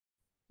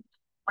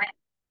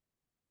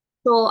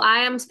So I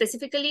am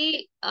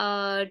specifically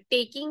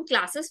taking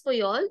classes for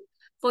y'all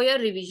for your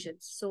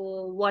revisions. So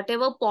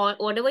whatever point,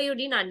 whatever you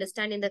didn't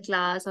understand in the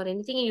class or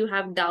anything you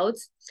have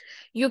doubts,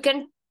 you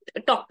can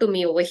talk to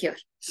me over here.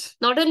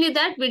 Not only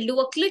that, we'll do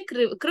a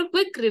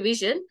quick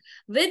revision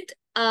with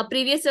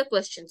previous year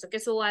questions. Okay,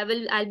 so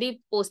I'll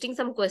be posting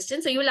some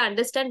questions so you will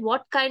understand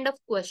what kind of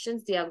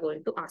questions they are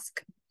going to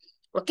ask.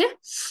 Okay,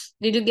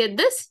 did you get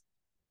this?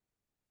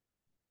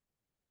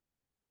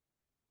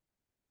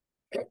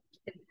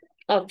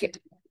 Okay,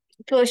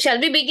 so shall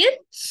we begin?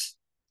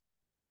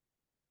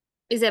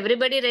 Is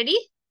everybody ready?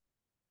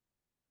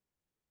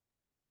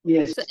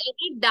 Yes. So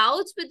any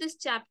doubts with this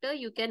chapter,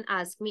 you can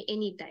ask me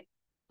anytime.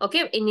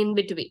 Okay, in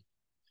between.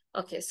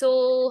 Okay,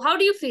 so how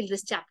do you feel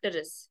this chapter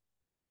is?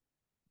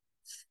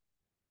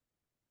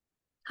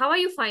 How are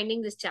you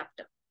finding this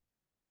chapter?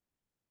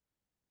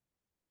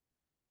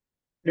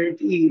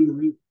 Pretty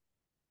easy.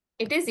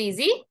 It is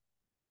easy.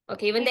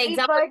 Okay, even the Easy,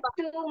 example.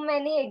 but too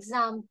many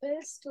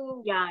examples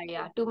to.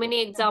 Yeah. Too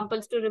many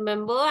examples to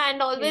remember,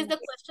 and always the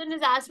Yes. question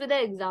is asked with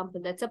an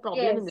example. That's a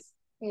problem in it.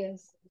 Yes.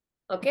 Yes.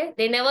 Okay,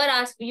 they never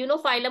ask.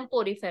 Phylum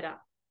porifera,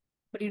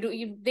 but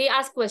they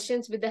ask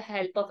questions with the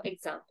help of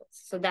examples.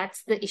 So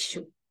that's the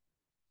issue.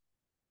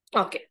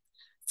 Okay,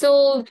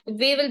 so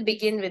we will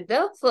begin with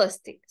the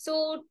first thing.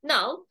 So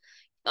now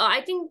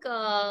I think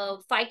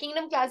five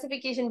kingdom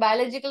classification,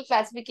 biological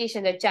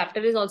classification, that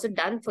chapter is also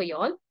done for you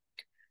all.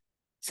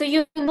 So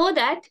you know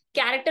that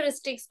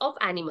characteristics of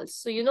animals.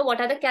 So you know what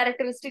are the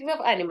characteristics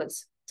of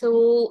animals.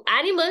 So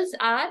animals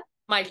are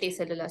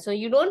multicellular. So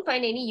you don't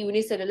find any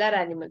unicellular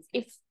animals.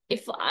 If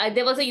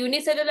there was a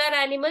unicellular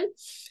animal,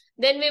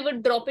 then we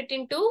would drop it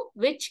into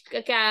which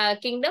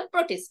kingdom?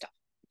 Protista.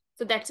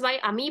 So that's why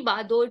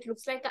amoeba, though it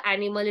looks like an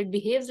animal, it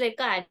behaves like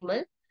an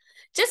animal.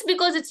 Just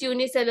because it's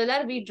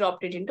unicellular, we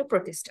dropped it into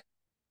Protista.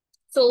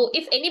 So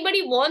if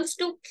anybody wants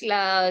to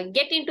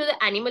get into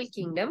the animal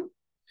kingdom,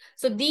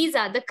 so these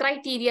are the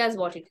criteria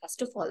what it has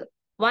to follow.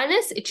 One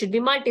is it should be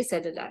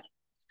multicellular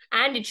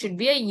and it should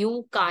be a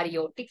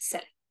eukaryotic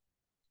cell.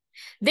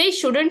 They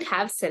shouldn't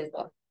have cell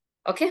wall.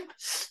 Okay.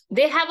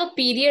 They have a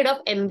period of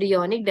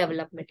embryonic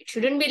development. It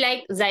shouldn't be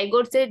like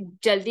zygote se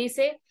jaldi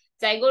se,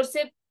 zygote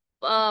se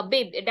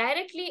babe,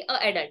 directly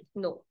a adult.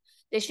 No.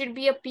 There should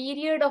be a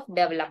period of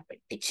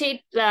development.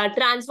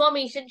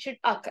 Transformation should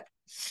occur.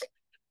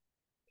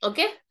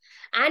 Okay.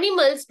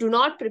 Animals do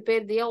not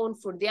prepare their own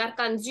food. They are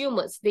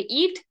consumers. They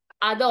eat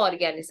other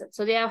organisms.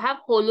 So they have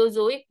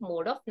holozoic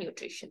mode of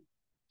nutrition.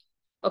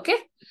 Okay.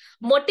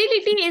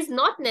 Motility is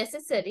not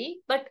necessary,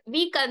 but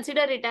we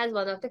consider it as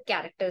one of the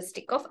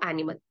characteristic of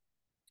animal.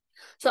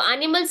 So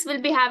animals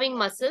will be having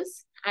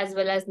muscles as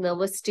well as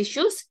nervous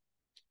tissues.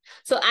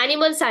 So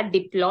animals are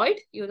diploid.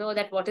 You know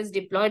that what is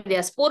diploid? They are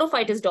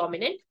sporophytes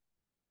dominant.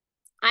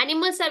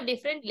 Animals have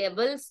different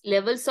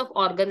levels of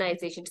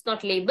organization. It's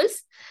not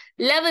labels,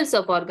 levels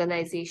of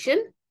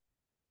organization.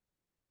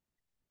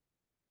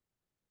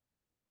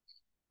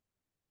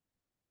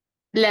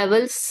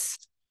 Levels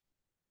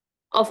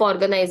of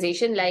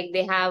organization, like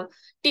they have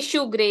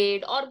tissue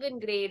grade,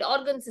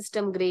 organ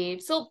system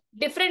grade. So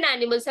different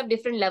animals have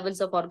different levels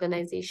of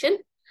organization.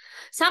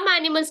 Some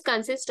animals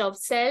consist of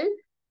cells,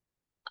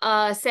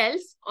 or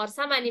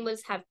some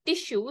animals have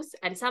tissues,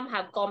 and some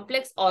have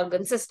complex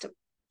organ system.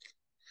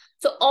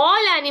 So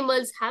all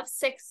animals have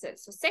sex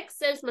cells. So sex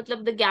cells,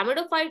 matlab the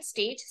gametophyte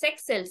stage,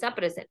 sex cells are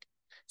present.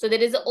 So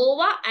there is a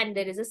ova and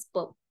there is a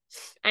sperm.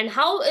 And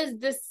how is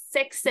this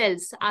sex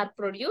cells are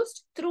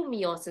produced? Through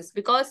meiosis,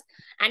 because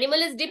animal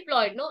is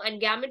diploid, no,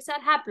 and gametes are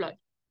haploid.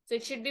 So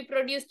it should be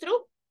produced through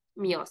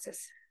meiosis.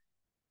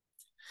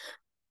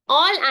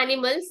 All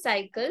animal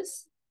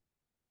cycles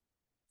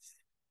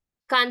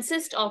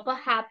consist of a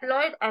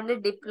haploid and a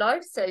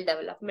diploid cell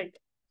development.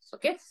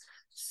 Okay.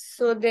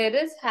 So there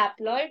is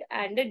haploid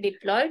and a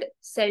diploid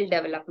cell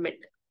development.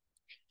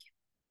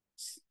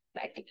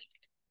 Right.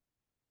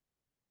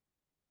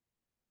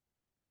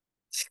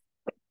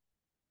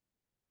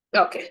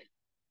 Okay.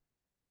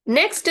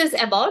 Next is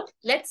about,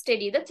 let's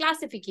study the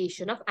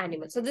classification of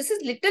animals. So this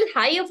is little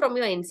higher from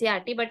your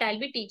NCRT, but I'll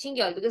be teaching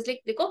you all because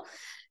like, देखो,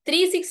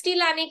 360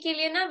 लाने के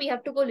लिए ना, we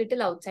have to go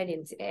little outside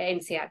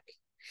NCRT.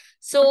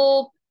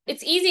 So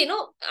it's easy,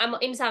 no? I'm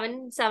in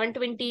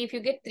 720. If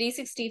you get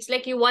 360, it's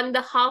like you won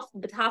the half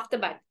the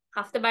battle.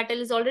 Half the battle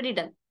is already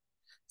done.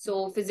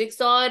 So physics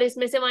or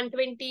इसमें से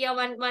 120 या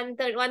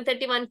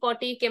 130,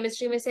 140,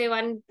 chemistry में से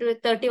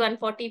 130,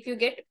 140. If you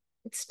get,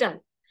 it's done.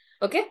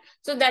 Okay,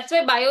 so that's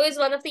why bio is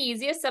one of the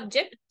easiest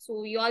subject.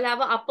 So you all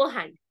have an upper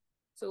hand.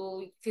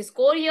 So if you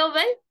score here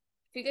well,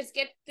 if you just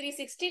get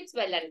 360, it's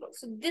well and good.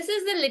 So this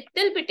is a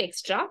little bit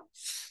extra.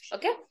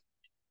 Okay.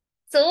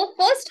 So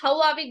first, how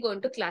are we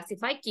going to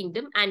classify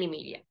kingdom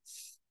Animalia?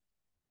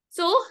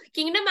 So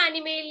kingdom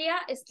Animalia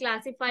is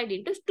classified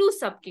into two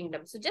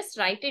subkingdoms. So just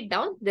write it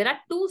down. There are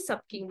two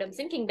subkingdoms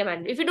in kingdom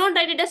Animalia. If you don't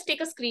write it, just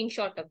take a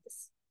screenshot of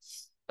this.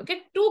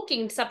 Okay, two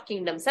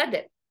subkingdoms are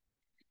there.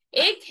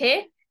 एक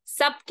है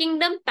सब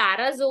kingdom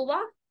पैराजोवा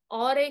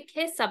और एक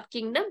है सब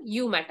kingdom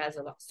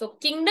यूमेटाजोवा. सो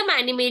kingdom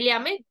animalia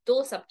में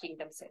दो सब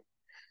किंगडम्स है.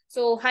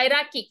 सो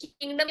हायरार्की,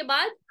 किंगडम के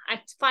बाद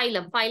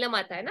फाइलम, फाइलम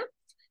आता है ना,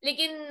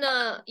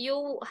 लेकिन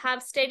you have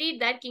studied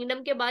that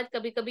kingdom के बाद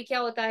कभी कभी क्या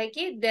होता है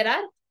कि there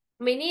are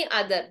many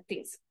other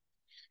things,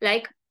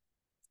 like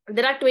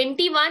there are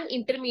 21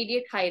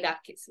 intermediate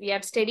hierarchies we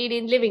have studied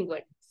in living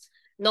world.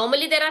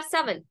 Normally there are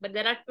 7, but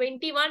there are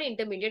 21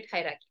 intermediate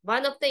hierarchy.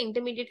 One of the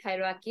intermediate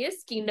hierarchy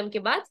is kingdom के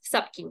बाद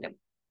सब kingdom.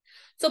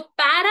 So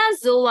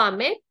Parazoa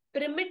में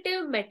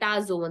primitive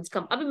मेटाजोन्स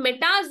कम. अभी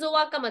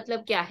Metazoa का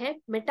मतलब क्या है?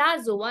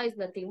 Metazoa is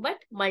nothing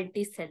but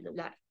multi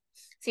cellular.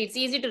 See, it's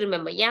easy to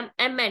remember. M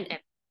and M.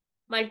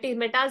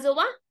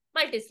 Metazoa,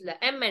 multicellular.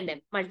 M and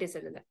M,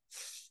 multicellular.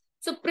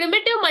 So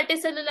primitive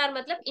multicellular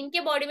मतलब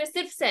इनके बॉडी में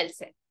सिर्फ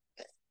सेल्स है.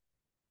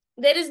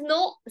 There is no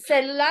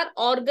cellular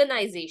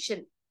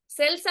organization.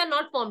 Cells are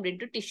not formed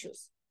into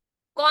tissues.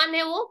 कौन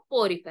है वो?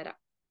 Porifera.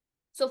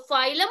 So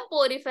phylum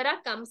Porifera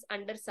comes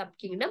under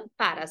subkingdom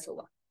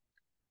Parazoa.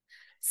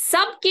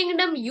 सब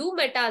kingdom you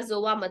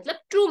Metazoa मतलब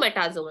ट्रू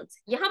मेटाजोन्स.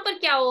 यहां पर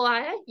क्या हुआ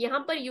है? यहां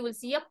पर you will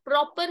see a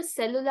proper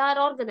cellular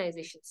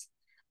organisations.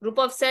 Group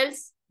of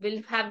sales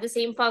will have the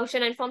same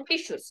function and form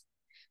tissues.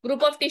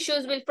 Group of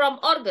tissues will form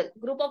organ.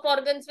 Group of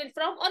organs will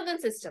form organ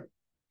system.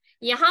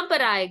 यहाँ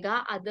पर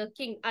आएगा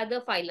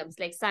other phylums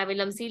like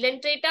Xylem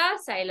coelenterata,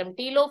 Xylem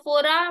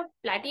telophora,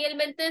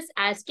 Platyhelminthes,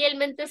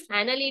 Aschelminthes,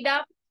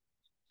 Annelida,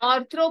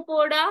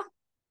 Arthropoda,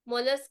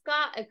 Mollusca,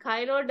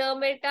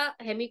 Echinodermata,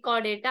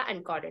 Hemichordata,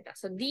 and Chordata.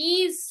 So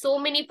these so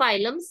many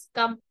phylums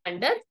come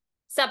under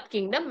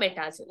subkingdom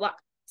Metazoa.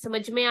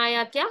 समझ में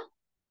आया क्या?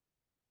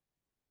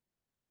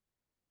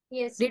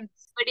 Yes, Did ma'am.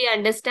 everybody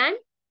understand?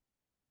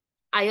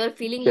 Are you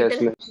feeling Yes,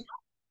 little? miss.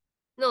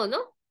 No,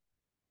 no.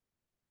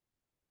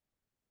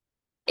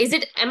 Is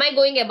it? Am I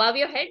going above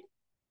your head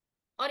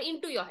or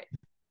into your head?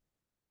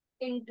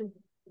 Into.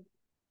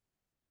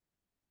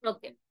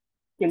 Okay.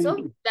 So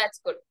Into. that's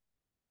good.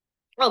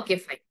 Okay,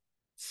 fine.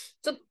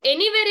 So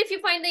anywhere if you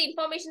find the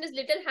information is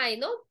little high,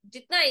 no,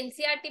 जितना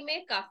NCERT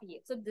में काफी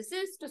है. So this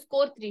is to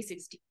score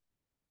 360.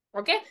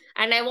 Okay,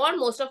 and I want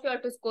most of you all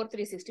to score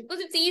 360 because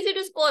it's easy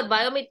to score.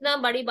 Bio में इतना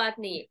बड़ी बात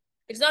नहीं है.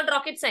 It's not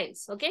rocket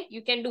science. Okay,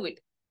 you can do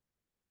it.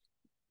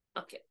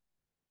 Okay.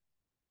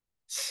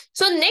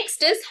 So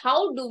next is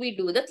how do we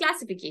do the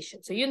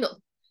classification? So you know,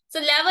 so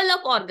level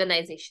of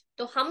organization.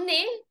 तो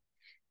हमने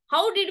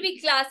how did we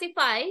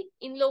classify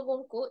इन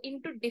लोगों को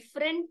into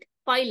different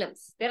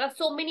phylums? There are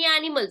so many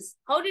animals.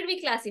 How did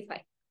we classify?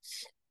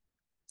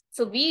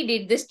 So we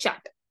did this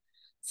chart.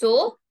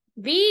 So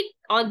we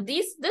on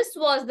this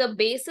was the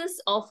basis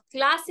of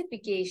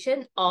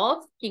classification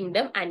of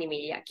kingdom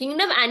Animalia.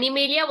 Kingdom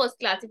Animalia was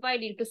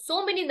classified into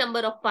so many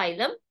number of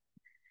phylum,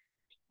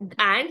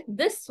 and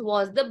this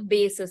was the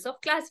basis of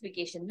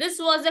classification. This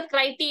was the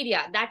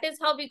criteria. That is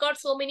how we got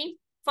so many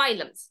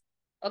phylums.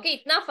 Okay,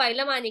 इतना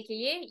phylum आने के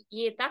लिए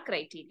ये था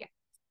criteria.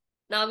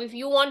 Now, if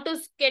you want to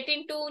get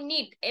into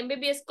NEET,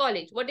 MBBS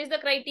college, what is the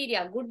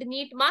criteria? Good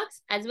NEET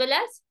marks as well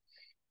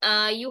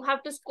as you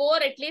have to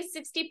score at least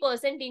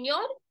 60% in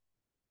your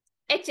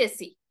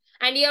HSC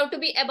and you have to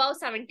be above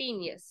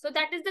 17 years. So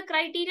that is the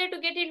criteria to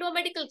get into a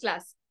medical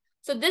class.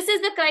 So this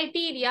is the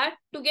criteria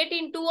to get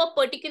into a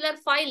particular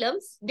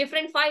phylums,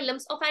 different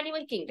phylums of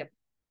animal kingdom.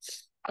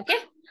 Okay.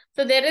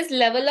 So there is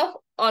level of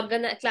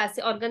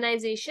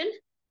organization,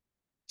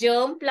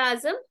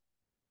 germplasm.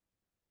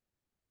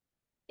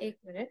 1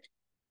 minute.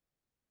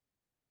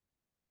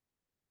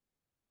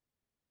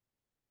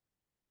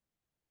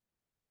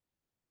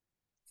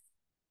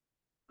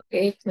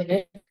 Okay, 1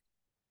 minute.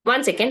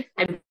 1 second.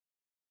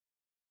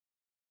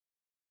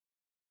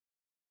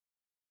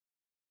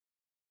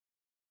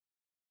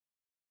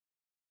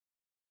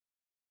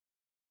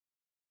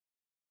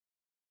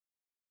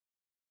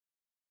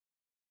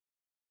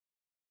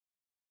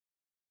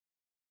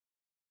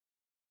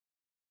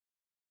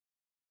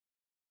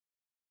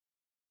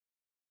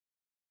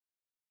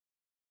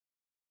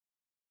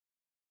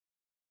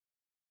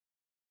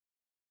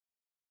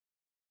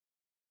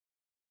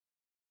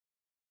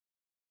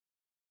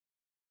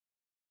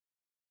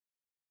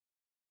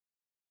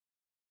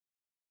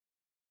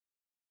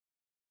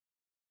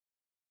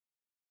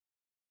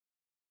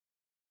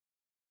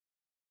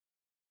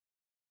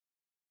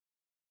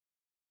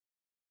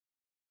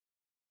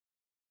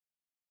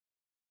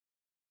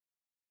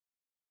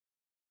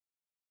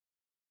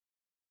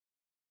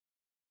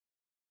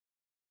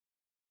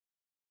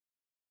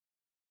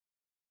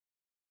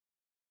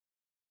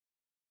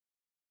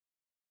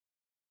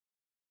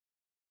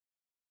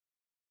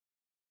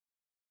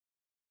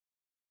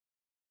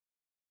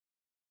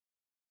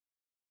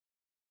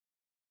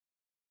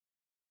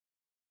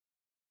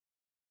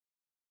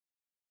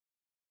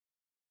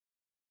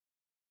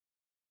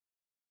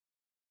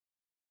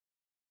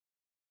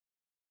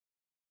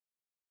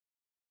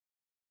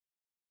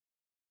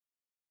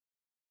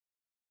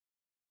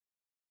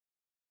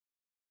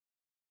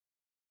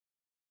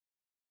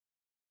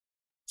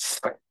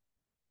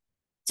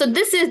 So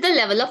this is the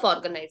level of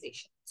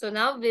organization. So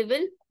now we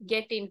will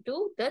get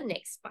into the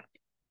next part.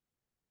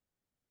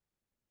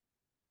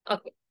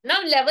 Okay.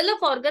 Now level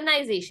of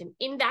organization.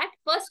 In that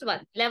first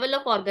one, level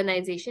of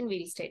organization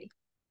we'll study.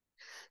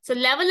 So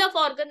level of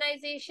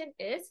organization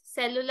is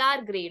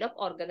cellular grade of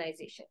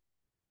organization.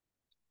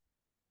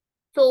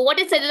 So what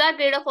is cellular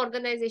grade of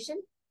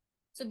organization?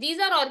 So these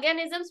are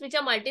organisms which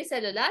are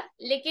multicellular,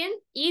 लेकिन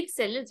each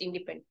cell is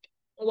independent.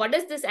 What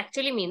does this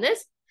actually mean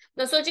is,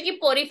 now सोचो कि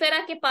Porifera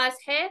के पास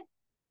है,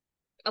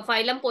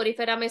 phylum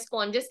Porifera में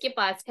sponges के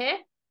पास है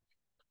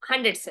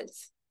 100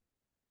 cells.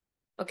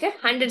 Okay,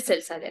 100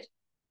 cells are there.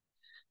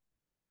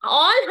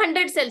 All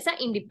 100 cells are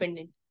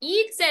independent.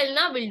 Each cell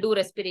na will do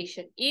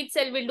respiration. Each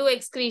cell will do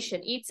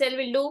excretion. Each cell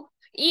will do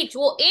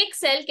वो एक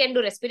cell can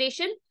do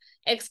respiration,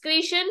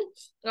 excretion,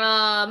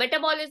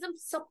 metabolism,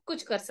 सब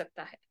कुछ कर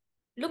सकता है.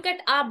 Look at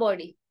our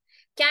body.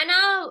 Can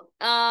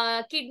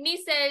our kidney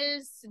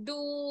cells do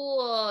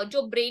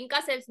जो brain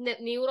का cells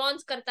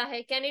neurons करता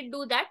है? Can it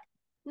do that?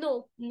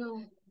 No.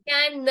 No.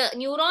 Can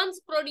neurons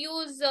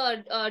produce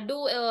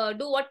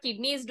do what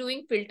kidney is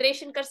doing?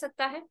 Filtration कर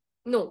सकता है?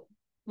 No.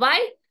 Why?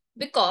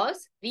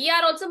 Because we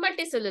are also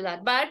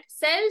multicellular, but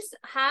cells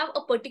have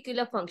a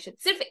particular function.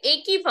 सिर्फ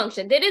एक ही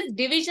function. There is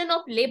division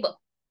of labor.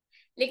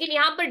 लेकिन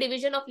यहाँ पर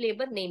division of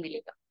labor नहीं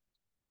मिलेगा.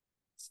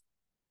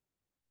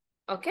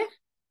 Okay.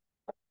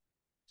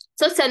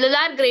 So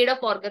cellular grade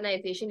of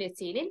organization is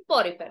seen in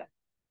porifera.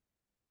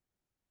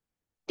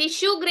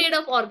 Tissue grade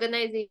of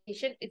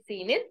organization is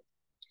seen in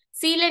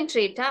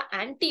coelenterata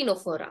and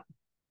ctenophora.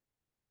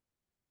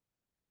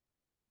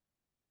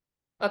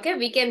 Okay,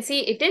 we can see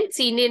it in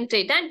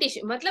coelenterata and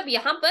tissue. मतलब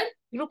यहाँ पर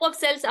group of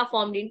cells are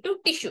formed into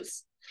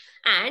tissues.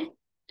 And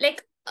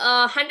like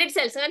 100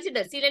 cells,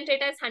 consider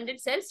coelenterata is 100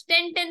 cells,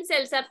 10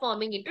 cells are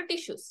forming into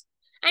tissues.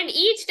 And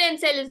each 10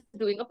 cell is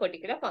doing a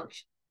particular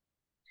function.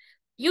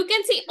 You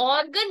can see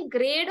organ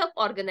grade of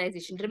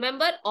organization.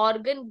 Remember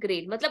organ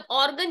grade, मतलब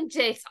organ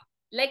जैसा,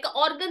 like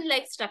organ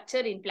like structure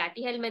in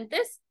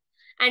platyhelminthes,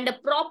 and a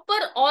proper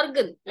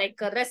organ like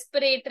a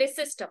respiratory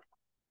system,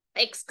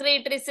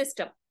 excretory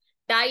system,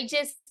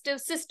 digestive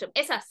system.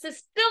 ऐसा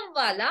system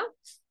वाला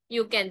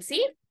you can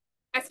see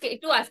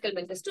to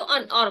ascalmenthes to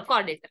or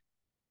chordata.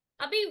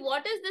 Abhi,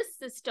 what is this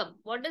system?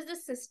 What does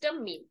this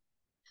system mean?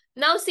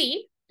 Now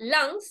see,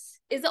 lungs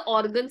is the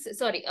organ,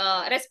 sorry,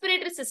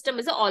 respiratory system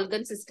is an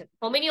organ system.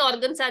 How many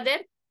organs are there?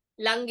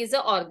 Lung is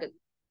an organ.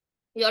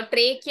 Your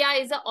trachea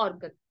is an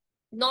organ.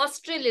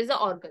 Nostril is an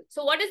organ.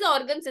 So what is the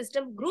organ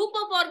system? Group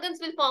of organs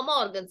will form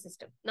an organ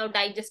system. Now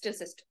digestive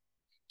system.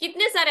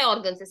 कितने सारे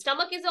organs है?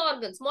 Stomach is an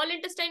organ. Small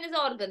intestine is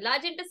an organ.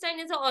 Large intestine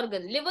is an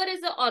organ. Liver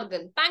is an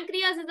organ.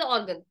 Pancreas is an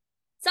organ.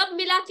 सब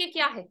मिला के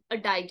क्या है? A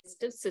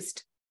digestive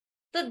system.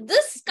 So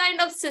this kind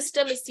of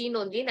system is seen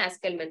only in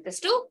ascalmenthes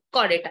to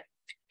chordata.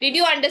 Did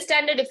you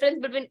understand the difference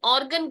between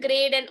organ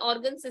grade and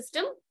organ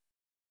system?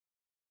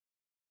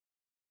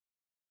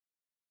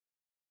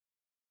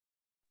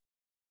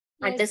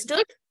 Yes.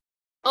 Understood?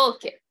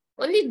 Okay.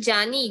 Only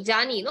Jani,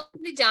 no?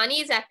 Only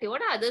Jani is active.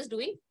 What are others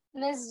doing?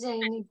 Miss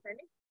Janie.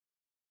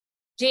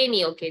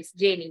 Janie, okay. It's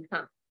Janie.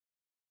 Huh?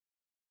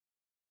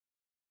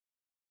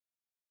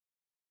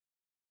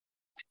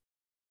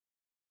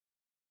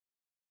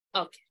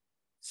 Okay.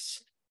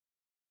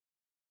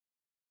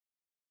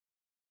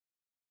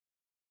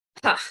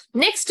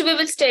 Next, we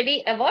will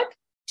study about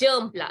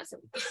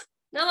germplasm.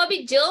 Now,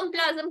 abhi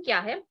germplasm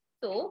kya hai?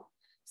 So,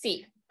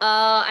 see,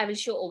 I will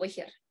show over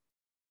here.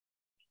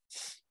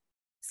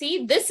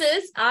 See, this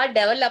is our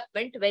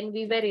development when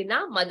we were in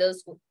our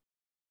mother's womb.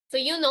 So,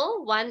 you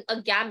know,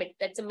 a gamete,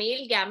 that's a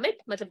male gamete,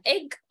 मतलब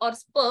egg और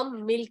sperm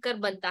मिलकर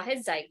बनता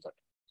है zygote.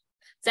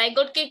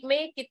 Zygote के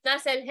में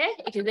कितना cell है?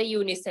 It is a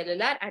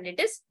unicellular and it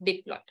is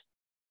diploid.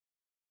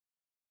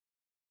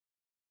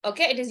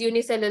 Okay, it is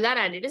unicellular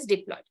and it is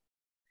diploid.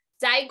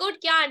 Zygote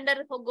क्या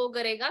अंडर गो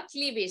करेगा?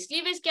 क्लीवेज.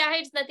 क्लीवेज क्या है?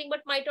 It's nothing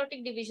but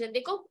mitotic division.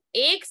 देखो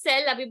एक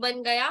सेल अभी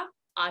बन गया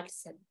 8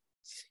 सेल.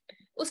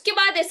 उसके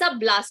बाद ऐसा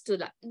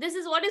blastula. This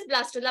is what is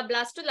blastula?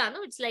 Blastula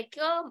no, it's like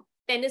a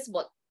tennis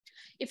ball.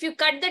 If you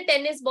cut the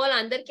tennis ball,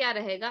 अंदर क्या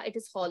रहेगा? It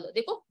is hollow.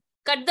 देखो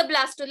कट द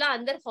ब्लास्टुला,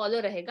 अंदर हॉलो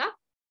रहेगा,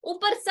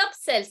 ऊपर सब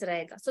सेल्स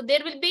रहेगा. So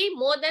there will be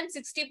more than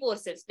 64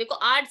 sales. देखो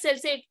 8 सेल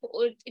से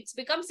it's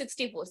become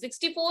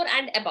 64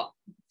 and above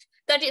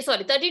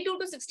 32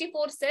 to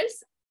 64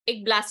 sales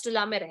एक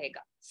ब्लास्टुला में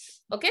रहेगा.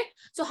 Okay,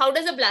 so how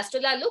does a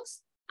blastula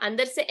looks?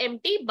 अंदर से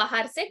एम्प्टी,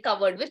 बाहर से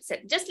covered with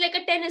cell, just like a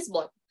tennis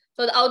ball.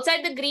 So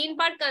outside the green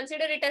part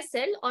consider it as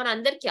cell, और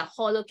अंदर क्या?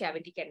 Hollow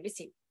cavity can be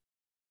seen.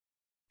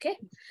 Okay,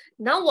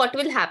 now what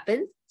will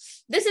happen?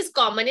 This is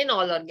common in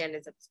all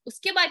organisms.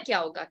 उसके बाद क्या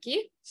होगा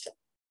कि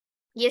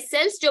ये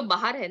sales जो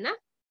बाहर है ना,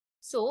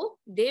 सो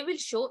they will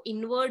show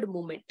inward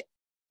movement.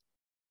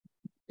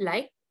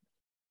 Like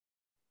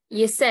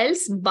ये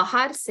सेल्स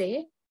बाहर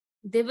से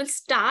they will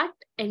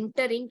start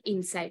entering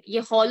inside.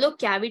 ये hollow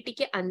cavity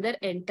के अंदर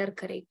enter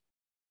करेगी.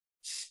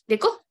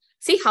 देखो,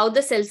 see how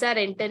the cells are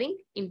entering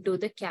into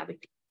the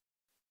cavity.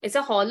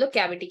 ऐसा hollow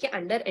cavity के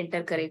अंदर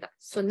enter करेगा.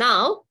 So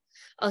now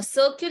a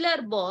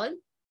circular ball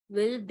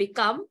will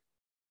become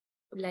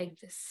like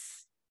this.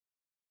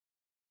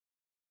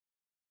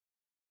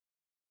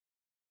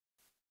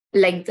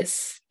 Like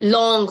this.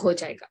 Long हो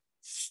जाएगा.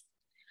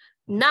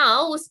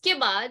 Now उसके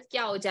बाद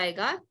क्या हो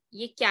जाएगा?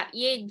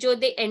 ये जो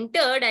they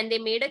entered and they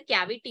made a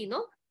cavity,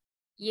 no,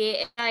 ये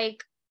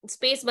एक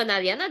स्पेस बना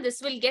दिया ना,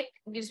 this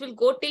will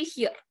go till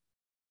here,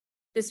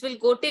 this will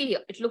go till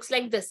here, it looks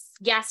like this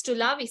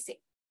gastrula we से.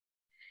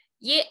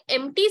 ये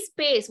empty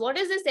space, what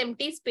is this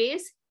empty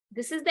space?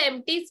 This is the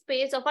empty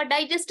space of our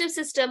digestive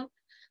system.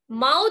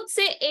 Mouth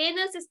से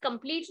anus is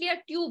completely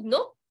a tube,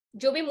 no?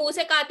 जो भी मुंह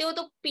से खाते हो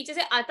तो पीछे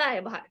से आता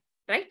है बाहर,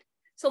 right?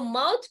 So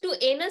mouth to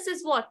anus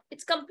is what?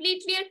 It's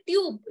completely a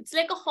tube. It's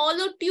like a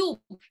hollow tube,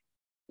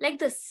 like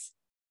this.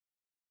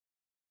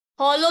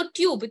 Hollow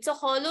tube. It's a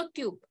hollow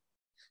tube.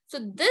 So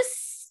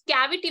this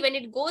cavity, when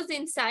it goes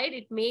inside,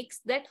 it makes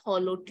that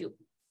hollow tube.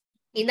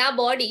 In our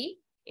body,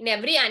 in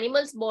every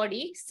animal's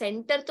body,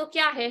 center तो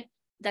क्या है?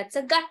 That's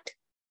a gut.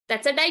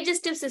 That's a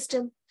digestive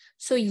system.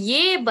 So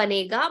ये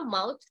बनेगा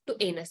mouth to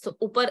anus. So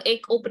ऊपर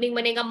एक opening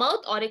बनेगा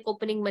mouth और एक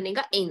opening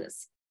बनेगा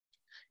anus.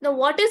 Now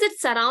what is it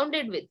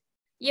surrounded with?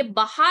 ये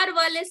बाहर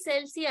वाले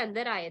cells ही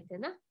अंदर आए थे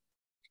ना?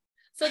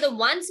 So the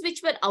ones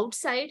which were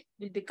outside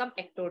will become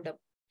ectoderm.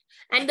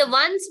 And the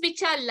ones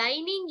which are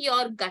lining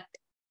your gut,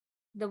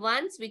 the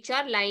ones which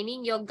are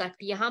lining your gut,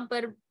 यहाँ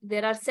पर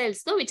there are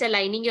cells, no, which are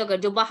lining your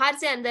gut, जो बाहर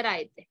से अंदर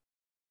आए थे.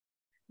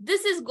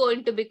 This is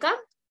going to become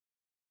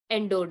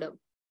endoderm.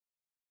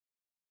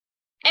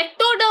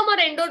 Ectoderm और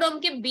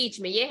endoderm के बीच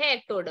में ये है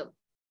ectoderm.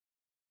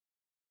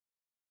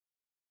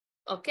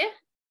 Okay.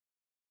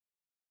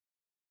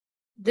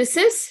 This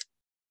is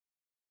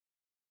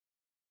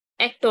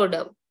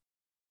ectoderm.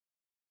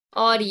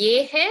 और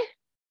ये है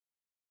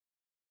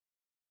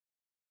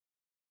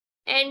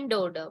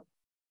endoderm.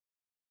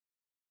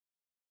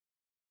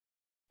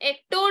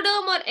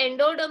 एक्टोडर्म और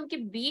एंडोडर्म के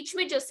बीच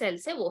में जो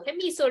सेल्स है वो है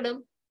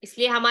मीसोडर्म.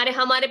 इसलिए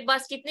हमारे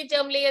पास कितने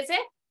जर्म लेयर्स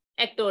है?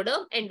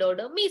 Ectoderm,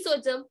 endoderm,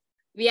 mesoderm.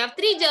 We have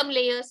 3 germ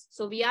layers,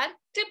 so we are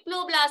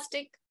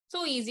triploblastic.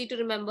 So easy to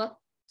remember.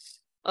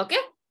 Okay.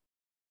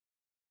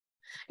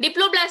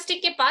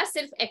 Diploblastic के पास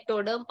सिर्फ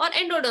एक्टोडर्म और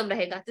एंडोडर्म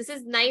रहेगा. This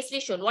is nicely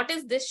shown. What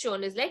is this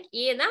shown is like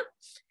ये ना,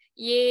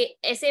 ये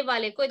ऐसे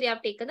वाले को they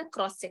have taken a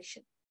cross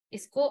section.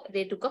 इसको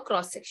they took a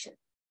cross section.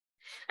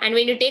 And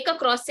when you take a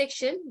cross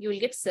section, you will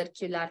get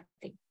circular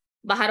thing.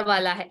 बाहर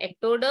वाला है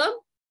ectoderm,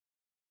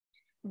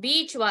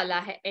 बीच वाला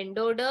है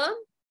endoderm,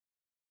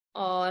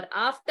 और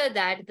after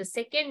that the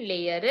second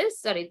layer is,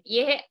 sorry,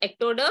 ये है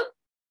ectoderm,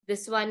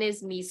 this one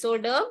is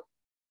mesoderm,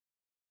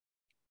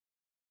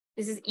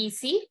 this is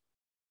EC,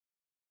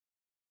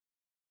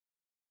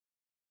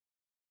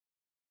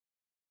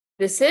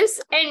 this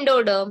is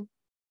endoderm.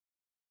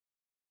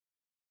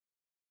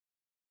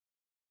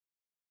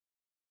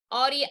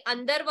 और ये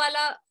अंदर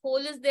वाला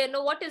hole is there.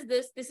 No, what is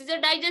this? This is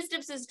your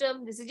digestive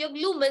system. This is your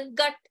lumen,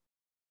 gut.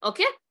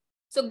 Okay.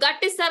 So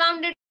gut is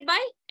surrounded by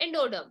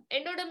endoderm.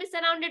 Endoderm is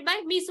surrounded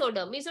by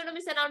mesoderm. Mesoderm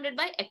is surrounded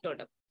by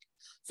ectoderm.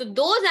 So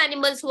those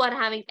animals who are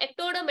having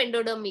ectoderm,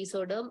 endoderm,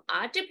 mesoderm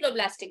are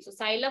triploblastic. So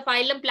xylem,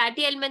 phylum,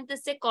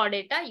 platyhelminthes से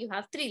chordata, you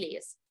have 3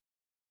 layers.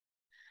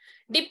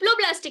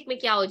 Diploblastic में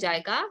क्या हो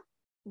जाएगा?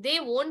 They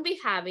won't be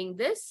having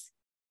this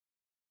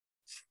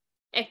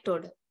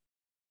ectoderm.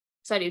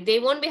 Sorry, they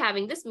won't be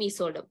having this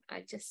mesoderm.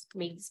 I just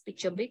make this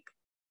picture big.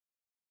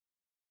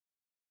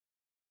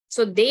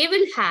 So they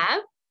will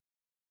have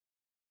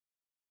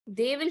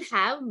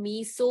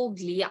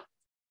mesoglia.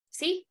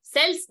 See,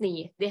 cells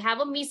nahi hai. They have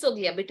a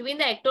mesoglia between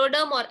the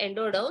ectoderm or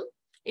endoderm.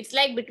 It's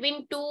like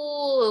between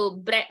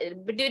two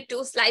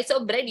slices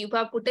of bread, you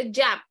have put a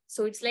jam.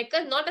 So it's like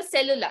not a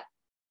cellular,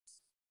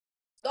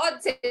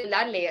 not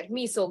cellular layer,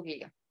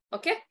 mesoglia.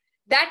 Okay,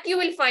 that you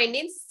will find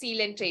in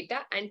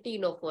Coelenterata and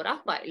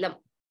Ctenophora phylum.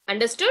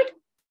 Understood?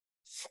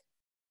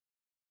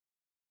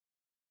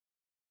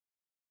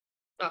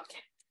 Okay.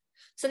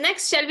 So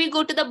next, shall we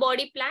go to the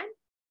body plan?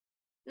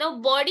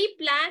 Now, body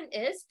plan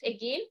is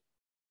again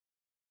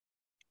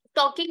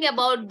talking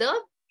about the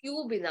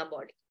tube in our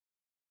body.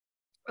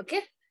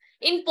 Okay.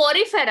 In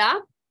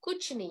porifera,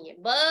 kuch nahi hai.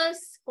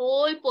 Bas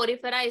whole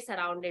porifera is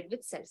surrounded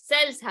with cells.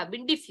 Cells have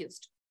been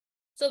diffused.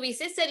 So we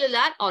say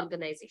cellular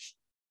organization.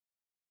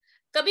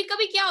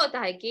 कभी-कभी क्या होता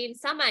है कि in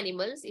some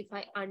animals, if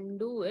I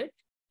undo it,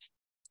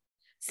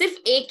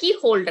 सिर्फ एक ही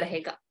whole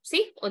रहेगा.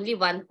 See, only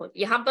one hole.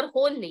 यहाँ पर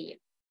होल नहीं है.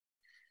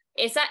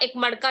 ऐसा एक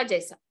मड़का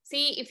जैसा.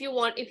 See, if you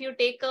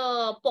take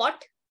a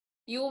pot,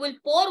 you will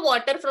pour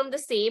water from the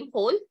same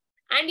hole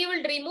and you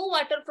will remove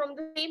water from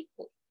the same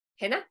hole.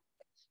 है ना?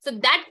 So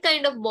that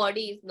kind of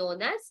body is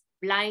known as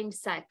blind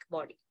sac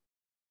body.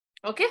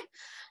 Okay?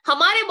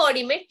 हमारे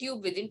body में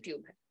tube within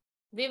tube है.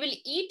 We will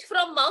eat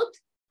from mouth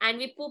and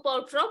we poop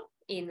out from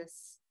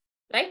anus.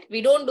 Right?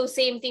 We don't do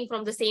same thing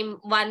from the same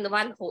one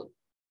hole.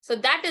 So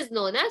that is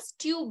known as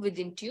tube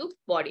within tube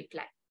body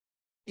plan.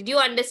 Did you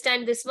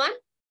understand this one?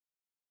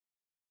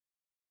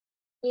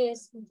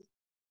 Yes.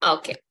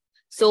 Okay.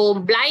 So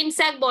blind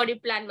sac body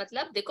plan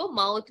मतलब देखो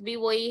mouth भी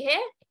वही है,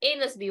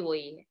 anus भी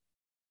वही है.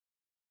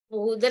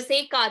 वो उधर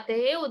से खाते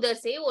हैं, उधर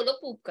से वो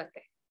लोग poop करते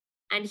हैं.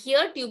 And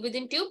here tube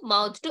within tube,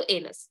 mouth to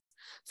anus.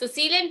 So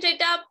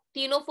Coelenterata,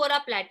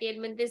 Ctenophora,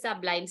 platyhelminthes are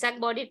blind sac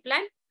body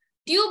plan.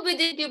 Tube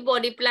within tube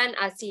body plan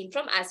are seen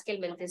from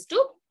Aschelminthes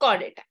to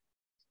Chordata.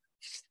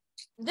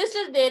 This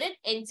is there in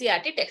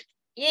NCERT text.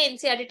 ये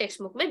NCERT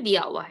textbook में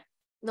दिया हुआ है.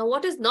 Now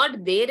what is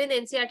not there in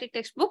NCERT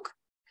textbook?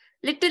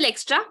 Little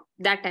extra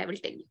that I will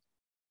tell you.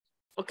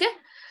 Okay.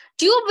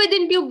 Tube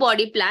within tube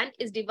body plan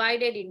is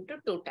divided into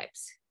two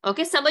types.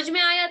 Okay. समझ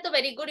में आया तो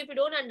very good. If you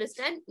don't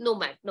understand, no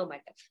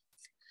matter.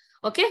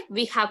 Okay.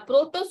 We have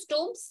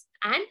protostomes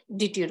and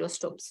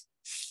deuterostomes.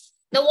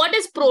 Now what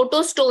is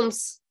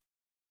protostomes?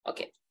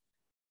 Okay.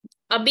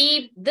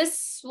 अभी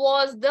this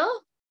was the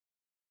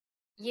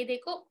ये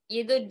देखो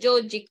ये जो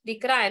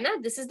दिख रहा है ना,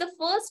 this is the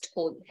first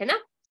whole है ना,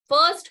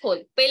 फर्स्ट होल.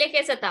 पहले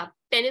कैसा था?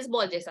 टेनिस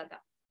बॉल जैसा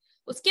था.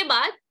 उसके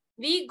बाद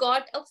we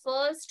got a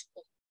first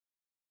whole.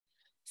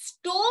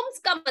 Storms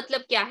का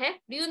मतलब क्या है?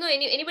 Do you know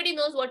anybody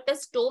knows what the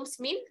storms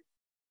mean?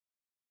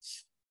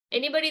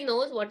 Anybody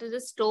knows what is the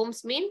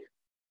storms mean?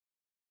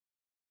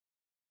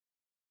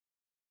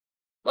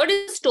 What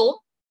is स्टोम?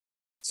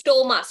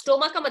 Stoma.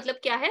 Stoma का मतलब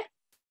क्या है?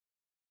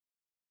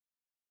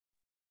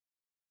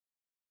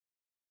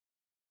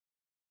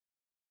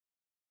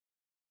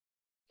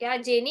 क्या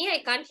jenny? I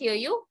can't hear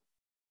you.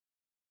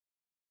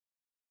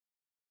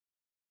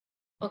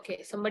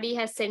 Okay, somebody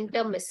has sent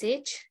a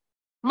message.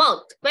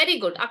 Mouth. Very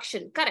good.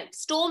 Akshan. Correct.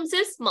 Stomes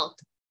is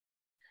mouth.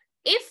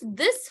 If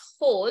this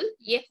hole,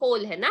 ये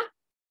hole है ना?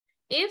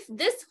 If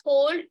this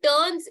hole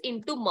turns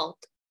into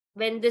mouth,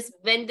 when this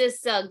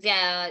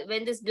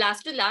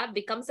blastula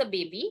becomes a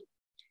baby,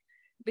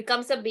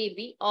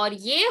 और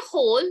ये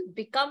hole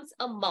becomes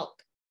a mouth.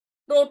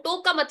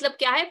 Proto का मतलब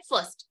क्या है?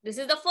 First. This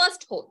is the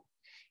first hole.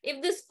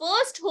 If this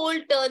first hole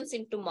turns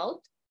into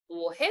mouth,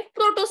 वो है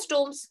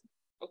protostomes.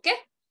 Okay?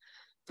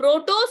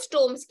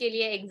 प्रोटोस्टोम्स के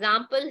लिए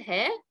एग्जाम्पल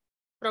है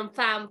from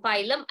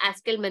phylum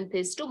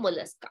Aschelminthes to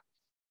Mollusca.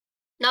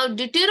 Now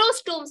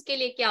deuterostomes के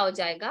लिए क्या हो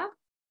जाएगा?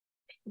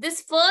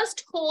 This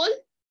first whole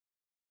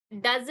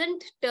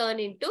doesn't turn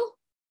into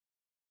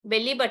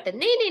belly button.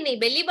 नहीं,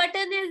 belly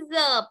button is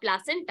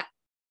placenta.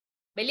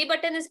 Belly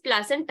button is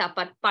placenta.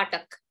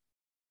 पाटक,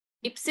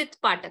 इप्सित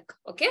पाटक.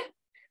 Okay,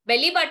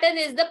 belly button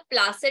is the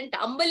placenta.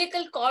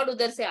 Umbilical cord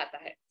उधर से आता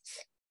है.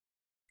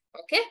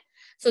 Okay,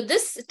 so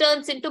this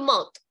turns into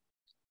mouth.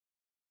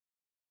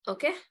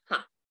 Okay,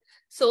 हाँ.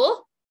 So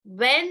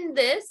when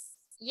this,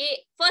 ये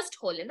first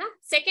whole है ना,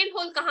 सेकेंड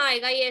होल कहाँ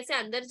आएगा? ये ऐसे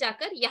अंदर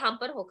जाकर यहां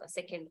पर होगा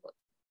सेकेंड होल.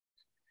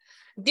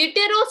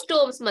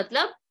 ड्यूटेरोस्टोम्स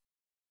मतलब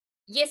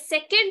ये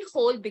second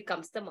whole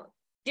becomes the mouth.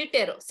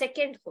 Deutero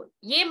second whole,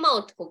 ये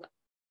माउथ होगा.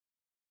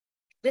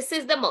 This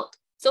is the mouth.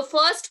 So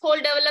first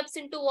whole develops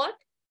into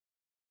what?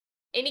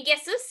 Any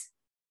guesses?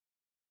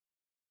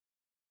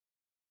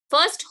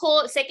 First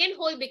hole, second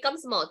hole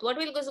becomes mouth. What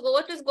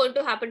is going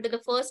to happen to the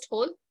first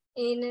hole?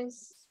 Anus.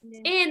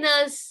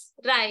 Anus,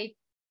 right?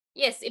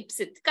 Yes,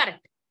 ipsit,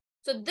 correct.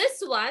 So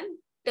this one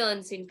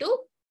turns into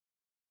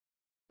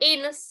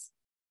anus.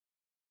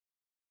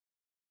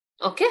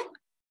 Okay,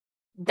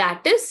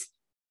 that is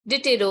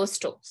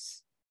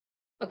deuterostomes.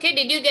 Okay,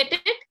 did you get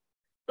it?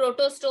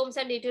 Protostomes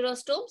and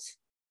deuterostomes.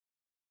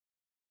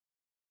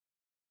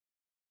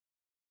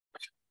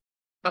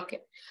 Okay,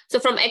 so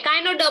from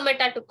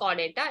echinodermata to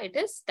chordata, it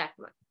is that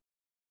one.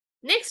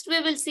 Next,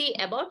 we will see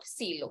about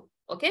coelom.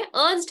 Okay,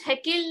 Ernst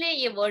Haeckel ने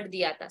ये word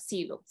दिया था,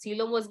 coelom.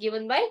 Coelom was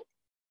given by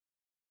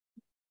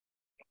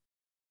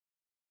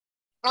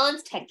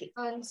Ernst Haeckel.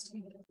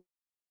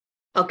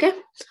 Okay,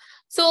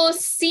 so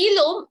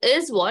coelom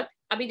is what?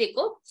 अभी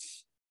देखो,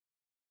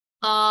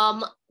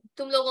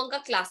 तुम लोगों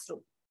का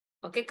classroom.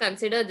 Okay,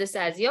 consider this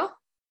as your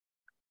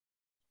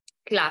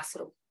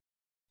classroom.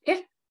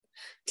 Okay,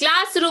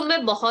 classroom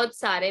में बहुत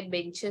सारे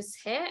benches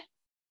है,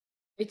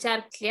 which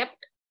are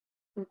kept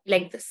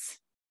like this.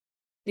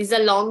 These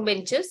are long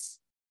benches.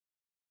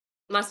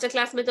 Master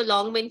class में तो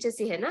लॉन्ग बेंचेस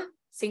ही है ना,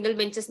 सिंगल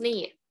बेंचेस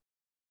नहीं है.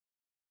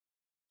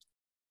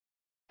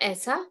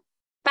 ऐसा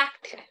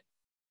पैक्ट है.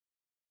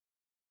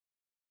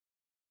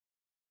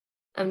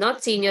 I am not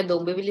seen your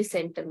Dombivli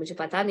centre, मुझे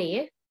पता नहीं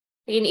है,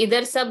 लेकिन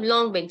इधर सब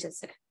लॉन्ग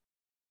बेंचेस है.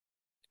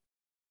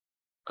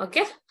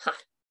 ओके, हाँ.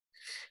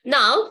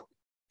 Now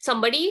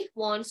somebody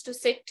wants to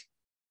sit,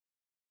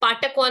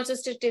 Pathak wants to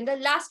sit in the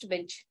last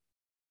bench.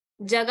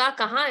 जगह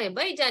कहाँ है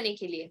भाई जाने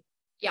के लिए?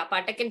 या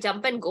पाठक can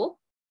jump and go.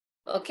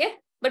 Okay,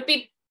 but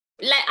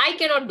like I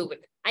cannot do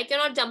it. I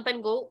cannot jump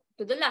and go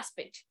to the last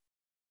bench.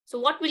 So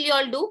what will you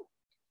all do?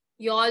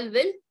 You all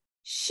will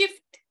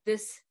shift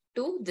this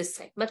to this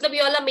side. मतलब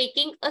you all are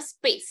making a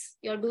space.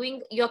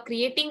 You're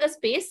creating a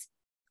space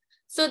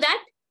so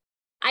that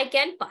I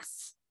can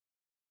pass.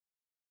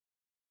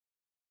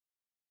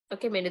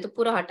 Okay, मैंने तो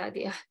पूरा हटा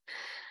दिया.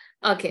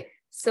 Okay,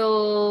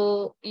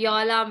 so you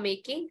all are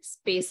making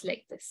space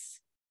like this.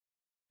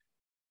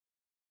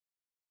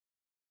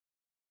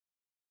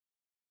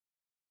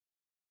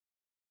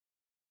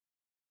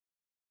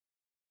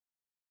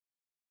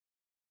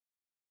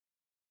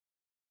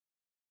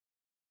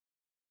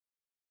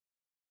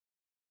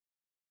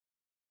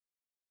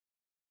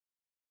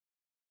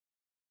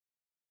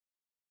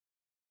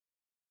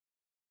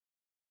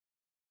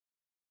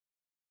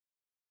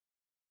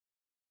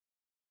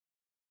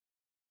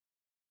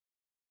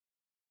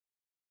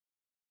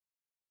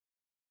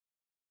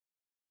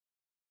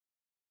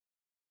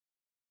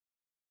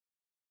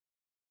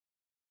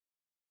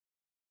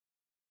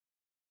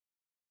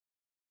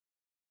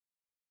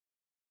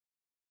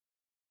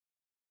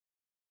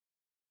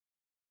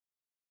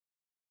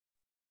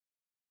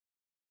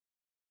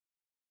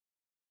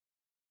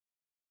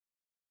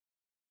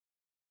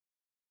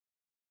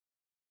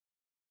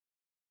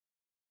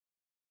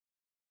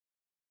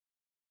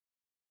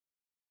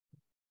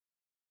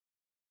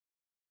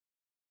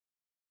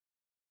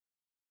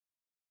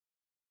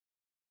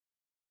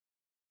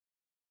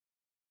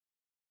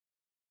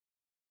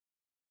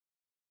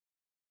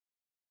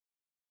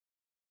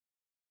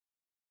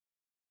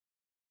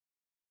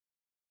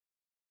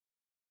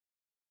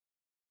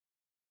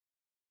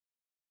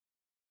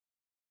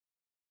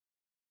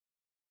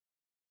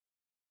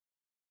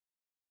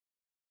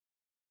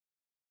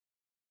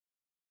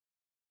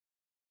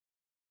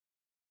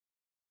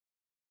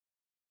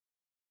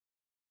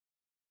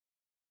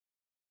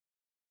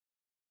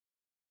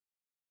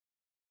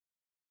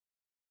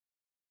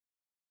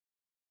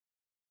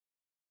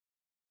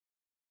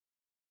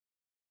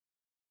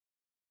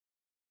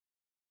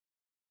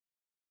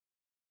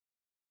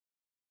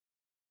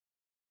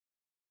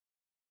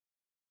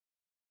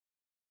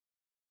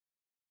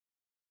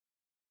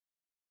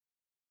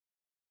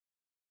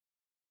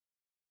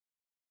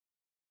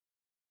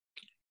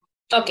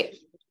 Okay.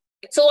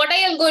 So what are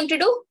you all going to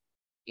do?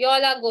 You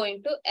all are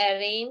going to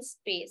arrange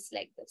space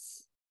like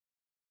this.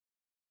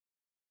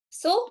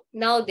 So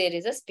now there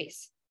is a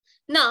space.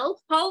 Now,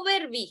 how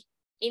were we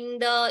in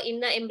the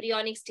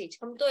embryonic stage?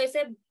 हम तो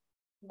ऐसे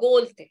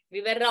गोल थे.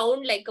 We were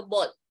round like a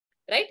ball,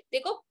 right?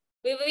 देखो,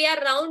 we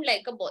are round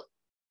like a ball.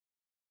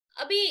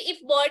 अभी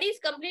if body is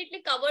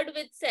completely covered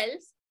with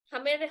cells,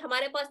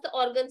 हमारे पास तो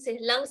organs है.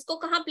 Lungs को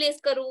कहाँ place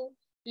करूँ?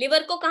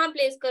 Liver को कहाँ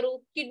place करूँ?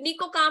 Kidney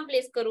को कहाँ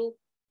place करूँ?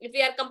 If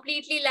we are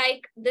completely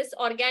like this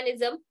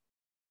organism,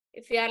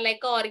 if we are like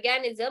a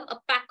organism, a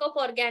pack of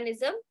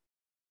organism,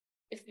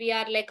 if we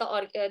are like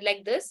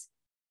like this,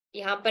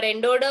 यहाँ पर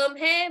एंडोडर्म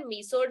है,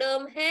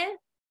 मीसोडर्म है,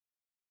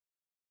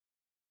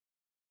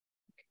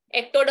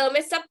 एक्टोडर्म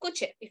है, सब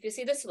कुछ है. If you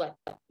see this one,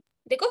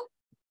 देखो,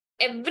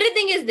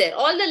 everything is there,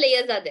 all the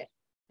layers are there.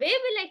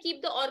 Where will I keep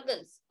the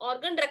organs?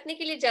 Organ रखने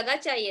के लिए जगह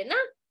चाहिए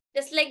ना.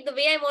 Just like the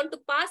way I want to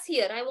pass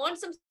here, I want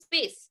some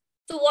space.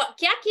 तो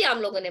क्या किया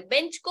हम लोगों ने?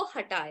 बेंच को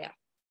हटाया.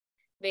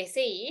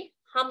 वैसे ही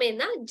हमें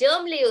ना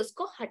जर्म लेयर्स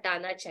को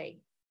हटाना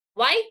चाहिए.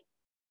 व्हाई?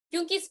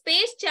 क्योंकि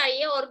स्पेस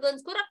चाहिए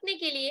ऑर्गन्स को रखने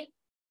के लिए.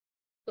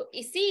 तो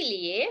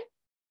इसीलिए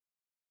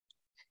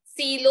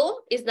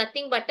coelom is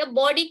nothing but a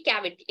body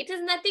cavity. It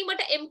is nothing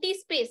but an empty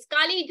space.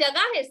 काली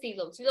जगह है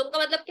सीलोम. सीलोम का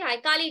मतलब क्या है?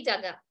 काली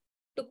जगह.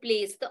 To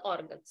place the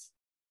organs.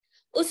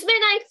 उसमें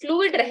ना एक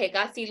फ्लूइड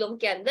रहेगा सीलोम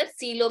के अंदर,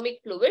 coelomic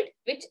fluid,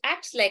 which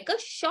acts like a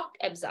shock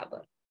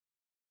absorber.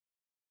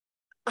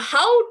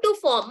 How to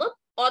form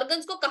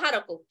organs को कहाँ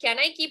रखो? Can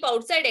I keep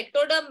outside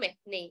ectoderm में?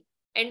 नहीं.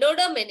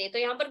 एंडोडर्म में नहीं. तो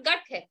यहाँ पर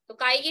गट है, तो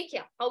खाएंगे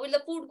क्या? How will the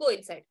food go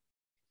inside?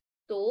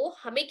 तो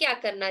हमें क्या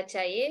करना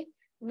चाहिए?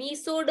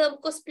 मीसोडर्म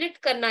को स्प्लिट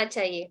करना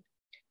चाहिए.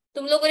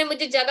 तुम लोगों ने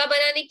मुझे जगह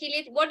बनाने के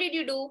लिए व्हाट डिड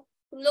यू डू?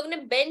 तुम लोगों ने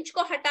बेंच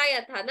को हटाया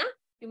था ना.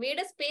 You made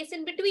a space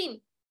in between.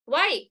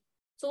 Why?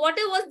 So what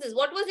was this?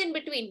 What was in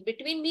between?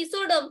 Between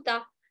mesoderm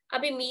था.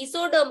 अभी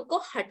मीसोडर्म को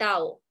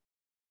हटाओ,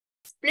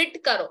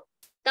 स्प्लिट करो,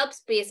 तब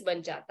स्पेस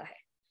बन जाता है.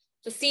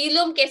 तो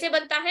सीलोम कैसे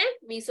बनता है?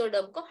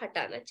 मीसोडर्म को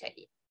हटाना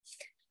चाहिए.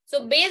 सो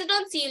बेस्ड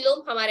ऑन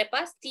सीलोम हमारे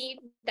पास 3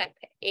 टाइप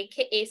है. एक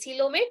है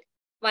एसीलोमेट,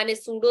 वन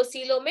इज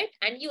सूडोसीलोमेट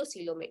एंड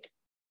यूसीलोमेट.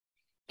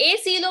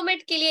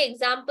 एसीलोमेट के लिए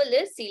एग्जांपल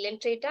इज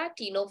सीलेंट्रेटा,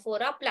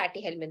 टीनोफोरा,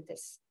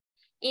 प्लैटीहेलमिंथस.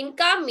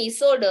 इनका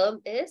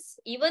mesoderm is,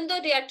 even though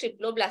they are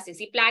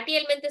triploblastic,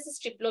 प्लैटीहेलमिंथस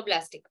is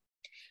triploblastic,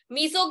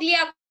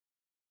 मीसोग्लिया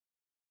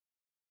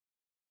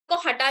को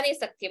हटा नहीं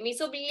सकती है.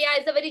 मीसोग्लिया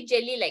is a very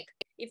jelly like.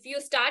 If you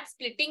start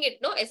splitting it,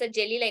 no, ऐसा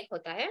जेली लाइक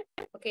होता है.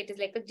 Okay, it is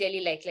like a jelly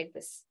like like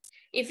this.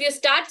 If you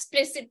start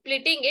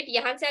splitting it,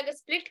 यहां से अगर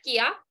स्प्लिट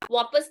किया,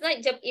 वापस ना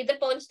जब इधर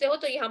पहुंचते हो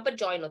तो यहाँ पर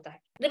ज्वाइन होता है.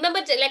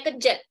 Remember, like a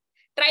jail.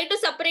 Try to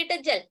separate a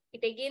gel,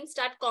 it again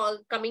start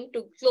coming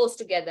to close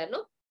together, no?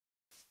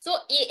 So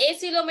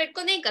acelomate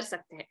को नहीं कर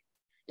सकते हैं,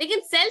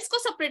 लेकिन सेल्स को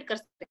सेपरेट कर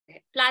सकते हैं.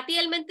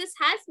 प्लैटीहेलमिंथस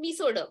हैज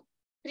मीसोडर्म,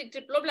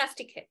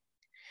 ट्रिप्लोब्लास्टिक है,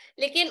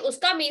 लेकिन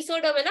उसका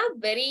मीसोडर्म है ना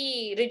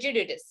very rigid,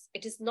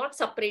 it is not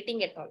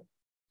separating at all.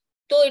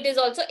 तो it is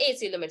also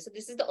एसीलोमेट. So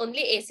this is the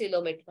only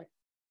एसीलोमेट one.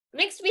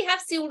 Next we have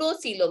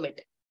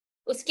स्यूडोसीलोमेट.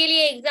 उसके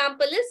लिए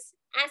एग्जांपल इज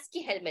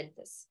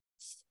एस्कीहेलमिंथस.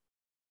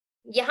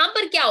 यहां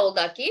पर क्या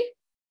होगा कि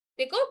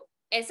देखो,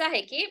 ऐसा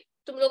है कि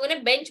तुम लोगों ने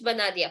बेंच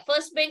बना दिया.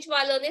 फर्स्ट बेंच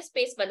वालों ने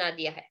स्पेस बना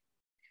दिया है.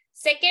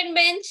 Second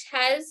bench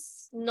has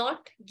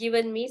not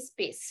given me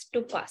space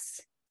to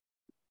pass.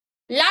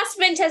 Last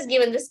bench has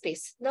given the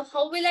space. Now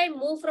how will I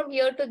move from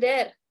here to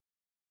their?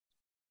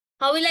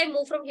 How will I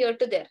move from here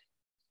to their?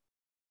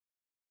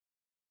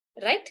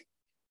 Right?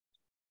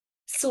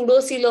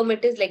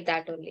 Pseudocoelomate is like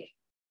that only.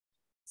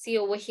 See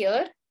over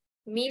here,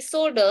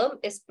 mesoderm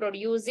is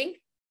producing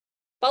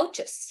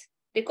pouches.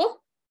 देखो,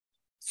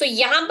 so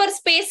यहाँ पर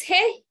space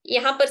है,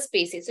 यहाँ पर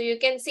space है. So you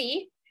can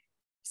see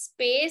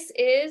space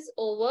is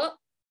over.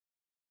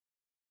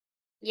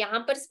 यहाँ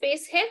पर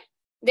space है,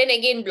 then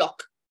again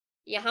block.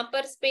 यहाँ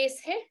पर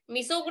स्पेस है.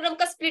 मीसोग्राम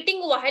का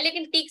स्प्लिटिंग हुआ है,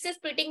 लेकिन ठीक से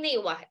स्प्लिटिंग नहीं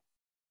हुआ है.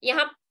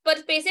 यहाँ पर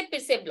स्पेस है, फिर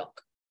से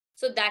block.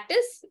 So that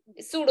is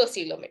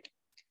pseudocoelomate.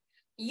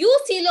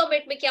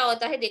 यूसीलोमेट में क्या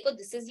होता है? देखो,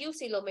 this is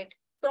यूसीलोमेट.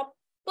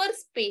 Proper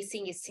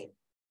spacing is seen,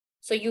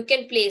 so you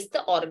can place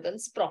the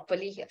organs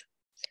properly here.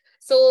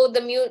 So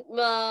the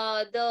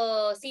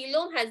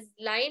coelom has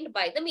lined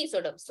by the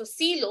mesoderm. So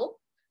coelom,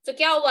 so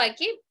क्या हुआ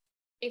कि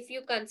if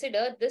you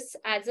consider this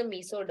as a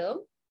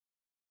mesoderm,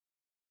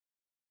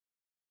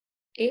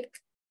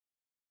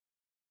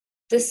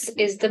 this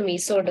is the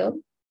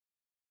mesoderm.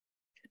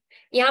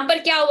 यहाँ पर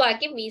क्या हुआ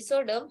कि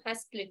mesoderm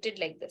has splitted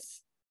like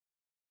this.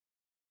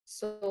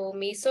 So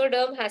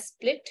mesoderm has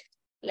split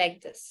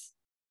like this.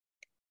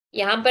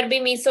 यहाँ पर भी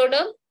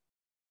mesoderm,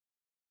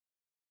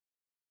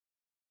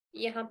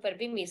 यहाँ पर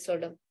भी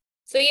mesoderm.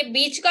 So ये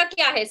बीच का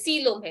क्या है?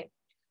 सीलोम है.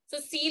 So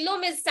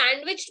coelom is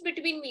sandwiched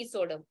between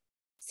mesoderm.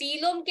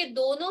 Coelom के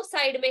दोनों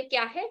साइड में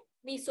क्या है?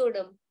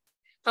 mesoderm.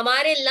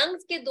 हमारे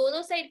लंग्स के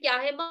दोनों साइड क्या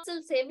है?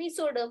 मसल्स है,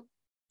 mesoderm.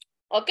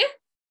 Okay?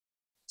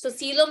 So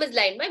coelom is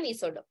lined by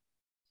mesoderm.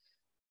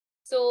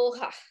 So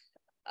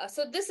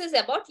this is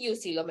about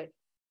eucoelomate.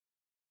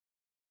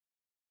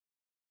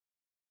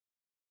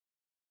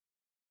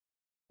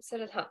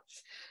 Sir हाँ,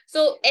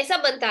 सो ऐसा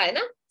बनता है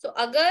ना. सो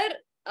अगर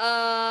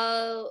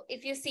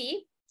if you see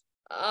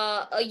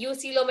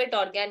यूसीलोमेट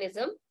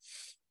organism,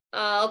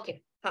 okay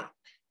हाँ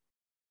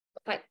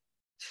फाइन.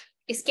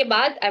 इसके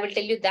बाद I will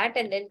tell you that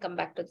and then come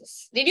back to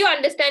this. Did you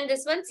understand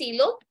this one,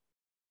 silo?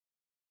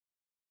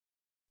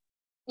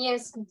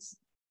 Yes.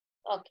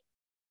 Okay.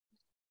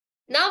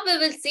 Now we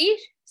will see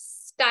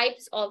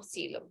types of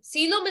coelom.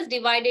 Coelom is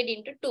divided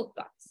into two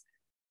parts.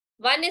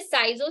 One is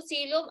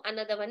cysocoelom,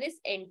 another one is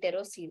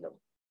enterocoelom.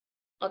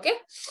 Okay.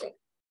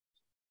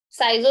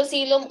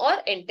 Cysocoelom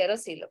और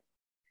enterocoelom.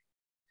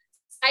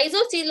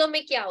 Cysocoelom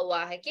में क्या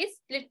हुआ है कि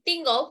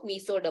splitting of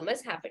mesoderm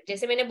has happened.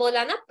 जैसे मैंने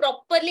बोला ना,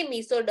 properly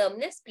mesoderm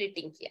ने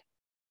splitting किया.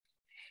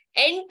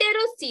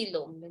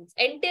 Enterocoelom means,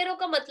 entero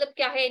का मतलब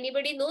क्या है?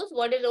 Anybody knows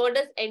what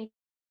does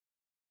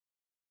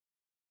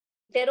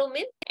entero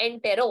mean?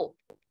 Entero.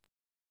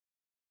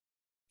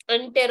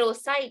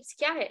 Enterocytes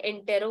क्या है?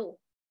 Entero.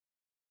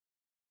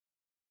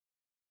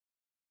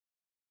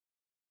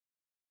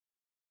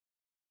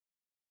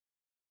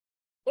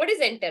 What is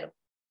entero?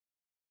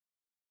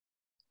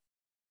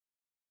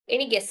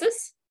 Any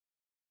guesses?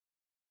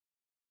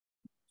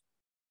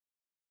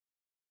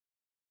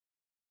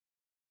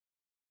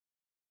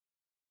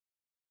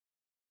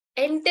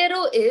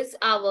 Entero is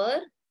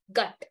our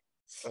gut.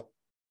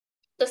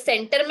 तो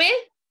सेंटर में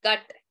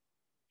गट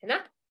है ना.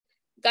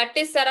 गट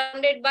is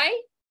surrounded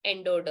by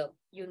endoderm.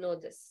 You know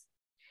this.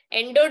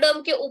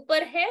 Endoderm के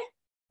ऊपर है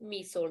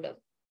मीसोडर्म.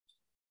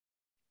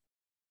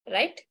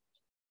 राइट.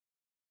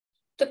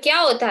 तो क्या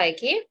होता है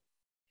कि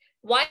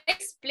व्हाइल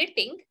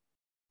स्प्लिटिंग,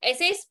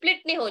 ऐसे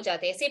स्प्लिट नहीं हो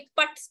जाते, ऐसे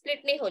पट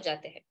स्प्लिट नहीं हो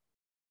जाते हैं.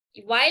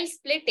 While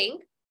splitting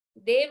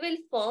they will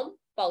form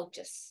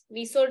pouches.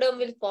 Mesoderm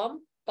will form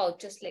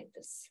pouches like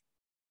this.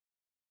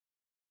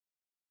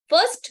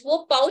 First वो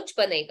पाउच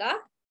बनेगा.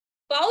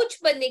 पाउच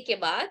बनने के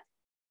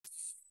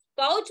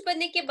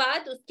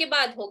बाद उसके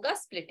बाद होगा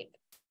स्प्लिटिंग.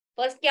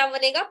 फर्स्ट क्या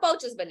बनेगा?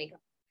 पाउचेस बनेगा.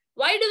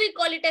 Why do we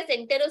call it as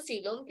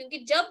enterocoelom? क्योंकि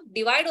जब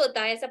डिवाइड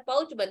होता है ऐसा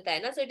पाउच बनता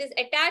है ना, so it is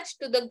attached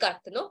to the gut,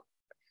 no?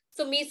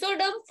 So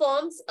mesoderm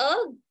forms a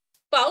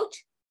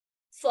pouch.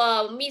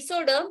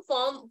 Mesoderm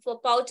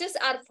pouches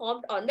are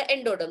formed on the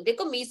endoderm.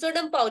 देखो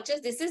mesoderm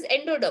pouches, this is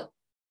endoderm.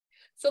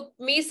 So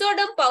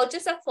mesoderm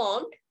pouches are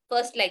formed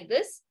first like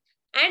this,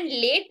 and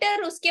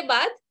later उसके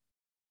बाद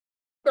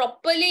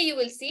properly you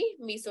will see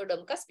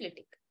mesoderm का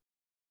splitting.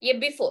 ये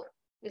before,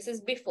 this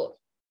is before.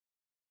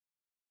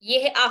 ये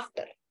है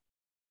after.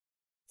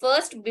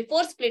 First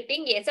before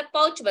splitting ये ऐसा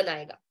pouch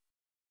बनाएगा.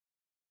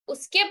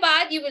 उसके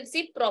बाद you will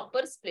see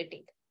proper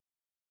splitting.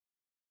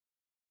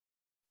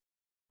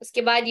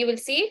 उसके बाद you will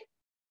see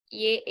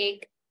ये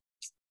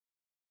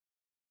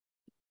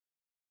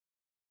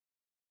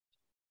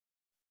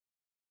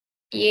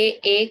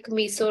एक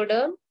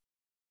mesoderm,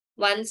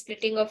 one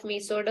splitting of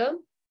mesoderm,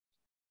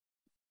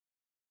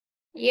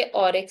 ये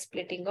और एक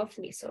splitting of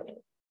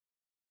mesoderm.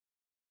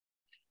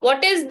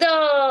 What is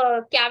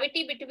the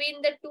cavity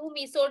between the two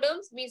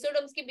mesoderms?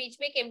 Mesoderms के बीच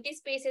में एक empty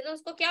space है ना,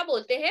 उसको क्या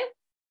बोलते हैं?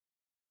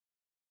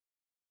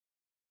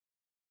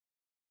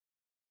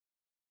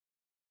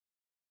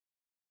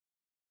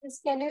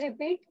 Can you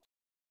repeat?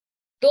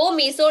 दो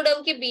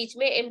mesoderm के बीच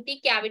में empty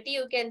cavity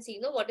you can see,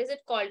 no? What is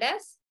it called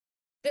as?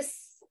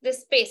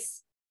 This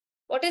space.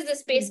 What is the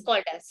space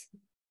called as?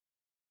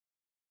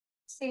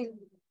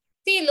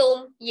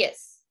 Coelom.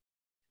 Yes.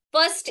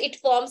 First it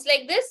forms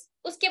like this.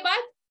 उसके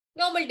बाद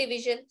normal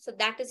division. So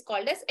that is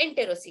called as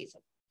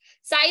enterocoelom.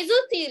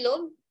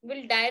 Cysocoelom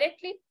will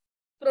directly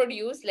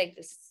produce like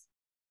this.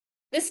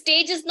 This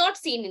stage is not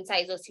seen in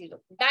cysocoelom.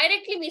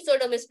 Directly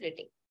mesoderm is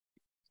splitting.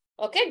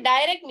 Okay,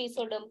 direct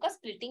mesoderm ka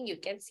splitting you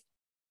can see.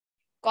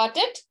 Got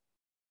it?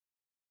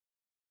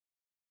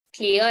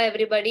 Clear,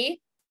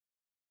 everybody?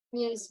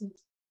 Yes.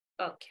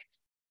 Okay.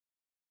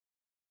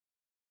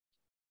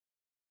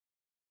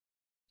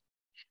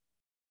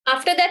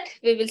 After that,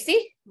 we will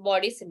see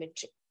body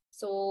symmetry.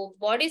 So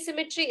body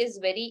symmetry is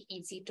very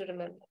easy to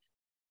remember.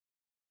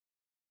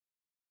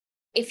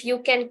 If you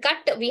can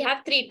cut, we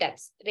have three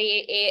types: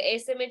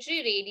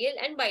 asymmetry, radial,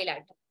 and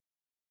bilateral.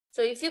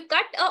 So if you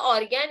cut an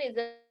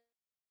organism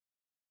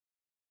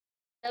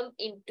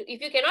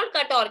if you cannot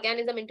cut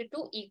organism into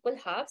two equal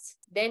halves,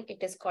 then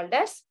it is called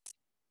as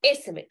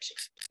asymmetry.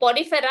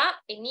 Porifera,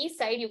 any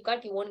side you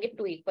cut, you won't get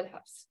two equal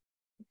halves.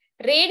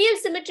 Radial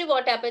symmetry,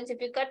 what happens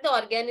if you cut the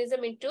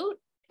organism into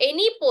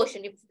any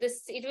portion? If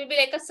this, it will be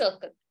like a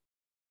circle.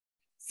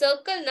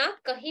 Circle na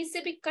kahin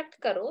se bhi cut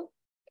karo,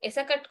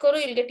 ऐसा cut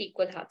करो, you'll get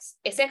equal halves.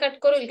 ऐसा cut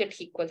करो, you'll get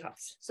equal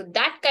halves. So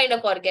that kind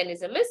of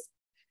organism is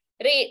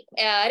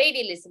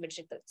radially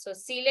symmetrical. So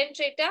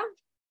Coelenterata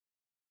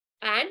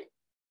and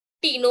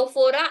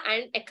Ctenophora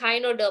and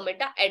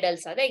Echinodermata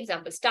adults are the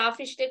examples.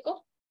 Starfish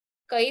देखो,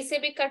 कहीं से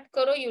भी cut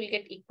करो, you will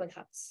get equal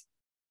halves.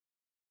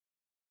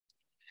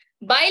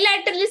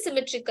 Bilaterally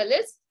symmetrical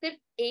is सिर्फ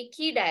एक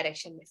ही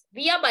direction में.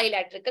 We are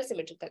bilateral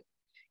symmetrical.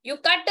 You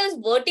cut us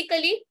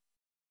vertically,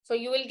 so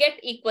you will get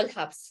equal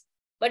halves.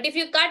 But if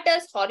you cut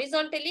us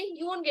horizontally,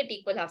 you won't get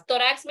equal half.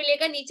 Thorax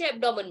मिलेगा, नीचे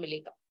abdomen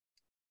मिलेगा.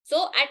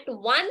 So at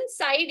one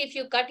side, if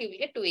you cut, you will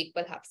get two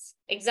equal halves.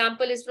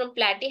 Example is from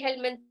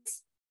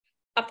platyhelminths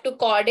up to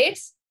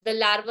chordates, the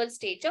larval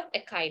stage of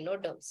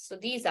echinoderms. So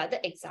these are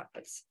the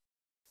examples.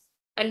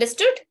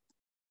 Understood?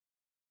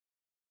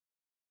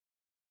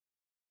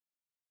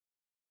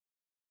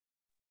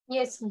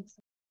 Yes, miss.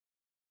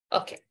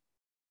 Okay.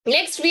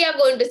 Next, we are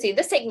going to see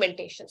the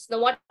segmentations. Now,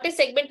 what is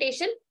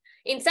segmentation?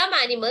 In some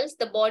animals,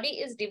 the body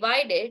is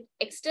divided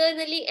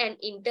externally and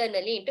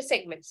internally into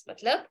segments.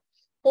 Matlab,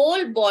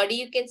 whole body,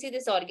 you can see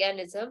this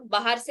organism.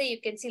 Bahar se you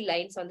can see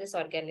lines on this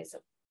organism.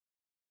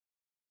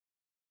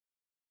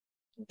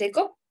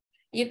 Dekho,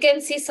 you can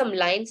see some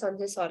lines on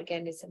this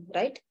organism,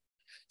 right?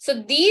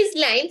 So these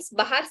lines,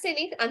 bahar se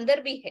nahi,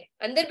 andar bhi hai.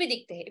 Andar bhi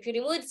dikhte hai. If you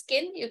remove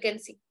skin, you can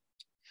see.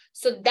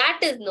 So that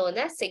is known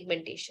as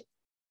segmentation.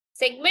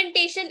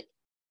 Segmentation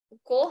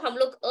को हम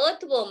लोग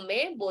earthworm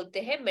में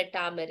बोलते हैं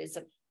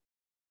metamerism.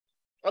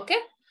 Okay,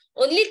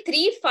 only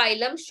 3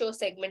 phylum show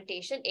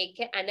segmentation. एक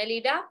है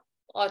Annelida,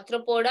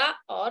 Arthropoda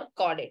और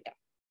Chordata.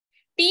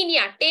 3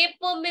 या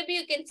tapeworm में भी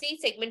you can see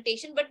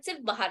segmentation, but सिर्फ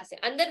बाहर से,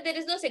 अंदर there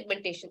is no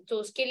segmentation. तो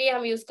उसके लिए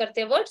हम यूज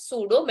करते हैं word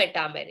pseudo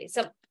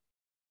metamerism.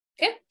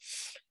 Okay,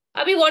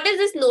 अभी what is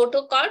this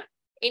notochord?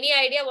 Any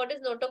idea what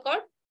is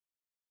notochord?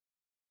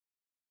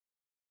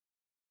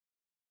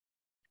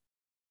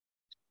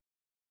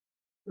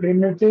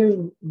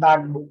 Primitive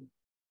backbone.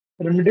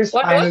 Primitive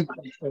What? spinal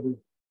cord. Sorry.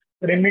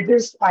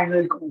 Primitive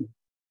spinal cord.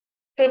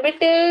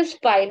 Primitive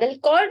spinal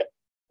cord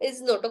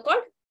is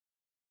notochord.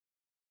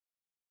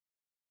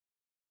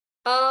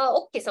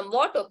 Okay,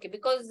 somewhat okay,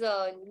 because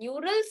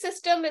neural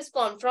system is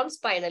formed from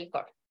spinal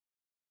cord.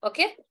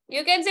 Okay,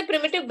 you can say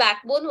primitive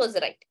backbone was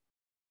right.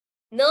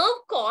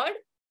 Nerve cord,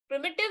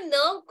 primitive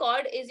nerve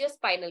cord is your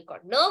spinal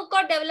cord. Nerve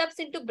cord develops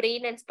into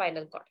brain and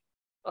spinal cord.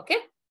 Okay,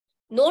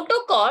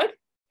 notochord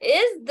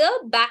is the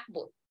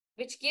backbone,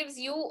 which gives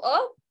you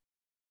a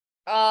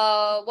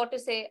what to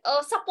say,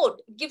 a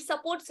support, gives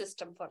support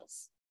system for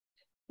us.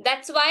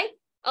 That's why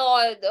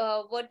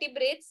the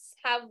vertebrates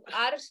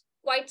are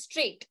quite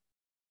straight.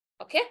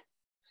 Okay,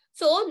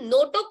 so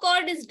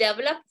notochord is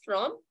developed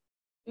from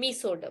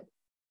mesoderm.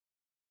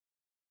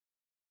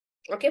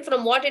 Okay,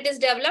 from what it is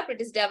developed?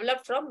 It is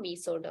developed from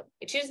mesoderm.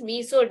 It is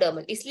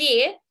mesodermal.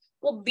 इसलिए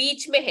वो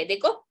बीच में है.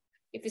 देखो,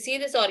 if you see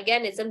this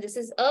organism, this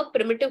is a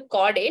primitive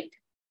chordate,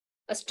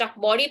 a struck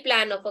body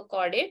plan of a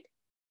chordate.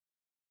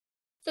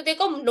 So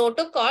देखो,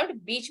 notochord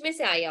बीच में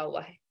से आया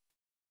हुआ है,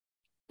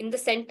 in the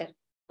center.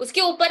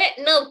 उसके ऊपर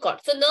है nerve cord.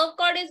 So nerve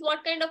cord is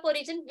what kind of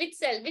origin? Which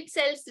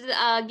cells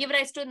give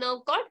rise to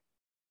nerve cord?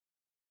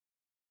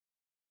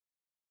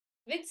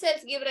 Which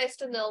cells give rise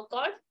to nerve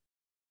cord?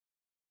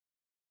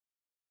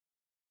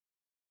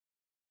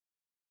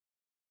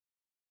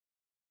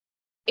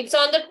 It's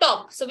on the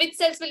top. So which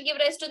cells will give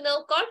rise to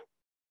nerve cord?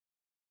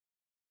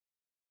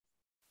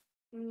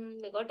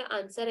 I got an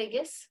answer, I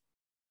guess.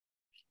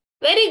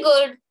 Very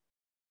good.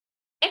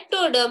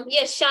 Ectoderm.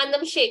 Yes,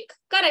 Shanam Sheikh.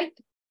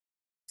 Correct.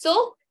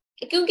 So,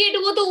 क्योंकि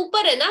वो तो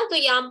ऊपर है ना, तो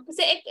यहाँ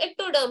से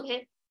ectoderm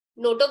है.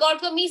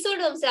 Notochord तो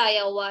mesoderm से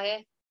आया हुआ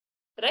है.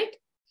 Right?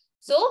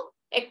 So,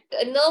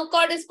 nerve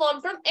cord is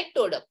formed from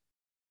ectoderm.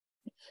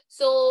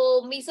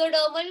 So,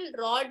 mesodermal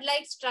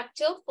rod-like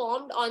structure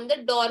formed on the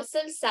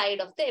dorsal side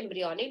of the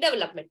embryonic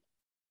development.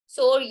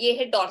 So, ये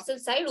है dorsal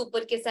side,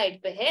 ऊपर के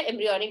side पे है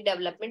embryonic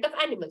development of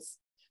animals.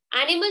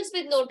 Animals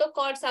with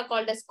notochords are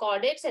called as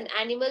chordates, and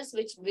animals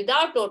which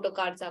without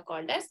notochords are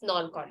called as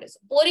non-chordates.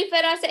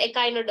 Porifera से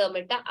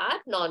echinodermata are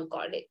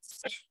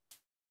non-chordates.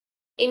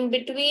 In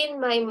between,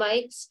 my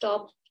mic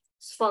stops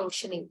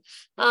functioning.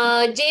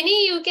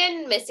 Jenny, you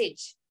can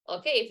message.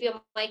 Okay, if your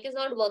mic is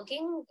not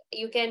working,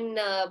 you can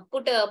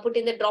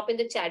drop in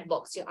the chat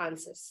box your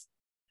answers.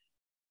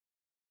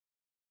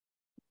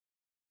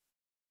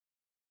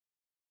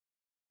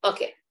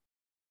 Okay.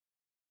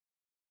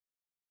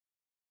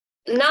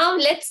 Now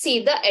let's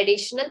see the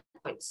additional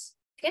points.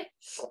 Okay.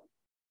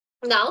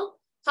 Now,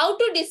 how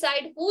to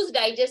decide whose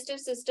digestive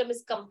system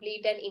is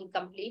complete and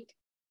incomplete?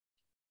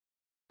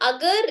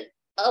 अगर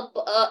a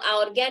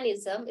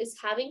organism is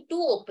having 2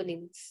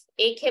 openings,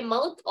 एक है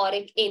mouth और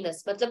एक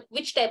anus, मतलब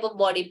which type of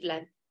body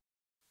plan?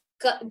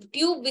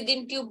 Tube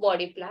within tube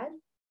body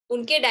plan,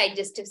 उनके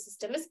digestive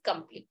system is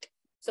complete.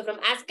 So from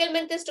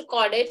Ascalmanthus to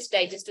chordates,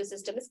 digestive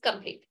system is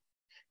complete.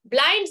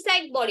 Blind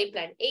sac body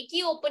plan, एक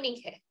ही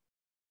opening है.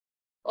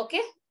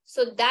 Okay,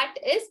 so that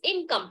is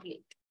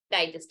incomplete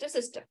digestive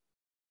system.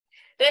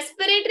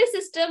 Respiratory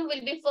system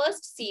will be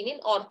first seen in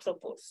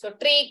arthropods. So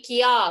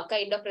trachea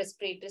kind of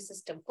respiratory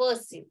system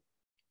first seen.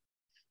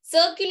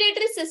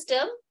 Circulatory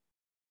system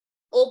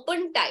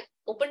open type.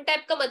 Open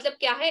type का मतलब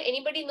क्या है?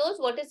 Anybody knows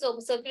what is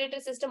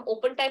circulatory system?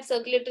 Open type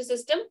circulatory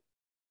system.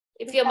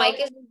 If your mic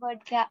is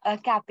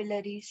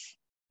capillaries.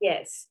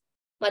 Yes.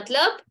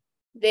 मतलब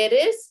there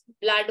is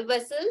blood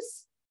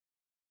vessels.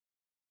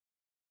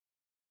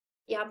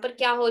 यहाँ पर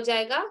क्या हो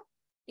जाएगा?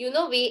 You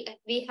know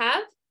we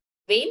have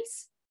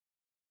veins.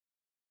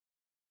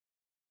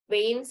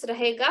 Veins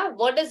रहेगा.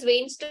 What does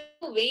veins do?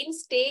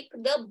 Veins take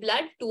the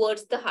blood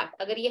towards the heart.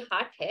 अगर ये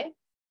heart है,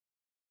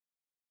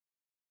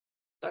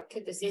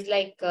 Okay, this is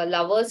like a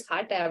lover's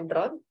heart I have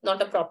drawn,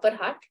 not a proper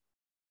heart.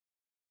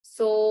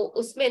 So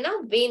उसमें ना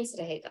veins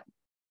रहेगा.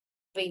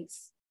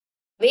 Veins.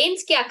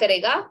 Veins क्या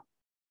करेगा?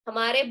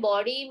 हमारे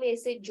बॉडी में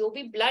से जो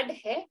भी ब्लड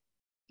है,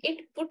 it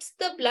puts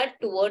the blood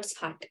towards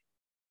heart.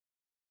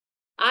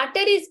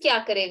 Arteries क्या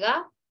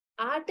करेगा?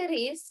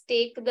 Arteries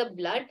take the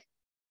blood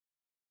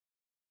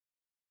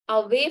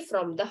away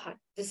from the heart.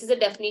 This is a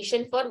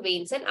definition for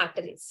veins and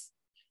arteries.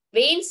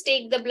 Veins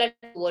take the blood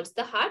towards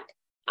the heart.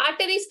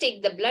 Arteries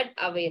take the blood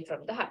away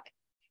from the heart.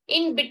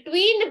 In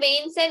between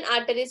veins and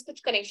arteries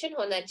कुछ connection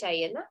होना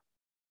चाहिए ना?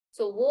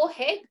 So वो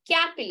है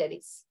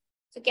capillaries.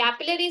 So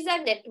capillaries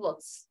are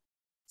networks.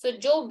 So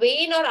जो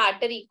vein और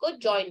artery को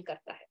join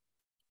करता है.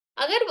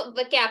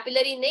 अगर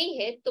कैपिलरी नहीं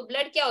है तो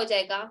ब्लड क्या हो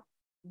जाएगा?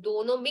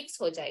 दोनों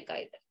मिक्स हो जाएगा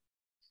इधर.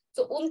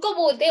 तो उनको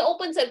बोलते हैं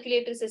ओपन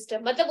सर्कुलेटरी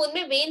सिस्टम. मतलब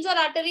उनमें वेन्स और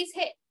आर्टरीज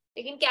है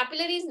लेकिन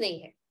कैपिलरीज नहीं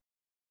है.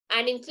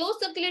 And in close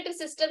circulatory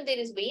system there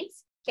is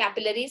veins,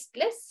 capillaries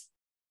plus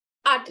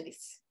arteries.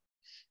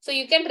 So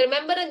you can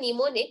remember a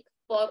mnemonic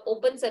for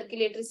open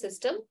circulatory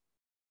system.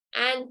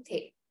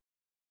 ANTHE,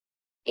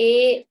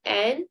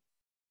 ANTHE.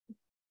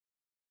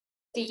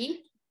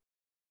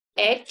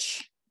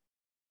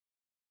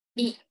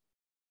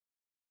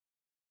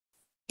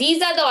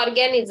 These are the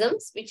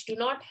organisms which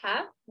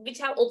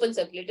have open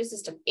circulatory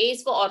system. A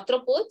is for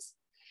arthropods,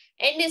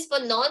 N is for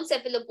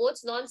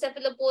non-cephalopods.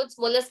 Non-cephalopods,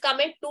 mollusca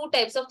में two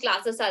types of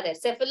classes are there.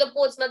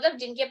 Cephalopods मतलब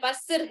जिनके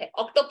पास सिर है.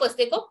 Octopus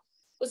देखो,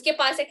 उसके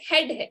पास एक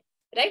head है,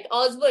 right?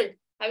 Oswald,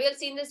 have you all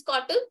seen this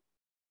cartoon?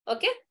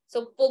 Okay,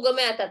 so Pogo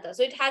में आता था.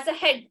 So it has a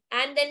head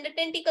and then the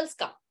tentacles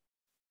come.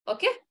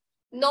 Okay.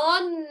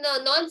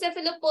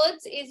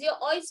 Non-cephalopods is your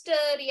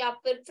oyster या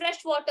फिर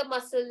fresh water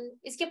mussel.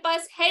 इसके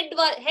पास head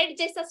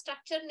जैसा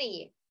structure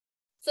नहीं है.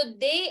 So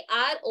they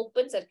are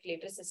open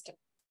circulatory system.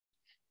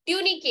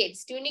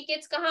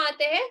 Tunicates कहाँ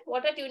आते हैं?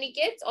 What are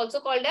tunicates? Also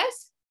called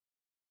as?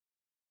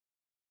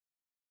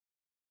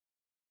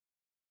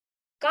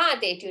 कहाँ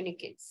आते हैं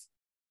tunicates?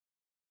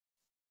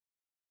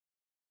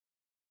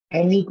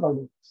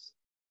 Hemichordates.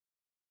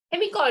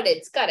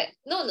 Hemichordates, correct.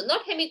 No,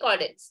 not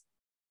hemichordates.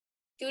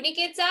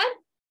 Tunicates are?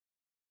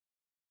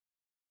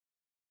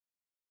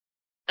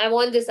 I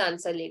want this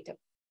answer later.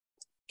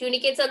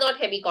 Tunicates are not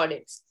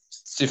hemichordates.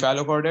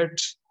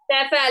 Cephalochordates.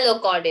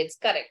 Cephalochordates,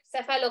 correct.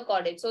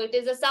 Cephalochordates. So it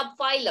is a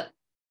subphylum.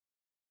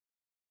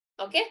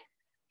 Okay.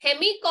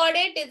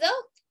 Hemichordate is a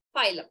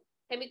phylum.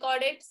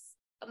 Hemichordates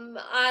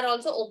are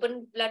also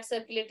open blood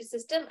circulatory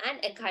system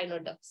and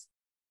echinoderms.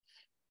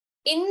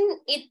 In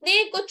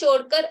itne ko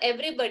छोड़कर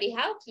everybody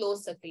have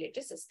closed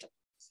circulatory system.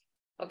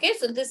 Okay,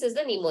 so this is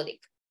the mnemonic.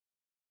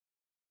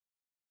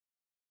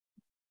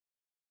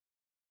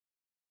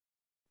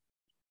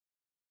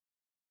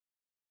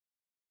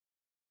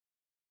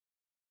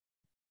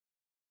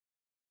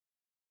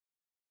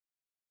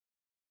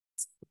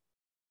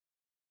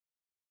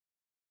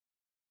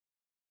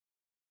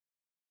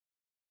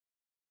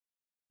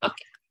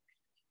 Okay.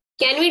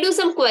 Can we do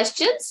some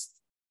questions?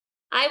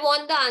 I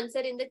want the answer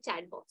in the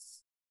chat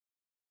box.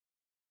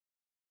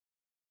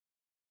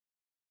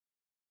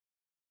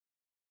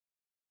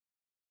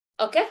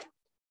 Okay.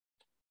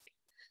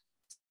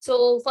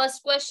 So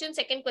first question,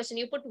 second question,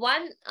 you put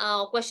one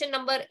question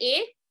number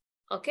A.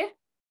 Okay.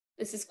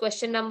 This is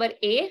question number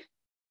A.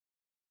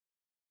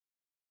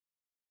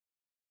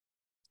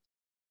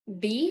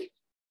 B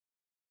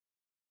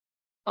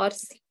or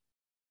C.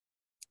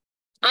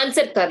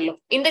 Answer कर लो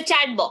in the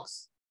chat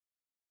box.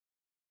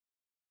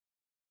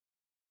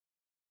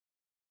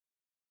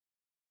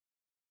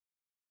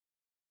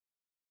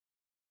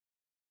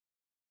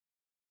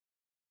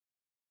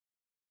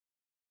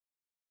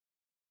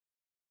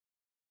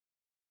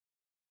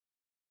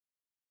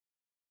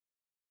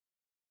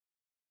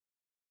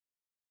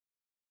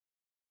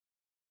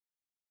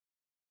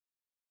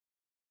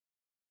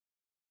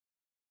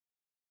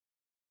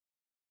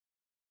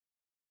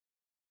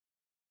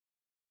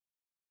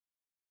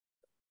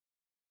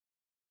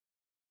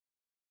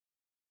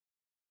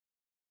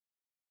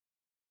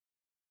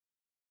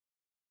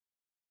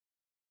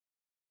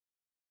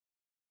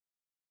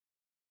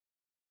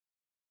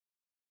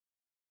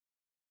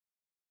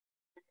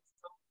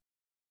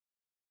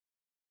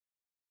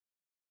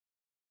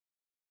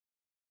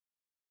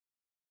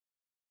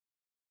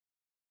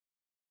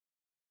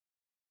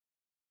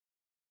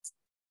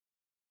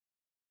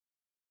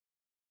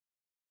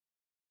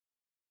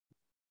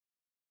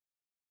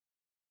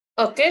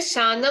 Okay,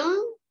 Shanam.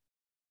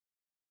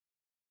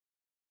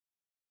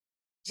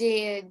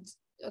 Okay,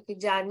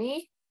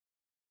 Jani.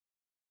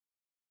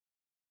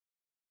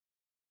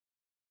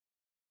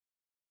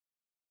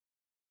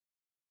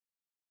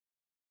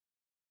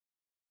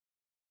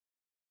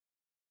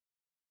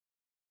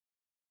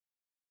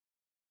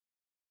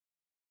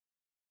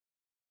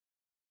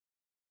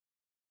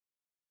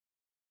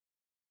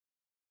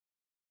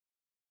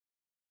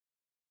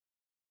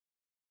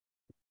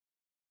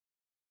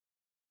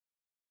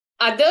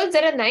 Others,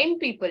 there are 9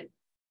 people.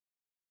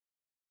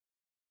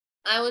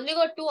 I only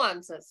got 2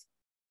 answers.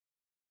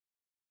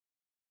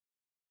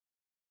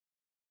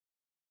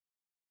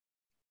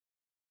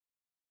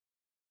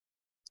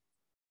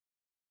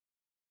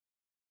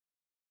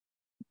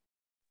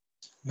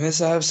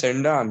 Miss, I have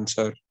sent the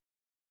answer.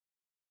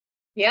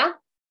 Yeah?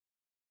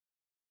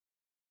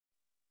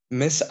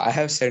 Miss, I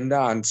have sent the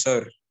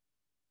answer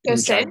You in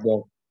chat said?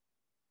 box.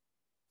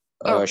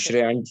 Okay.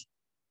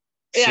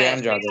 Yeah,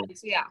 Shreyan Jadhav.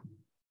 yeah.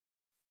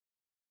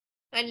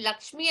 And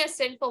Lakshmi has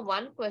sent for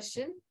one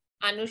question.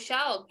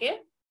 Anusha, okay.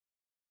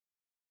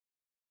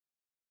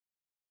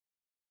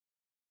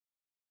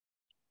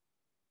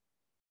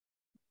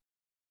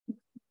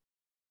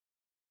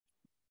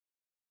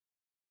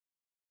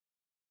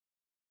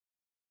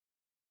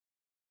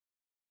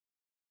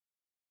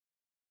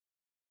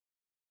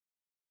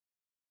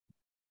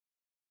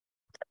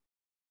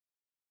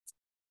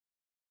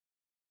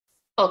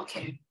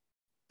 Okay.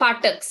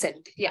 Patak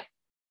sent. Yeah.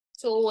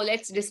 So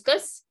let's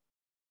discuss.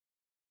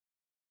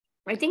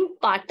 I think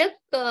Patak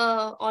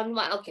on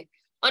one. Okay.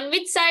 On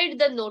which side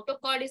the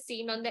notochord is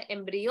seen on the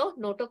embryo?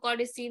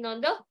 Notochord is seen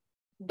on the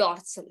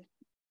dorsal.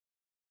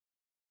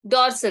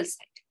 Dorsal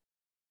side.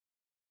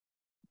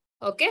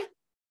 Okay.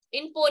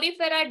 In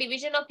porifera,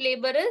 division of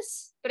labor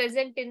is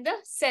present in the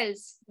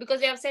cells because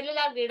they have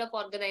cellular grade of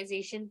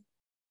organization.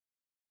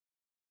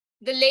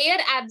 The layer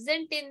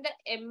absent in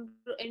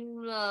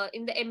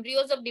the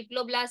embryos of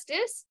diploblast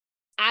is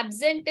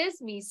absent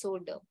is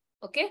mesoderm.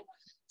 Okay,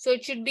 so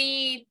it should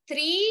be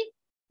 3,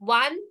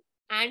 1,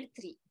 and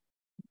 3.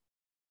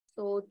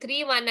 So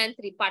 3, 1, and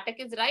 3. Patak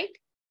is right.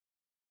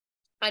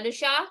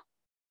 Anusha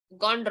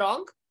gone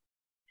wrong.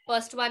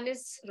 First one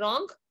is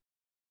wrong.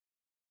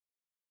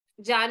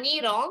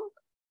 Jani wrong.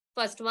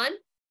 First one.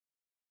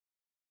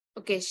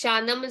 Okay,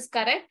 Shanam is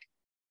correct.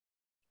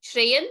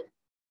 Shreyan.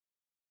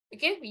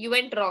 Okay, you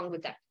went wrong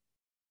with that.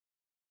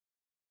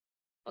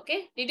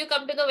 Okay, did you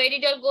come to the where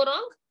did you all go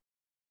wrong?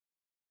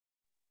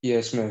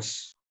 Yes,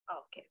 miss.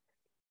 Okay.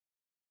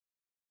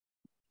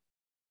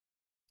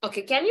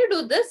 Okay, can you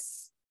do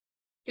this?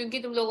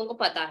 क्योंकि तुम लोगों को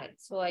पता है.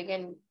 So I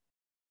can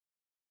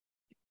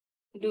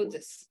do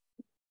this.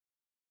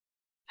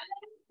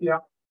 Yeah.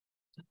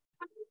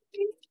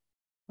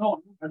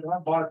 No, I don't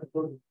have bar.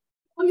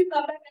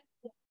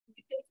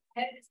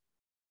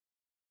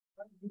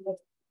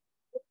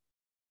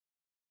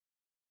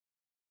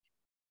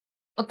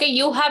 Okay,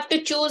 you have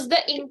to choose the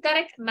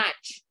incorrect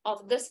match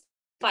of this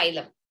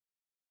phylum.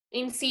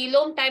 In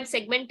coelom, time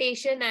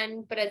segmentation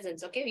and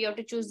presence. Okay, you have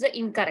to choose the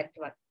incorrect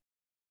one.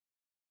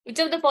 Which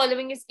of the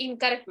following is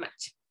incorrect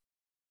match?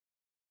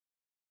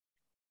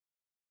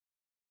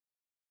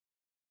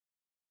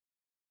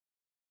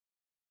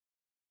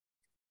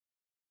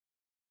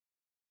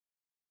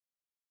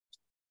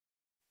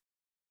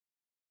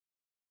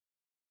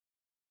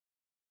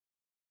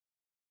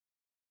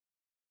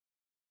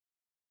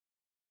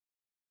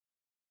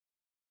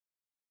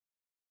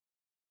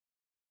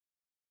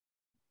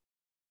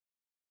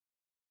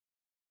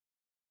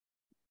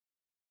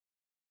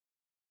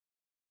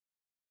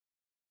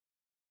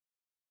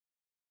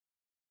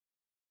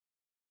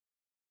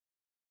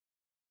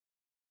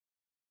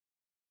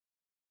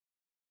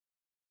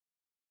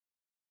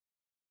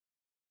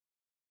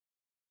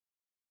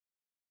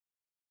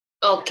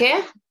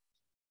 Okay.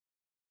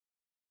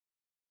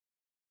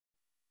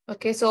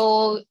 Okay,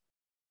 so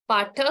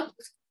Pathak,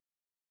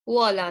 who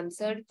all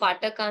answered?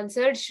 Pathak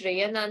answered,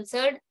 Shreyan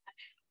answered,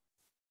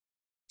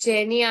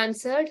 Jenny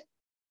answered,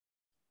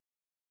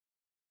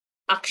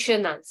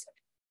 Akshan answered.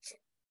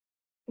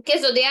 Okay,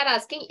 so they are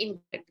asking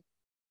incorrect.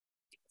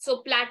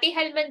 So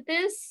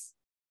platyhelminthes.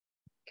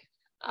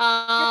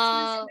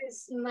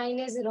 Mine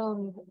is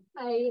wrong.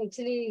 I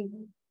actually.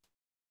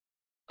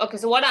 Okay,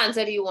 so what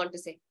answer do you want to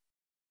say?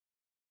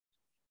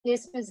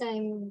 Yes, miss,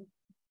 I'm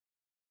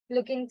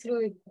looking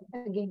through it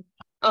again.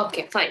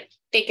 Okay, fine.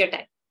 Take your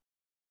time.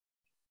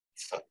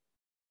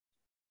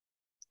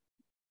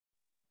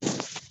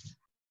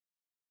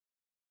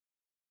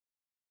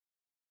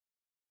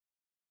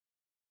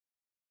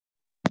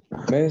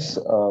 Miss,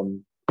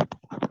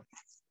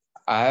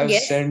 I have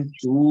Yes. sent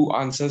 2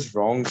 answers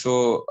wrong.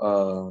 So,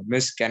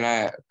 Miss, can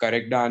I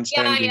correct the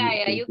answer and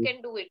Yeah. You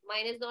can do it.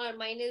 Mine is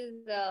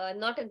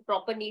not in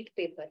proper neat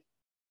paper.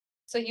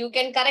 So you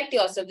can correct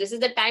yourself. This is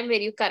the time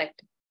where you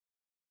correct.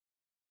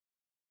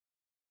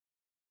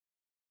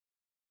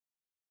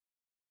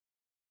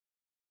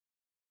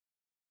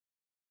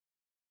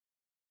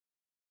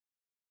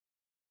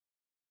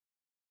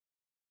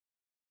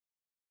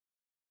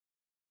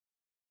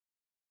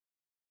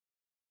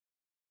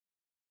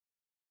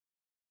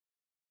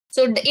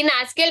 So in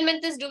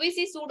Askelmenthus, do we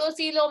see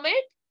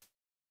pseudocoelomate?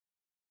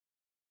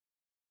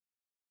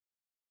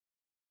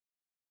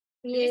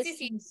 Yes. Do we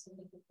see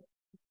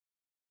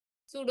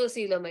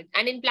pseudocoelomate?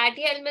 And in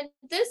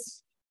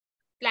Platyhelminthes?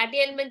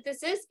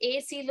 Platyhelminthes is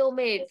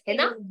acoelomate, है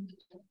ना?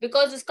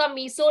 Because उसका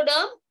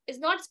mesoderm is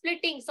not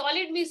splitting.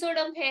 Solid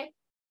mesoderm है.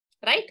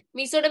 Right?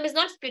 Mesoderm is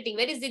not splitting.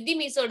 Very ziddy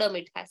mesoderm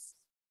it has.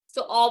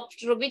 So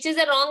which is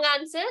the wrong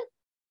answer?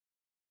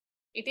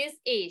 It is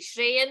A.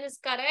 Shreyan is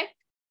correct.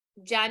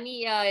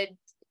 Jani,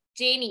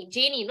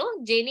 Janie,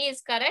 no? Janie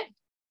is correct.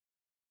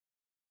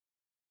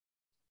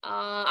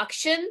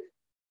 Akshan,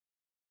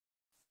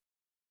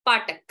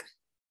 Patak.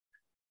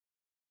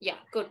 Yeah,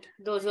 good.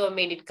 Those who have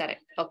made it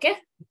correct. Okay.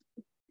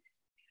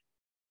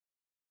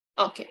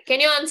 Okay, can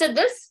you answer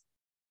this?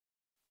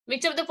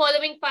 Which of the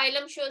following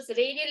phylum shows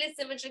radially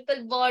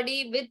symmetrical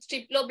body with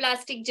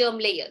triploblastic germ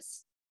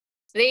layers?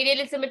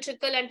 Radially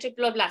symmetrical and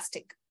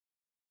triploblastic.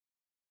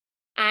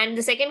 And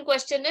the second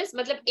question is,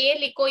 मतलब A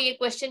लिखो ये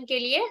question के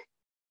लिए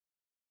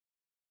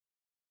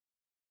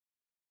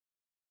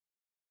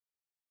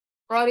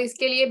और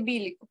इसके लिए B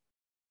लिखो.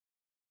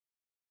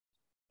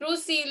 True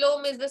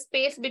coelom is the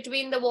space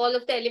between the wall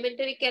of the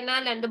alimentary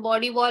canal and the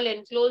body wall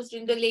enclosed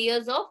in the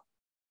layers of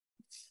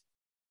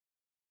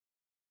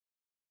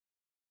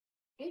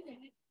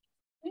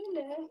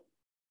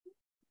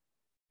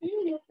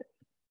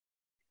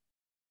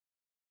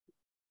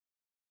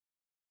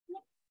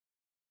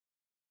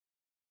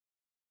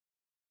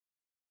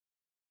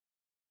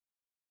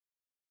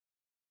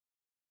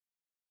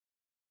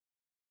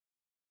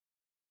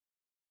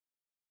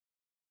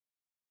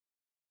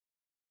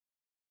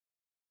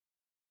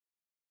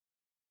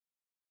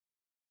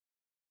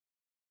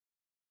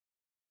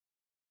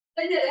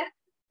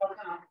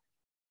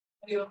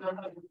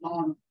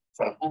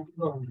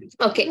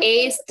Okay,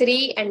 A is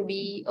 3 and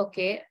B,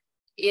 okay.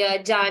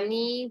 Yeah,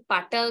 Jani,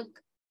 Patak,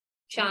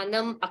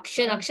 Shanam,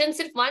 Akshan. Akshan,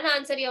 सिर्फ one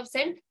answer you have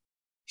sent.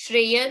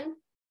 Shreyan.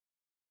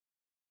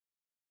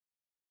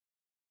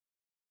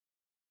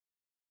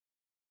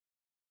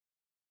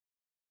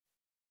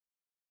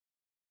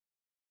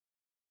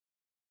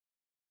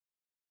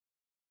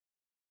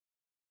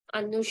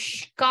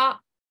 Anushka.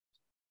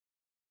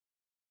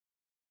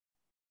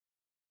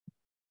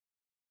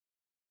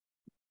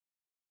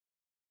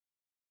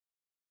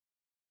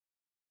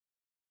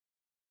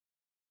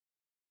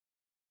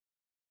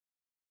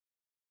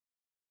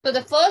 So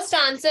the first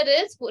answer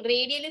is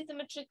radially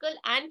symmetrical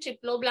and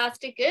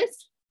triploblastic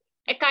is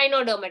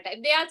echinodermata.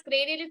 If they ask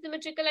radially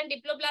symmetrical and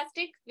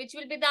diploblastic, which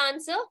will be the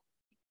answer?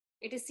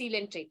 It is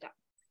coelenterata.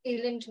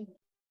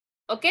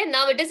 Okay,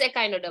 now it is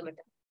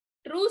echinodermata.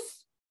 True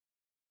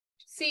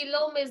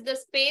coelom is the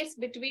space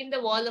between the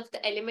wall of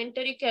the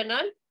alimentary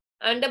canal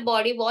and the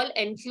body wall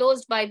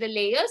enclosed by the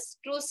layers.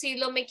 True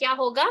coelom में क्या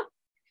होगा?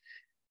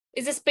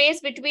 Is the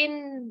space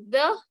between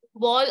the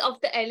wall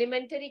of the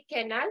alimentary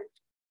canal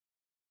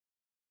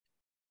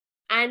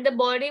and the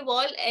body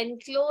wall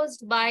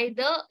enclosed by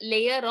the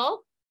layer of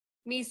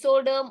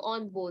mesoderm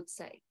on both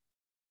sides.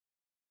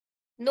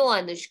 No,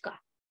 Anushka.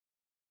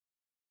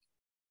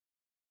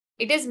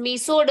 It is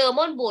mesoderm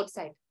on both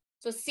sides.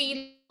 So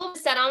coelom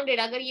surrounded.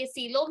 अगर ये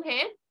coelom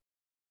है,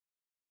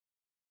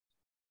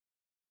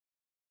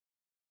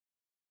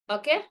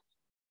 okay?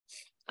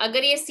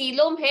 अगर ये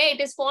coelom है,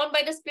 it is formed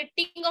by the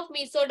splitting of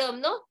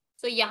mesoderm, no?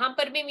 So यहाँ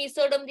पर भी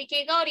mesoderm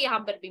दिखेगा और यहाँ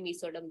पर भी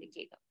mesoderm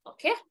दिखेगा,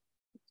 okay?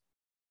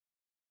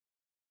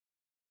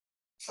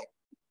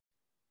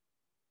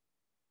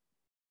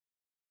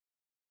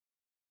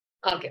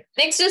 Okay.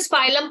 Next is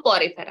phylum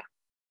Porifera.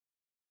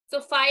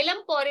 So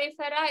phylum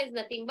Porifera is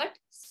nothing but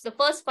the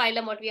first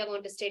phylum what we are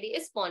going to study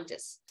is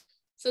sponges.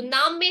 So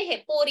नाम में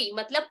है pori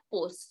मतलब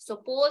pores. So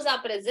pores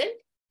are present.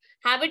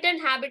 Habit and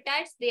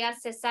habitats, they are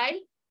sessile.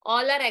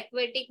 All are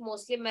aquatic,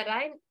 mostly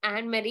marine,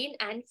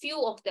 and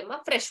few of them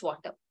are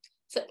freshwater.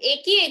 So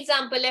एक ही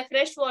example है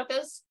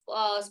freshwater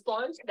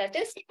sponge, that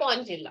is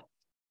spongilla.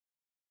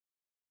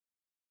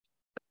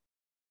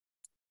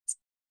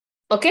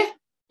 Okay.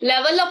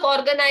 Level of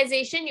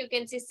organization, you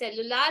can see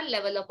cellular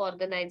level of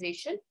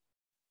organization.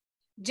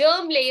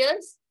 Germ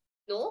layers,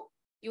 no,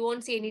 you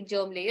won't see any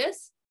germ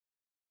layers.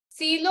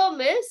 Coelom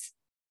is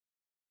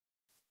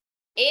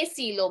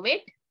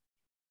acoelomate.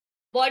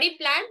 Body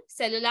plan,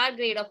 cellular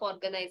grade of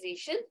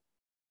organization.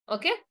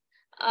 Okay.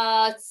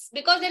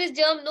 Because there is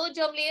germ, no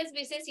germ layers,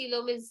 we say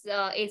coelom is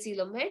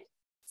acoelomate.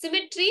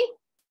 Symmetry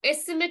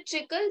is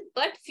symmetrical,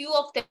 but few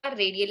of them are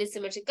radially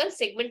symmetrical.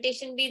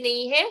 Segmentation भी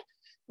नहीं है.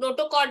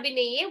 Notochord भी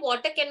नहीं है.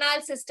 Water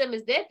canal system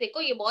is there.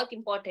 देखो ये बहुत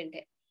important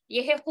है.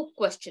 ये है हुक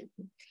क्वेश्चन.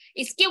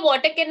 इसके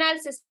water canal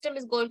system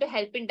is going to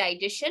help in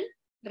digestion,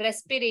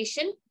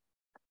 respiration,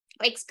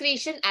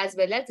 excretion as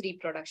well as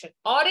reproduction.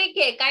 और एक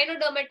है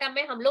एकाइनोडर्मेटा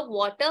में हम लोग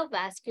वाटर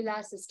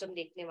वैस्कुलर सिस्टम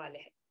देखने वाले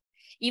हैं.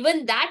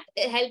 Even that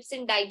helps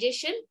in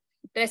digestion,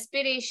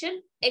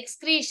 respiration,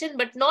 excretion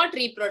but not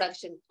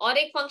reproduction. और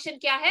एक फंक्शन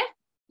क्या है?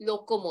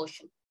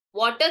 Locomotion.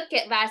 Water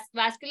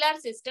vascular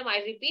system, I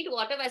repeat,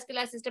 water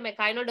vascular system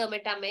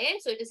echinodermata में,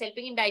 so it is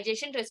helping in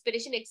digestion,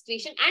 respiration,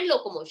 excretion and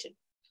locomotion.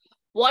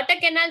 Water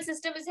canal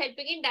system is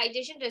helping in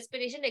digestion,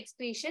 respiration,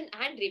 excretion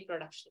and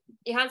reproduction.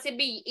 यहाँ से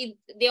भी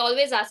they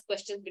always ask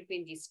questions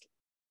between these two.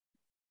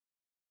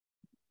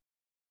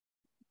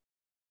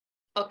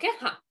 Okay,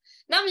 हाँ.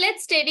 Now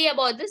let's study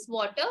about this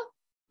water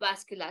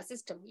vascular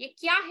system. ये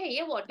क्या है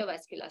ये water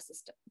vascular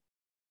system?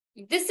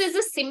 This is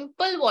a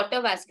simple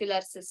water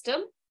vascular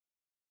system.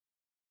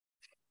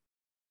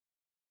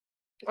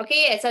 Okay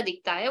ये ऐसा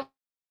दिखता है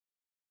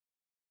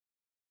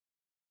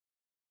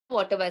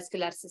वाटर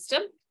वैस्कुलर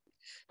सिस्टम.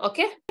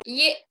 ओके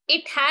ये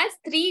इट हैज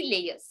 3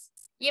 लेयर्स.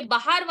 ये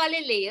बाहर वाले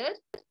layer,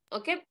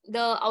 okay, the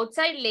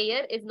outside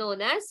layer is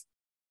known as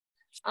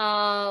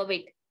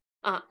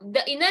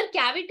the inner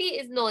cavity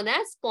is known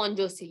as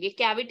स्पॉन्जोसिल. ये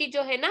cavity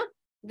जो है ना,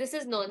 this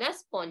is known as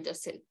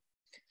स्पॉन्जोसिल.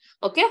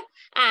 Okay,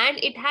 and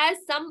it has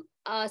some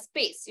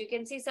space. You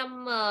can see some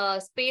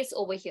space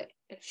over here.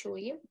 I'll show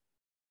you.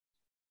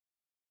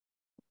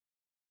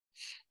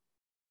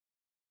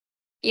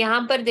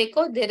 यहाँ पर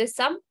देखो, there is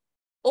some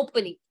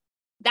opening.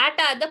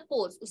 That are the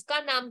pores. उसका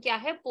नाम क्या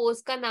है?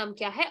 pores का नाम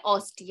क्या है?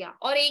 ostia.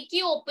 और एक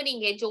ही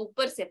opening है जो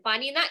ऊपर से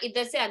पानी ना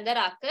इधर से अंदर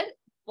आकर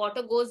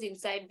water goes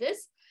inside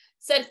this,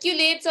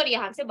 circulates और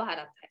यहाँ से बाहर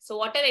आता है. So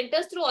water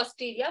enters through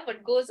ostia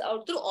but goes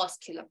out through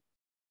osculum.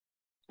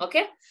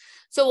 Okay,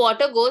 so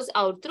water goes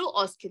out through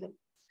osculum.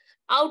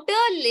 Outer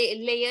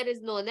layer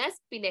is known as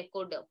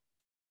pinecoderm.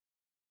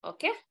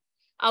 Okay,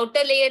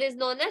 outer layer is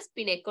known as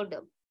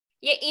pinecoderm.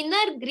 ये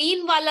inner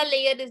green वाला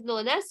layer is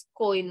known as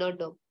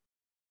coinoderm.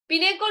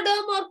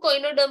 Pinacoderm और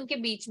कोइनोडर्म के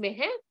बीच में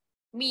है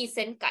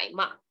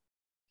मीसेनकाइमा.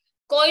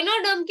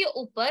 कोइनोडर्म के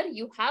ऊपर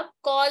you have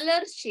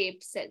collar shape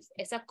cells.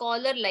 ऐसा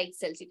collar like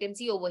sales you can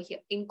see over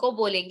here. इनको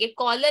बोलेंगे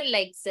collar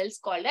like cells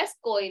called as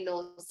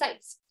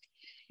coenocytes.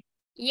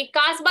 ये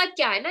खास बात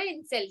क्या है ना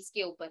इन सेल्स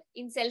के ऊपर?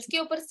 इन सेल्स के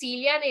ऊपर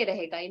सीलिया नहीं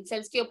रहेगा, इन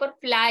सेल्स के ऊपर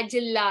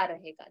फ्लैजिल्ला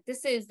रहेगा.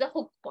 This is the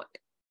hook point.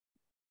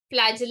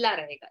 फ्लैजिल्ला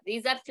रहेगा.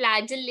 These are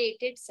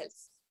flagellated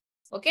sales.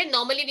 Okay,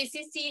 normally we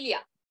C सीलिया,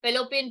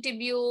 fallopian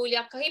tubule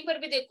या कहीं पर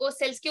भी देखो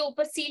सेल्स के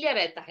ऊपर सीलिया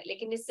रहता है,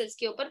 लेकिन इस सेल्स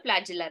के ऊपर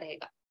फ्लैजिला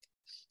रहेगा.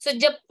 सो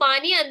जब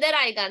पानी अंदर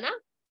आएगा ना,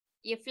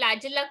 ये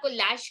फ्लैजिला को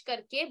लैश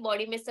करके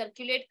बॉडी में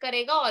सर्कुलेट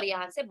करेगा और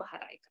यहाँ से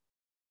बाहर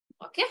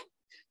आएगा. Okay,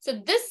 so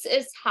this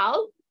is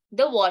how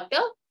the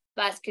water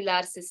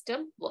vascular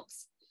system works.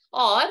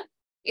 और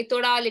ये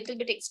थोड़ा little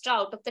bit extra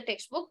out of the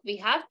textbook, we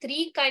have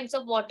 3 kinds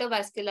of water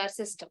vascular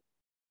system.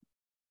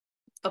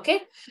 Okay,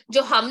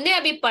 जो हमने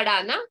अभी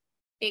पढ़ा ना,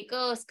 take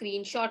a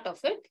screenshot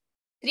of it.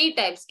 3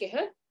 types के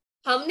हैं.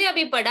 हमने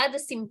अभी पढ़ा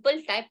the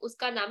simple type,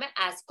 उसका नाम है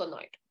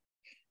asconoid.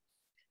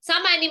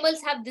 Some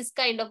animals have this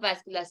kind of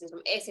vascular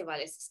system, ऐसे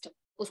वाले system,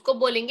 उसको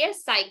बोलेंगे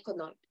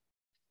psychonoid.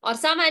 और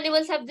some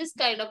animals have this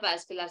kind of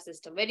vascular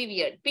system. Very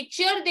weird.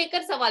 Picture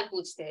देकर सवाल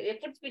पूछते हैं. They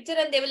put picture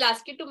and they will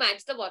ask you to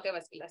match the water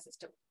vascular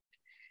system.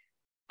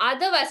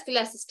 Other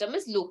vascular system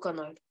is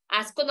leuconoid.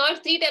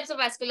 Asconoid, 3 types of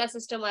vascular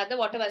system are the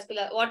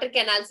water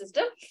canal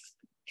system.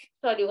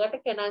 Sorry, water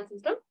canal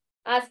system.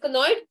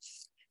 Asconoid,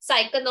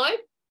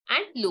 psychonoid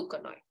and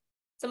leuconoid.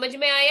 समझ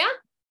में आया?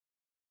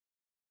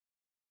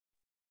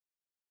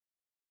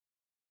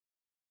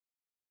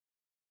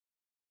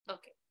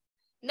 Okay.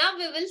 Now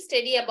we will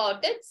study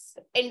about its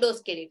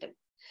endoskeleton.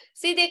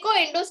 See, देखो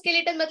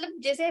endoskeleton मतलब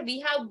जैसे we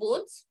have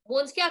bones.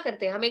 Bones क्या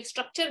करते हैं? हमें एक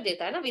structure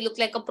देता है ना. We look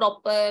like a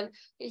proper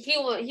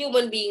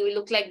human being. We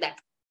look like that.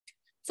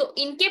 So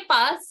इनके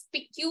पास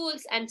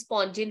spicules and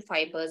spongin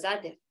fibers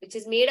are there, which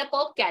is made up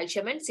of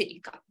calcium and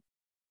silica.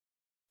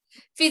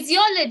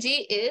 Physiology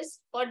is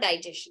for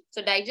digestion.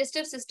 So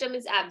digestive system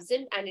is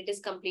absent and it is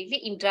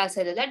completely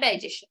intracellular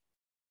digestion.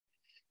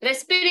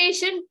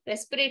 Respiration,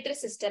 respiratory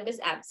system is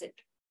absent.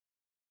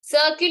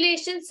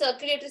 Circulation,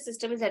 circulatory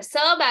system is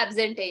सब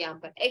absent है यहाँ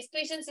पर.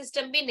 Excretion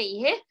system भी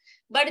नहीं है,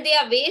 but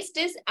their waste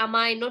is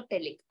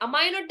aminotelic.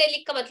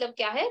 Aminotelic का मतलब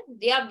क्या है?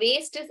 Their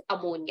waste is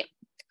ammonia.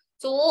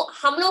 So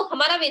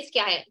हमारा waste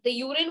क्या है? The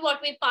urine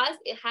what we pass,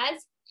 it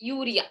has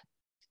urea.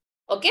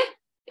 Okay,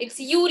 it's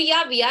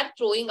urea we are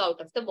throwing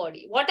out of the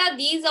body. What are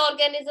these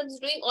organisms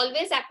doing?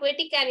 Always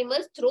aquatic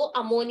animals throw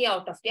ammonia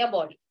out of their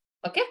body.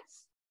 Okay,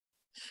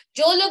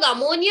 जो लोग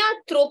ammonia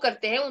throw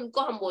करते हैं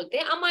उनको हम बोलते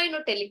हैं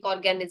अमाइनोटेलिक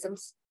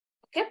organisms.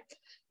 Okay,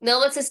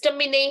 nervous system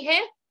भी नहीं है.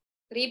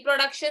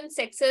 Reproduction,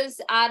 sexes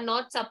are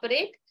not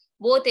separate.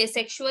 Both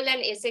asexual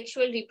and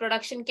asexual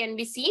reproduction can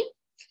be seen.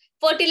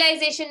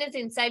 Fertilization is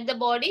inside the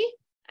body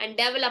and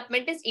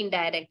development is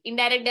indirect.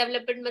 Indirect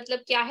development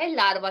मतलब क्या है?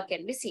 Larva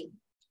can be seen.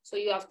 So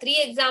you have 3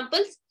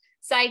 examples: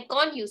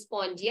 Cycon,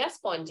 Euspongia,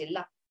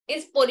 Spongilla.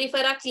 Is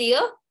porifera clear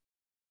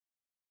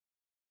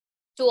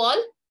to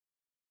all?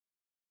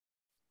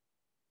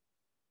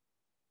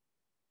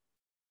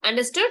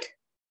 Understood?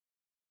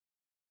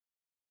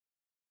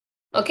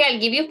 Okay, I'll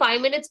give you 5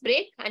 minutes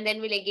break and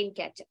then we'll again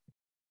catch up.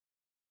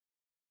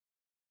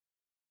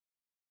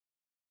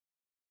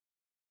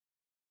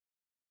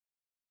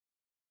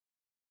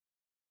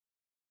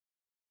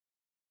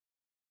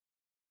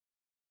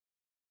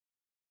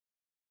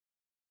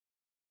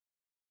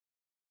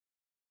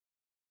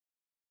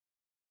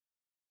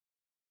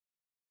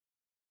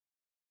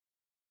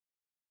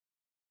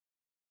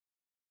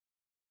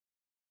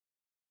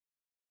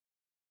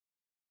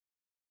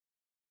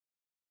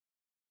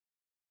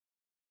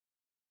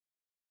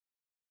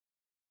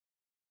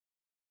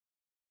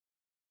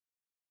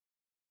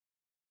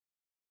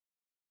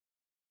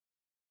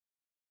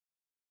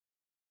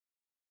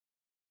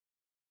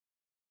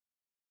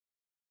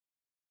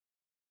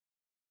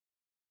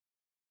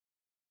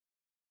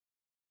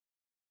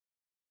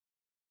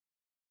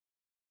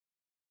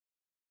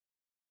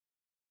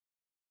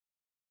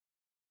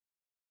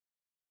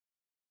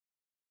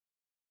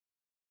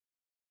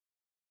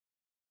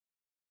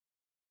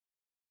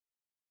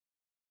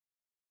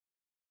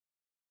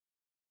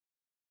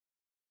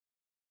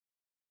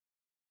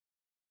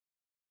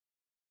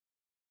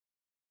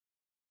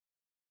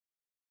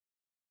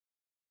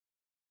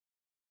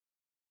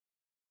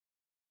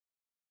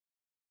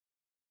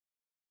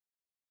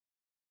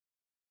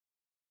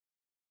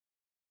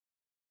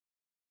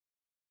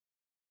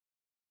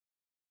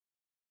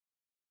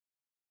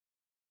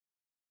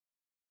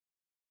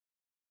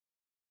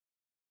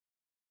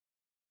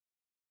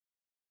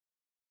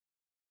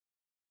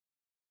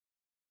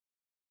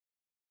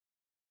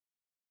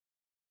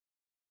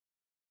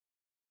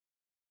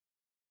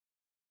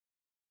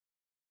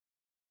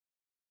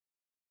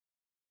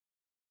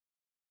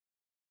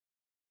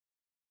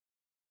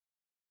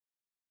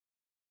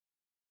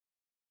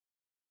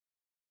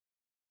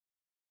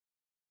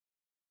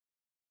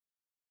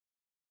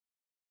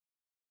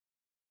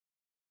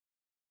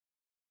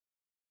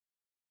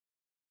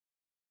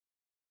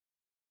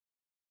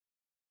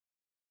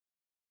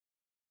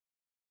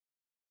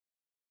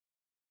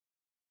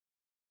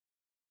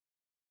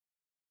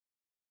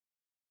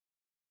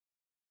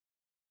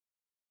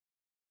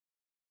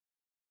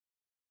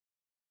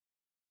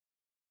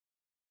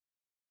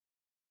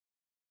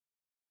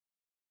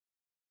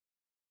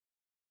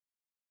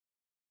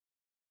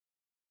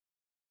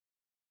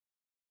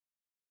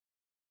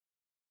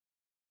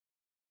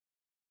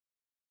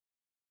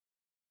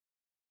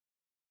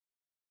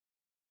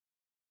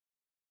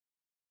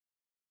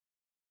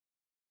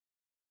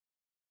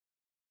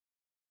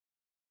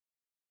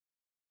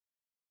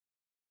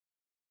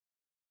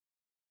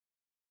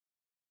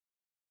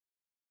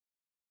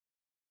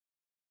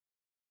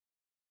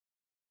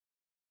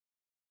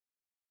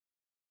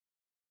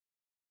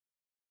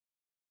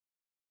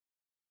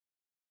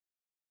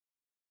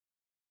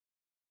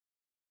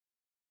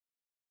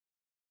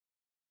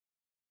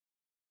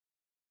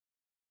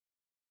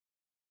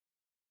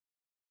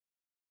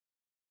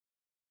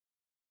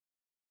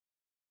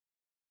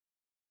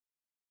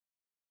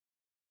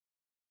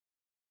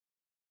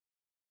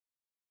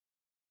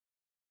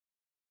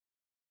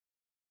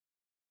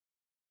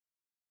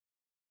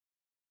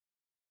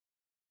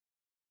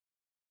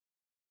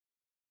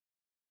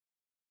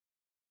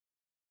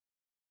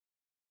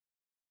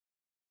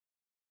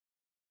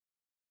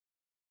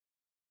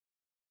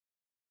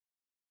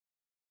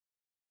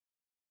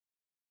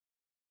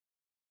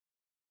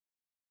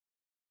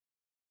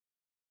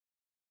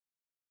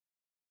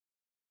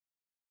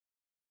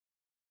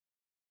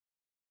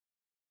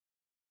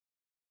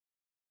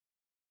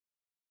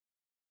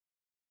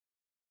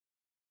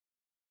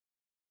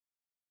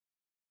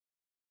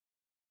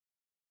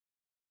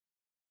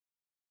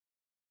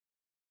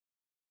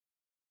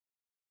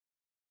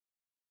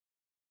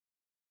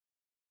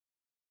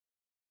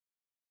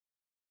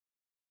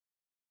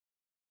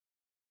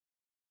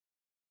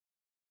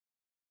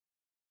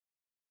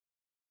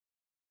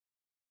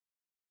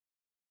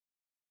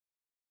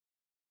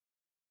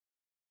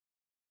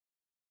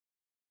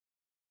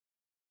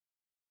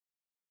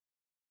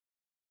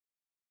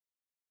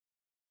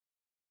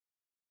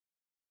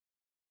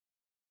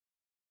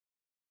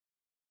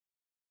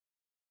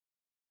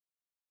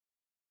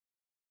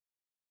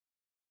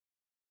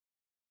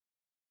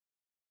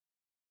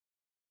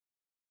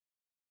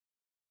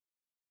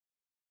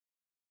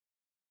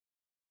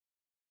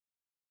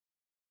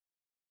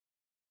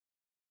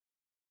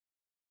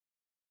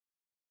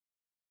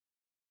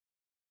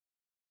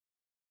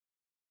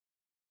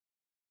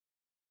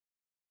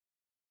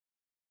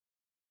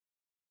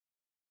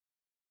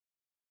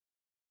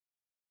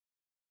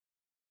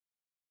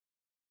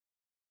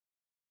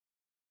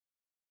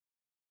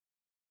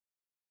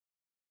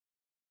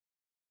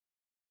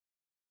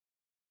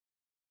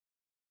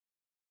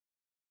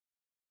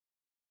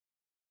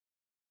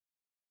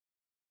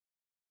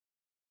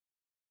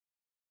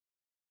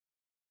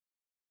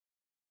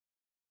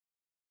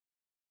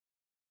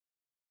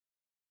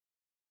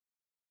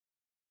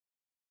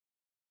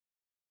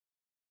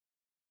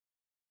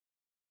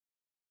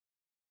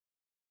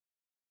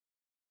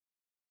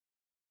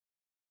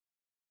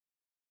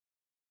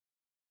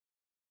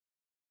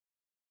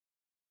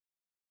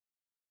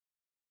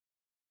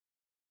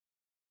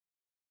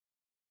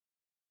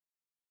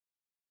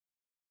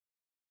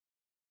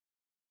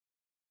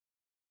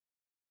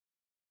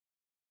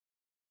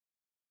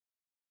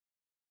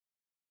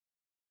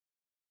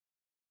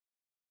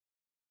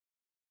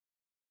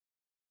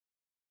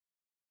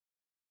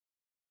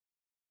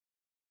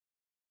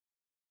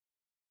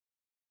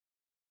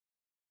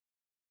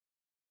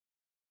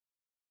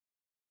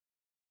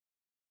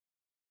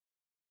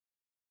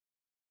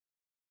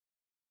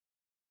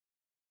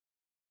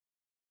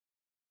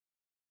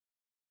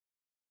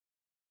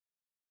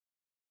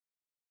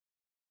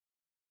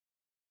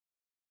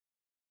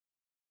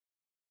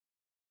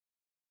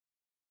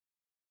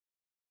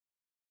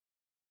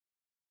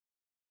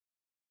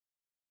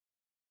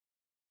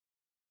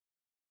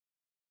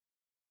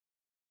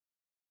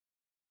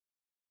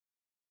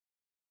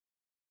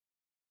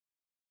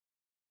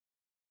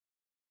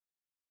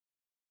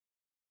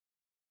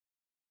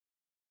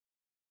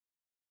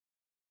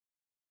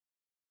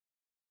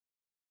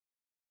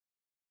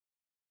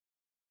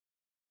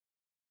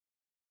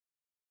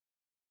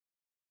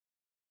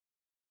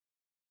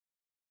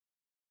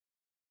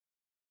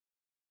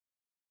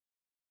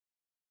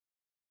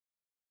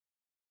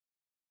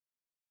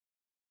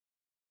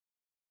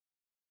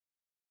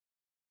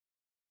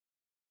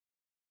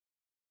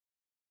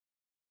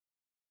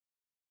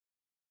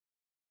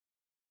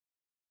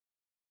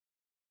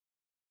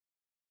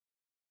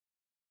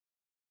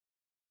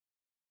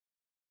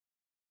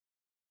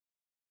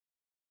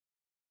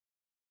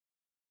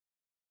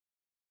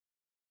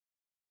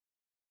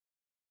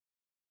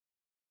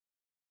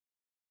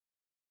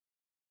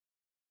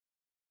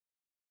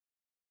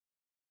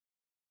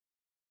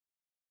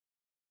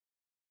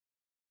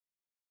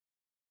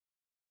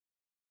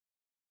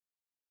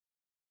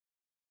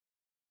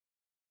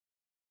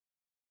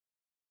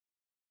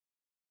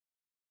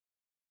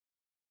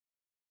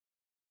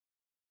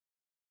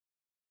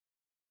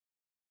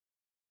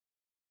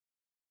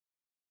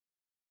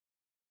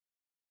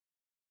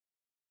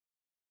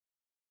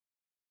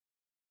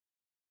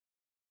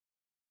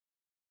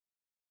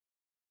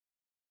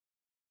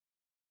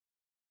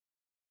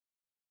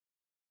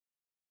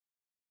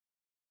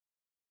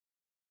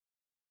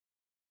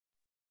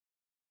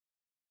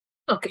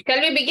 Okay,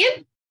 shall we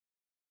begin?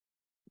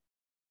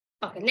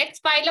 Okay,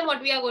 next phylum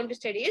what we are going to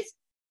study is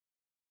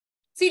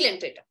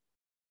Coelenterata.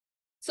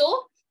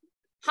 So,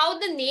 how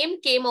the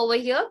name came over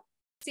here,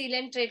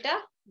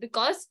 Coelenterata,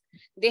 because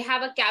they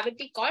have a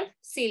cavity called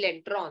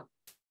coelentron.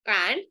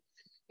 And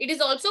it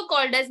is also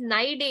called as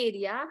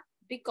Cnidaria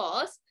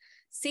because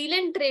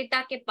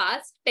Coelenterata के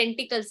पास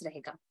tentacles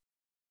रहेगा.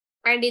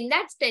 And in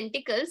that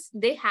tentacles,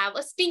 they have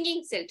a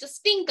stinging cell. जो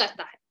sting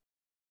करता है.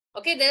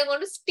 Okay, they are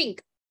going to sting.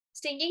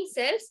 Stinging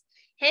cells.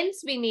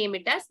 Hence, we name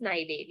it as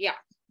Cnidaria.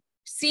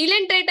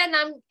 Coelenterata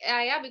naam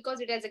aaya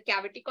because it has a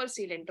cavity called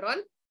coelentron.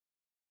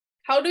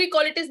 How do we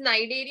call it as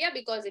Cnidaria?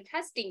 Because it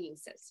has stinging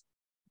cells.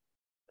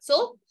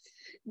 So,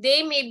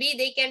 they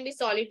can be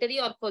solitary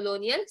or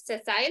colonial,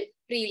 sessile,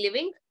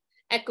 free-living,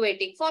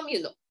 aquatic form,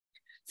 you know.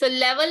 So,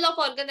 level of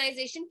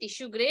organization,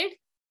 tissue grade,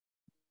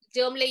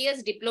 germ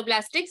layers,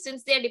 diploblastic.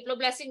 Since they are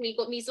diploblastic,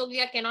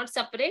 mesoglia cannot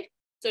separate.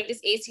 So, it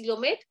is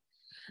acelomate.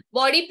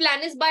 Body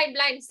plan is by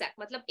blind sac.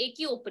 मतलब एक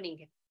ही opening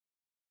है.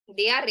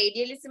 They are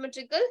radially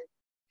symmetrical.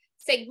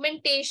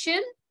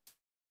 Segmentation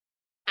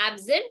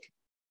absent.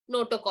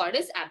 Notochord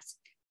is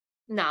absent.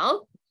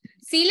 Now,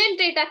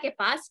 Coelenterata के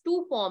पास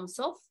two forms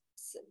of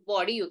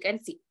body you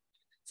can see.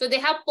 So, they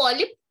have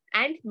polyp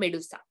and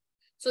medusa.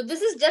 So,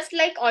 this is just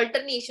like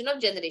alternation of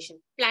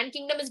generation. Plant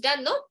kingdom is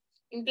done, no?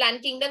 In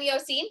plant kingdom, you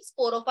have seen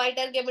sporophyte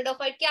and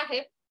gametophyte क्या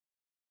है?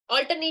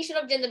 Alternation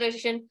of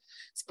generation.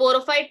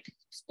 Sporophyte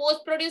spores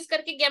produce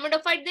करके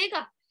gametophyte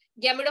देगा.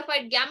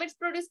 Gametophyte gametes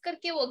produce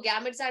करके वो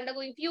gametes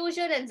undergo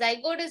fusion and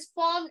zygote is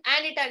formed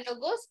and it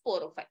undergoes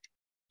sporophyte.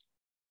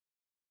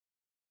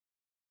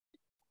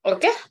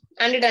 Okay,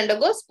 and it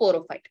undergoes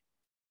sporophyte.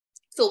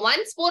 So one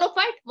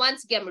sporophyte, one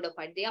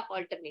gametophyte, they are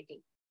alternating.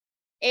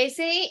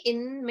 ऐसे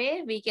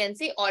इनमें we can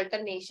see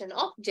alternation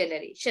of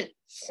generation.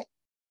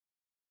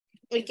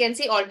 We can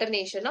see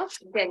alternation of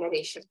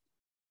generation.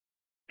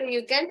 So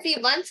you can see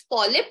one's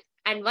polyp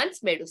and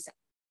one's medusa.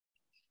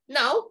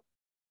 Now,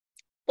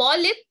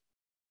 polyp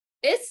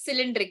is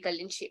cylindrical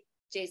in shape.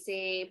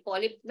 जैसे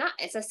polyp ना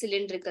ऐसा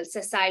cylindrical,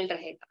 sessile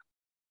रहेगा.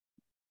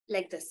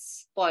 Like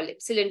this,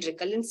 polyp,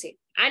 cylindrical in shape.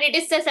 And it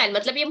is sessile,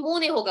 मतलब ये मुंह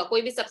नहीं होगा,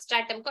 कोई भी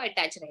substratum को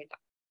attach रहेगा.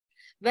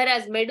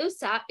 Whereas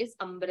medusa is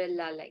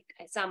umbrella-like,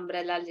 ऐसा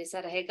umbrella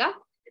जैसा रहेगा.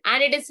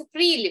 And it is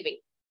free-living.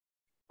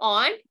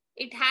 And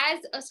it has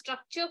a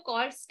structure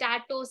called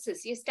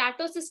statosis. ये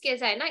statosis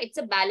कैसा है ना? It's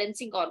a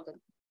balancing organ.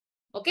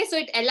 Okay, so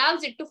it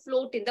allows it to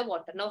float in the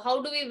water. Now,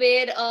 how do we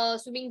wear a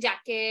swimming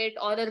jacket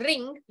or a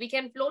ring? We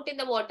can float in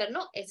the water,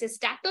 no? ऐसे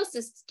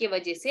statosis के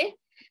वजह से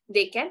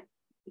they can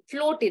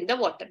float in the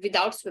water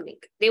without swimming.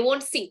 They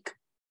won't sink.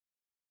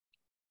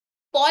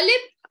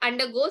 Polyp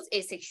undergoes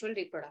asexual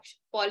reproduction.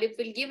 Polyp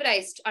will give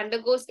rise to,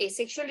 undergoes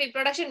asexual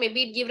reproduction.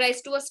 Maybe it give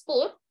rise to a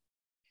spore.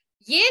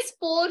 ये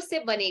spore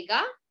से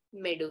बनेगा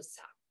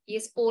medusa.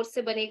 ये spore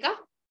से बनेगा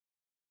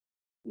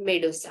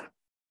medusa.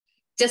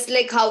 Just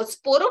like how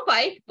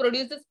sporophyte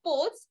produces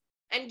spores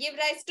and give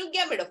rise to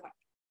gametophyte.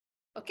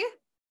 Okay.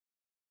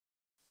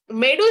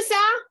 Medusa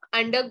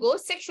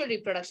undergoes sexual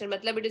reproduction.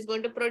 मतलब it is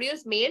going to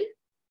produce male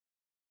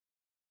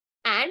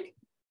and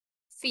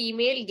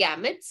female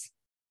gametes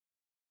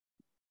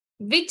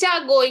which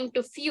are going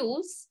to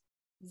fuse.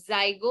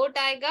 Zygote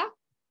आएगा.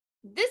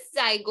 This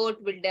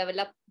zygote will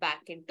develop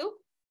back into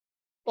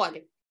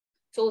polyp.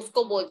 So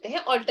उसको बोलते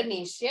हैं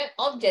alternation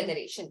of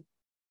generation.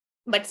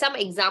 But some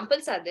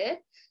examples are there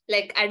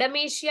like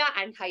Adamantia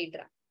and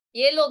Hydra.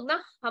 ये लोग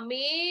ना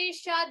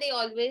हमेशा they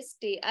always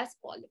stay as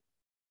polyp.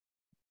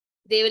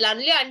 They will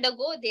only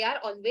undergo, they are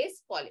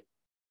always polyp.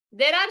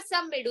 There are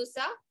some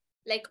medusa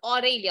like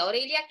Aurelia.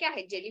 Aurelia क्या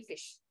है?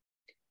 Jellyfish.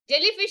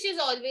 Jellyfish is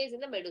always in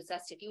the medusa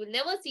state. You will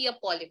never see a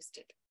polyp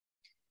state.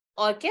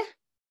 Okay?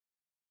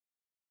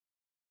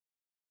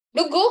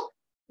 Look, go,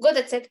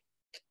 that's it.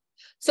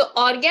 So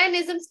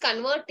organisms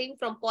converting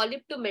from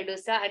polyp to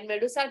medusa and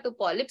medusa to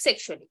polyp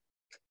sexually.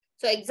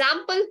 So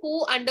example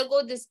who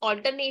undergo this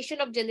alternation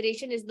of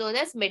generation is known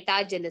as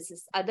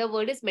metagenesis. Other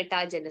word is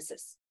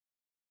metagenesis.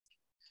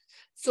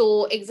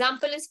 So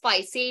example is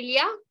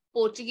Physalia,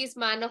 Portuguese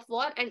man of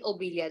war and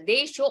Obelia.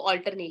 They show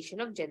alternation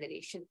of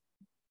generation.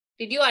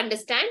 Did you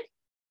understand?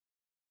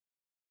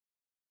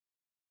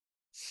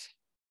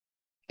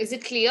 Is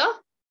it clear?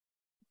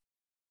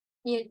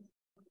 Yeah.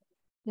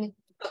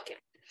 Okay.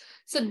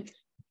 So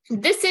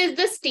this is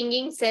the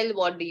stinging cell.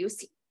 What do you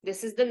see?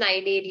 This is the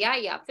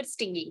Cnidaria, yeah, for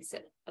stinging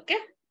cell. Okay.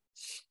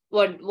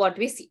 What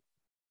we see.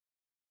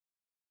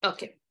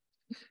 Okay.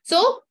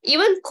 So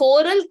even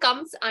coral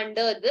comes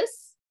under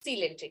this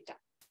Coelenterata.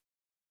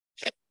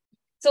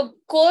 So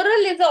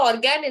coral is an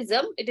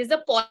organism. It is a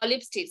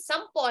polyp state.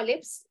 Some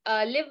polyps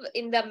live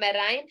in the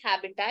marine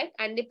habitat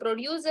and they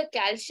produce a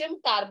calcium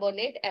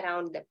carbonate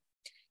around them.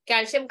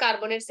 Calcium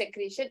carbonate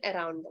secretion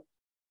around them.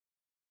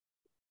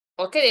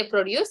 Okay, they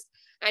produce.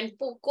 And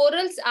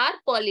corals are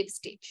polyp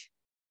stage.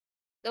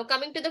 Now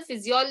coming to the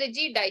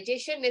physiology,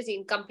 digestion is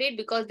incomplete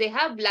because they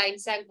have blind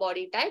sac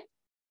body type.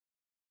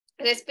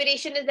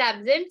 Respiration is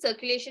absent,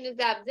 circulation is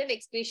absent,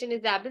 excretion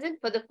is absent.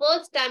 For the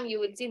first time, you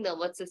will see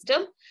nervous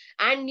system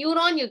and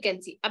neuron you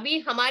can see.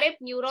 अभी हमारे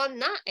neuron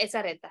ना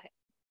ऐसा रहता है.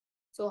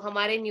 So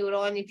हमारे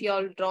neuron, if you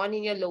all drawn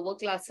in your lower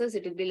classes,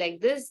 it will be like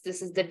this.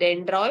 This is the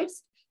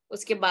dendroids.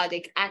 उसके बाद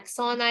एक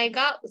axon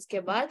आएगा. उसके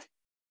बाद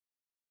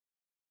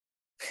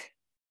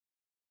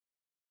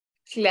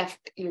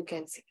left you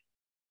can see.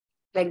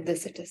 Like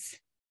this it is.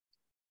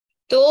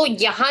 तो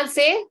यहाँ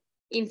से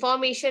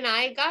information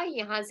आएगा,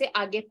 यहाँ से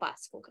आगे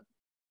पास होगा.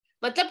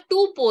 मतलब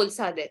two poles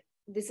are there.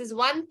 This is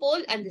one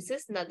pole and this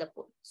is another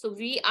pole. So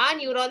our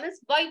neuron is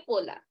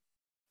bipolar.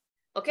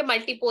 Okay,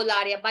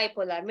 multipolar या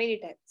bipolar many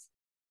times.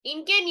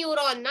 इनके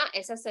न्यूरॉन ना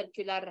ऐसा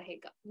सर्कुलर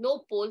रहेगा, no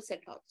poles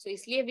at all. So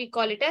इसलिए we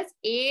call it as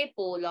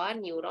apolar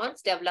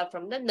neurons developed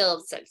from the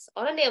nerve cells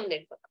or a nerve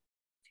network.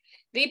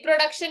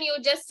 Reproduction, you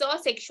just saw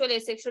sexual,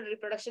 asexual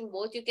reproduction,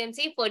 both you can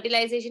see.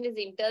 Fertilization is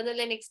internal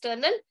and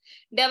external.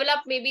 Develop,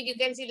 maybe you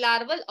can see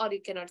larval or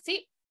you cannot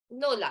see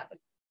no larval.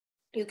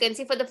 You can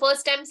see for the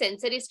first time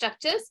sensory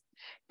structures.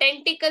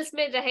 Tentacles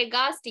में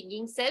रहेगा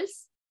stinging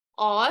cells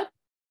or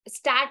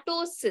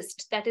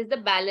statocyst, that is the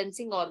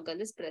balancing organ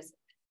is present.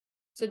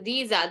 So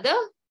these are the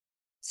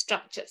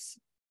structures.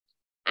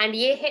 And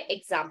ये है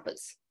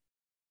examples.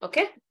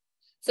 Okay.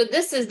 So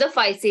this is the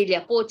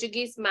Physalia,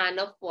 Portuguese man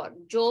of war,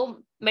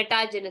 जो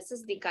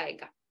metagenesis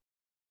दिखाएगा.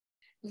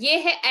 ये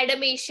है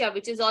Adamantia,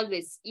 which is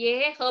always, ये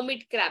है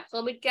hermit crab.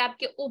 Hermit crab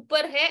के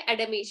ऊपर है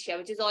Adamantia,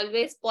 which is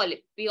always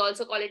polyp. We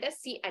also call it as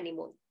sea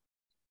anemone.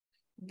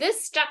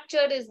 This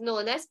structure is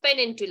known as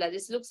peninsula.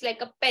 This looks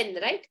like a pen,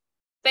 right?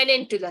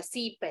 Peninsula,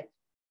 sea pen.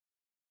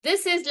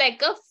 This is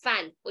like a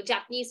fan. वो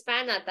Japanese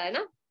fan आता है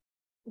ना?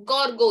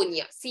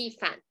 Gorgonia, sea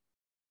fan.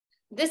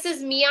 This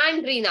is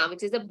Meandrina,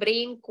 which is a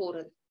brain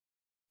coral.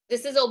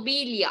 This is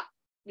Obelia.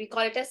 We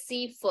call it a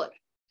sea fur.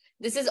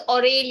 This is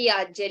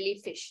Aurelia,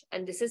 jellyfish.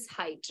 And this is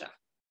Hydra.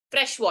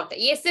 Fresh water.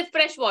 ये सिर्फ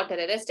fresh water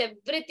है. Rest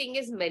everything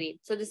is marine.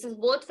 So this is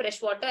both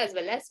fresh water as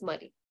well as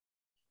marine.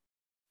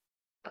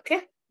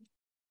 Okay.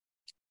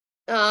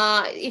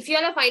 If you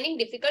all are finding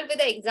difficult with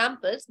the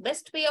examples,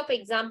 best way of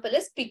example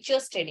is picture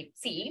study.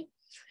 See,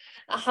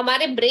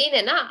 हमारे brain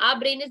है ना, our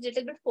brain is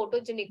little bit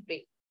photogenic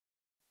brain.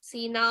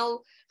 See now,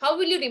 how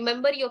will you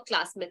remember your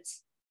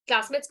classmates?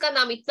 Classmates का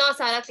नाम इतना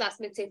सारा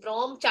classmates है.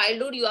 From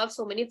childhood, you have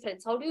so many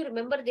friends. How do you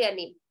remember their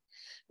name?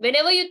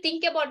 Whenever you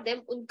think about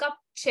them, उनका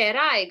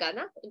चेहरा आएगा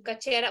ना, उनका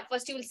चेहरा.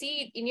 First you will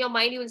see in your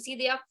mind, you will see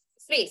their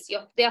face,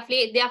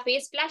 their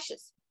face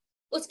flashes.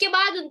 उसके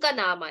बाद उनका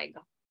नाम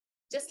आएगा.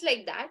 Just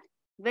like that,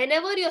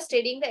 whenever you're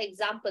studying the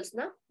examples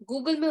ना,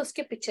 Google में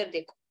उसके picture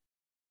देखो.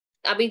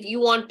 अभी you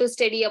want to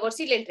study about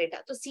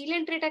Coelenterata, तो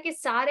Coelenterata के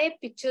सारे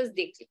pictures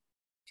देख लो.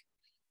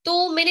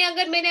 तो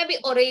मैंने अभी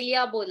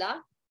Aurelia बोला,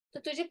 तो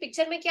तुझे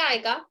picture में क्या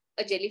आएगा?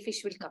 A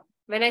jellyfish will come.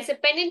 When I say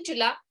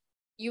peninsula,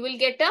 you will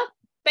get a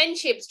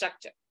pen-shaped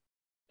structure.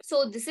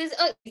 So this is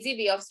a easy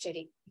way of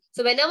studying.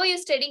 So whenever you're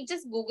studying,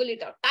 just Google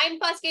it out. Time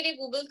pass के लिए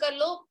Google कर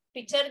लो,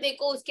 picture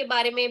देखो, उसके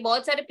बारे में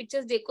बहुत सारे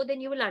pictures देखो, then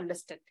you will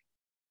understand.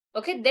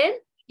 Okay, then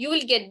you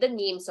will get the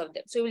names of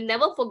them. So you will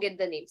never forget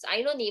the names.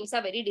 I know names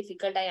are very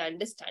difficult, I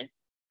understand.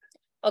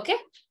 Okay,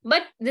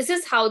 but this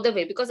is how the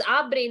way, because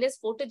our brain is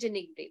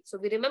photogenic brain. So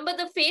we remember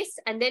the face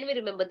and then we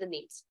remember the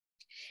names.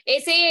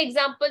 ऐसे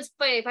examples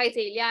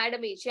Physalia,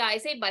 Adamantia,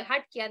 ऐसे by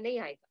heart किया नहीं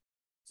आएगा.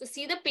 So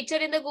see the picture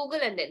in the Google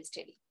and then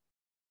study.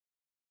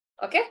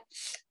 Okay.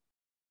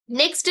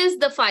 Next is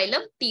the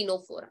phylum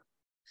Ctenophora.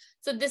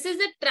 So this is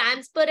a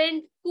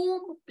transparent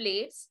comb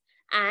plates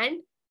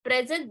and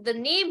present. The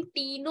name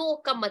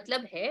Cteno का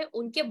मतलब है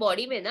उनके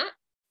body में ना,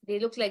 they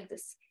look like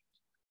this.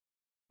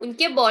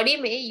 उनके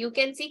body में you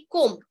can see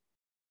comb,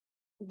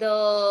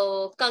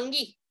 the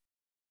kangi.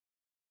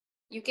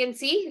 You can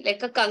see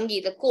like a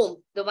kangi, the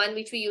comb, the one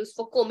which we use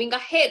for combing a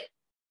hair.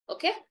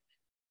 Okay.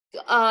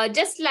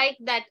 Just like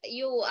that,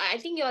 I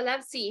think you all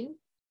have seen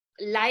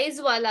lice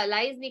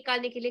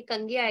निकालने के लिए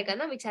कंगी आएगा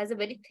ना, which has a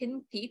very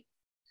thin teeth.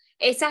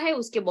 ऐसा है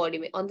उसके body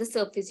में, on the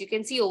surface you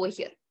can see over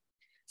here.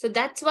 So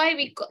that's why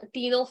we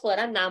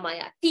Ctenophora नाम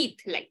आया,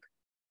 teeth like.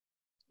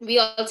 We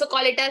also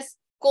call it as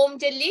comb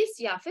jellies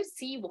या फिर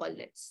sea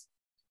walnuts.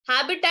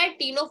 Habitat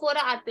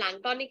Ctenophora are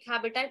planktonic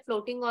habitat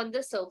floating on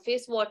the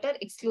surface water,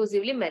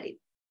 exclusively marine.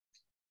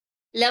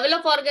 Level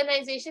of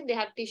organization, they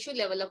have tissue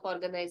level of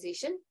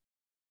organization.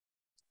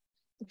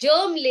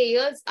 Germ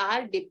layers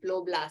are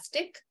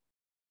diploblastic.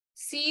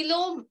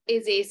 Coelom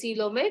is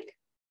acoelomate.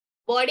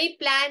 Body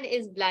plan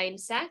is blind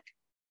sac.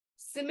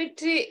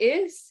 Symmetry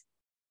is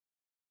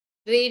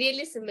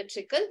radially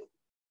symmetrical.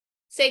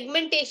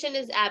 Segmentation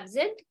is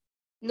absent.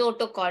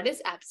 Notochord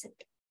is absent.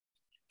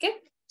 Okay.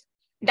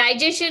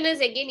 Digestion is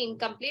again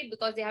incomplete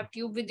because they have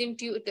tube within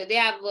tube. They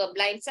have a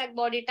blind sac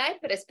body type.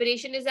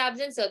 Respiration is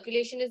absent.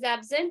 Circulation is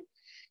absent.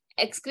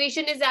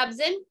 Excretion is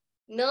absent.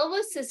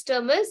 Nervous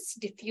system is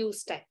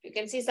diffuse type. You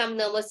can see some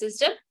nervous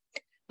system.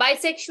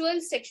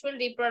 Bisexual, sexual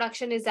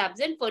reproduction is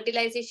absent.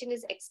 Fertilization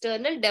is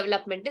external.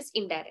 Development is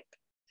indirect.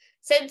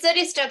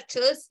 Sensory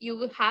structures, you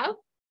will have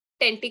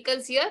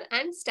tentacles here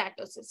and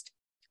statocyst.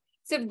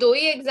 सिर्फ दो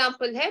ही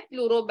example है,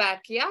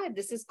 प्लूरोबैकिया,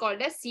 this is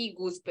called as C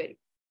gooseberry.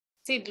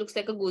 See, it looks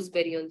like a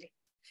gooseberry only.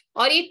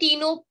 और ये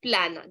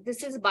tinoplana,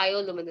 this is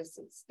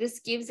bioluminescence. This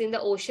gives in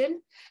the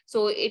ocean,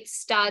 so it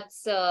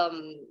starts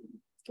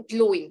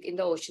glowing in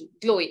the ocean,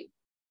 glowing.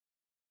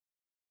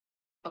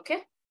 Okay.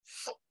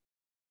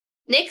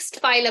 Next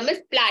phylum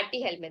is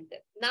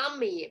platyhelminthes. नाम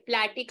में ये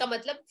platy का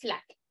मतलब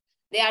flat.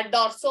 They are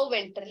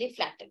dorso-ventrally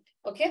flattened.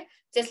 Okay,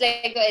 just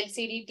like a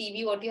LCD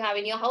TV, what you have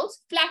in your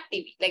house, flat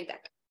TV, like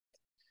that.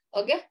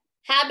 Okay.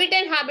 Habit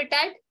and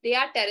habitat, they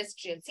are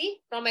terrestrial. See,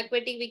 from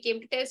aquatic we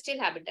came to terrestrial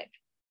habitat.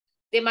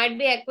 They might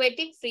be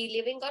aquatic, free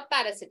living, or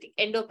parasitic,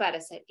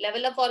 endoparasite.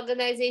 Level of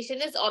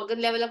organization is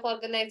organ level of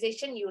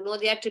organization. You know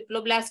they are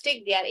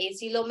triploblastic, they are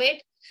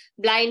acoelomate,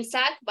 blind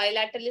sac,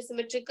 bilaterally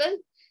symmetrical.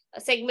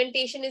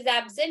 Segmentation is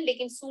absent,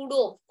 lekin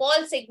pseudo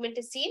false segment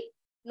is seen.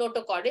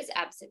 Notochord is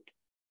absent.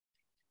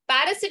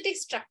 Parasitic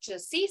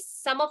structures. See,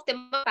 some of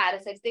them are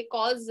parasites. They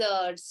cause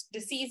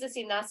diseases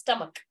in our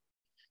stomach.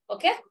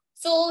 Okay.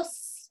 So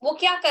वो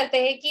क्या करते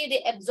हैं कि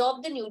they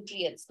absorb the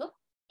nutrients, no?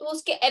 तो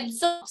उसके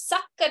absorb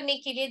suck करने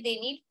के लिए they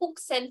need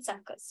hooks and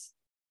suckers.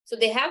 So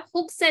they have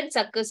hooks and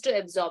suckers to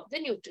absorb the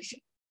nutrition.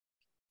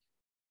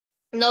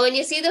 Now when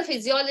you see the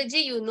physiology,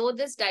 you know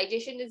this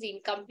digestion is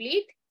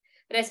incomplete.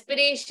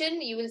 Respiration,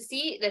 you will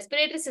see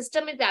respiratory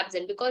system is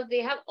absent because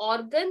they have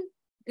organ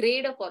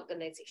grade of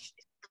organization.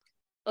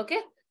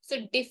 Okay. So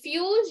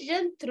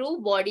diffusion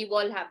through body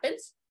wall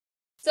happens.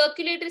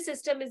 Circulatory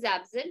system is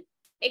absent.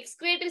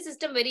 Excretory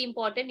system, very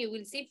important. You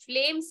will see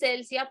flame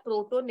cells या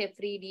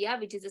protonephridia,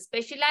 which is a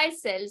specialized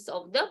cells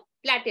of the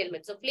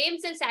platyhelminth. So flame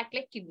cells act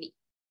like kidney,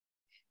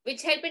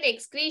 which help in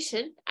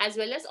excretion as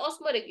well as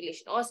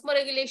osmoregulation.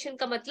 Osmoregulation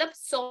का मतलब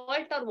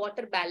salt or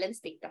water balance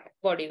देखता है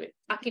body में.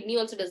 Our kidney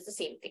also does the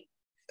same thing.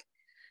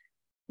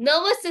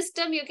 Nervous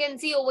system, you can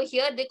see over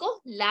here.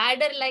 देखो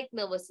ladder-like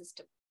nervous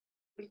system.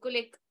 बिल्कुल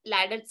एक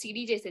ladder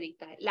सीढ़ी जैसे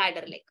दिखता है.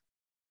 Ladder-like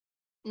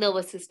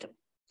nervous system.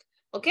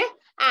 Okay,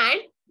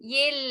 and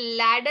ये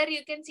ladder,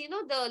 you can see,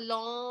 no, the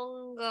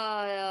long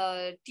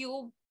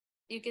tube,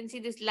 you can see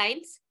these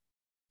lines,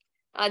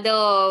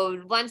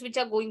 the ones which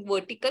are going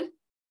vertical,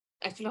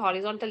 actually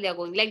horizontal, they are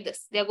going like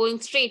this, they are going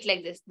straight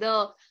like this.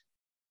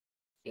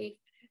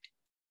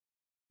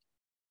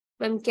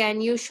 Ma'am,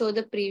 can you show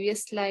the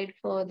previous slide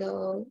for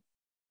the,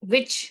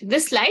 this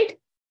slide?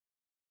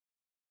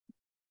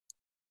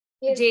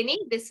 Yes. Jenny,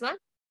 this one?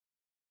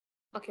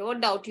 Okay, what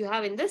doubt you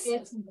have in this?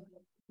 Yes.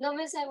 No,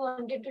 miss, I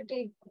wanted to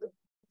take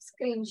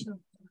screenshot.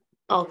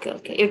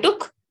 Okay, you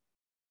took?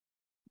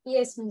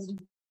 Yes, miss.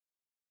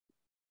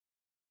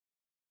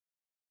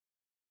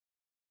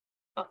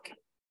 Okay.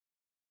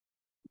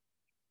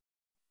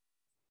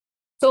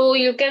 So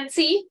you can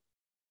see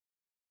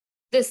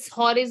this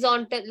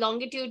horizontal,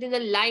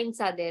 longitudinal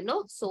lines are there,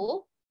 no?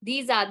 So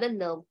these are the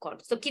nerve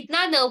cords. So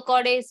कितना nerve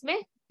cord है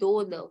इसमें?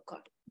 2 nerve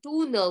cord.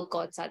 2 nerve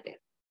cords are there.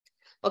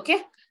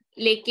 Okay.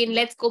 लेकिन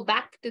let's go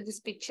back to this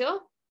picture.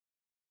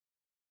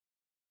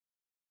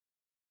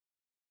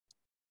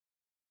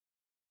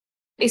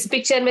 इस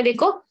picture में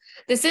देखो,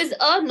 this is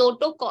a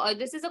notochord,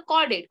 this is a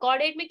chordate.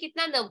 Chordate में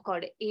कितना nerve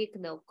cord है?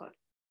 1 nerve cord.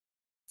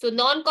 So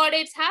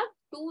non-chordates have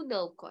 2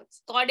 nerve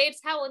cords. Chordates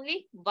have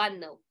only 1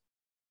 nerve.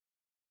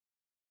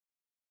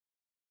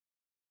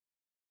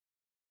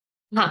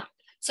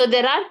 So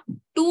there are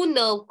 2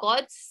 nerve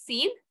cords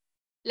seen.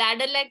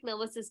 Ladder-like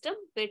nervous system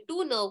where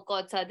 2 nerve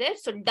cords are there.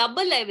 So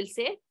double I will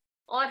say.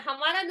 और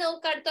हमारा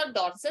nerve cord तो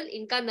dorsal,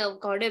 इनका nerve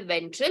cord है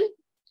ventral.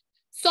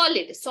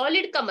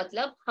 Solid का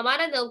मतलब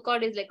हमारा nerve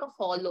cord is like a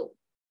hollow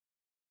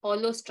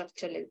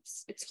structure.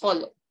 It's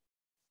hollow.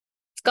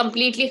 It's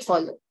completely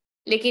hollow.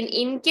 लेकिन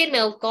इनके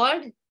nerve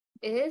cord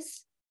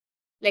is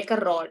like a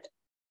rod.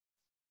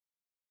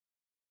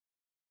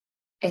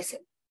 ऐसे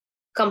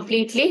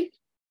completely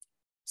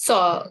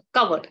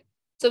covered.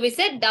 So we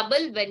said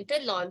double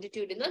ventral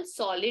longitudinal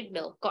solid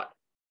nerve cord.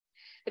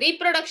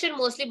 Reproduction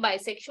mostly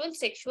bisexual,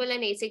 sexual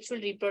and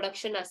asexual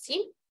reproduction are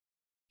seen.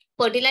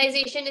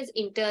 Fertilization is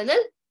internal.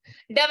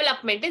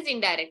 Development is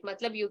indirect.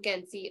 Matlab you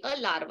can see a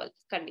larval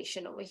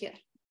condition over here.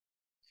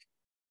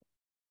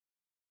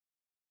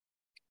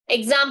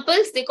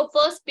 Examples, देखो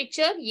first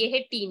picture, ये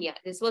है tinea.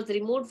 This was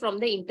removed from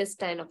the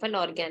intestine of an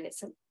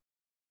organism.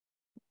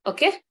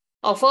 Okay,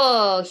 of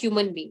a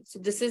human being. So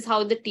this is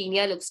how the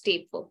tinea looks,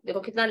 taper.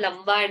 देखो कितना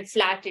लंबा and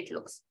flat it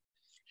looks.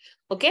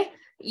 Okay,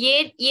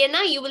 ये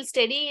ना you will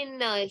study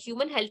in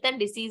human health and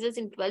diseases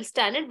in 12th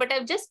standard, but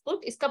I've just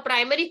put इसका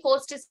primary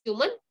host is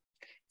human,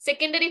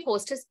 secondary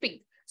host is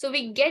pig. So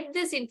we get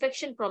this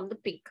infection from the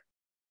pig.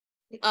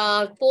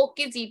 Pork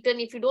is eaten.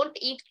 If you don't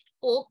eat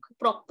pork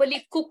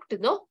properly cooked,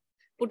 no,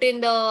 put in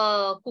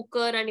the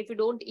cooker, and if you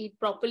don't eat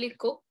properly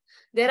cooked,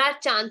 there are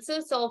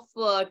chances of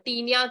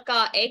tinea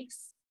ka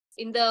eggs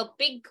in the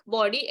pig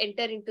body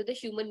enter into the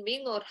human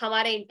being or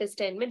हमारे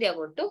intestine में they are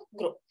going to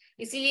grow.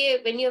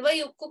 इसीलिए whenever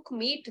you cook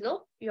meat,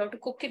 no, you have to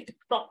cook it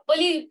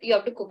properly. You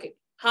have to cook it.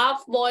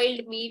 Half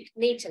boiled meat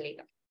नहीं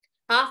चलेगा.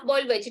 Half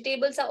boiled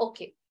vegetables are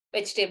okay.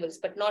 Vegetables,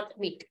 but not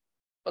meat.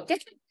 Okay.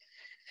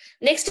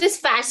 Next is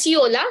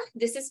fasciola.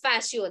 This is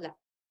fasciola.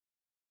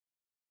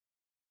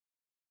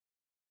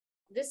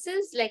 This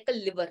is like a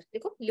liver,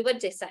 देखो liver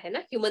जैसा है ना,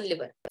 human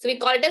liver, so we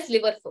call it as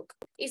liver फुग।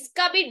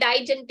 इसका भी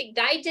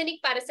digenic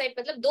parasite,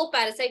 मतलब 2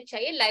 parasite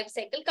चाहिए life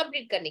cycle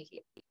complete करने के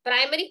लिए।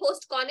 प्राइमरी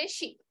होस्ट कौन है?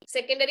 Sheep.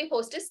 Secondary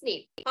host is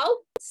snail. How?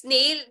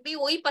 Snail भी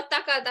वही पत्ता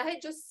खाता है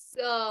जो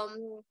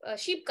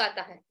शीप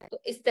खाता है,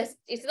 तो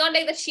it's not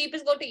like the sheep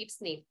is going to eat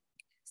snail,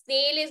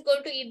 snail is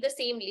going to eat the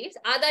same leaves.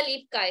 आधा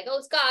लीफ का आएगा,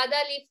 उसका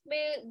आधा लीफ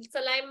में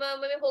सलाइमा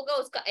में होगा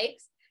उसका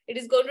eggs, it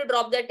is going to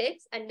drop that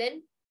eggs and then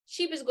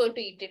sheep is going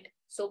to eat it.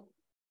 So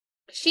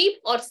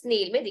sheep और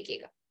snail में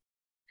दिखेगा।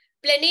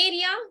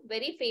 Planaria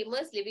very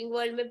famous, living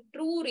world में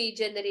ट्रू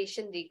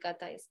रीजनरेशन देखा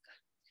था इसका।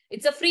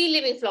 इट्स अ फ्री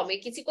लिविंग फ्लॉर्म,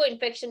 किसी को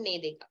इन्फेक्शन नहीं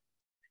देगा,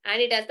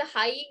 and it has the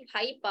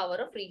high power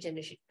of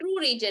regeneration. True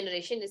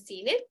regeneration is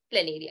seen in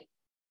planaria.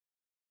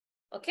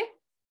 Okay,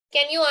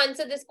 can you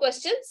answer these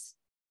questions?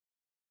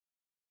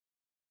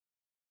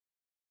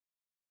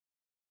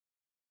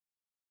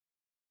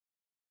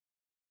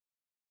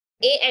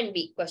 A and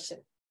B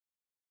question.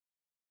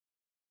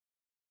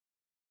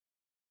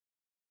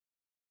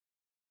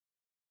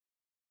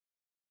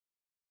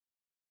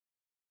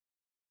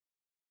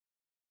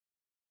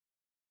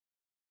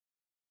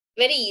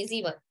 Very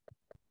easy one.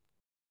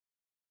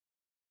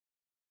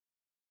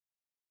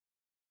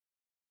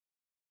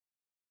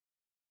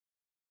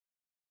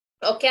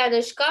 Okay,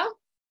 Anushka.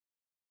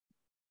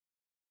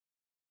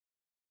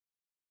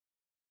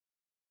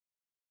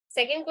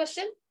 Second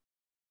question.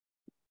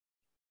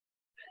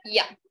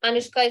 Yeah,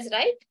 Anushka is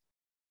right.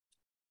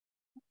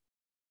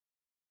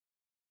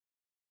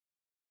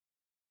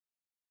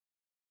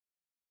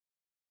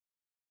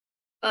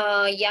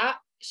 Yeah,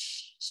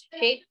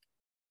 Sheikh,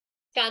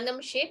 Shanam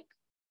Sheikh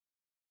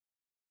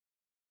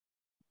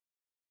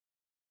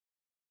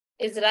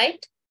is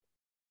right.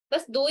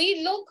 बस 2 ही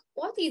लोग,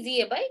 बहुत easy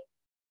है भाई।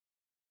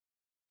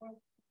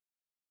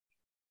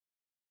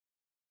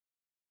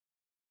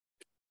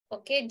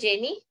 Okay,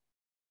 jenny.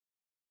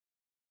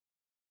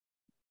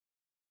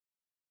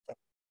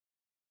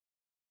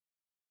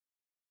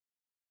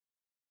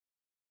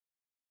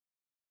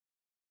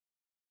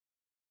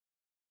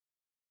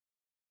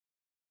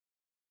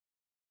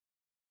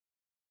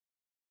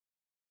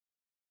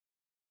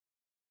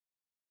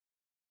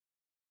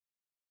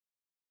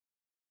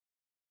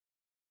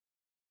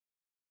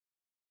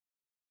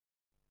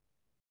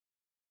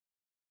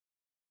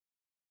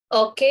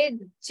 Okay,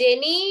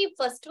 Jenny,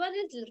 first one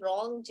is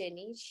wrong,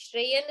 Jenny.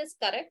 Shreyan is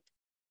correct.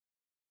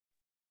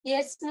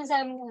 Yes, miss,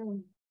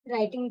 I'm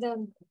writing the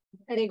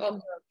correct Okay,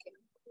 one. okay.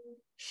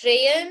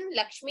 Shreyan,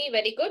 Lakshmi,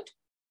 very good.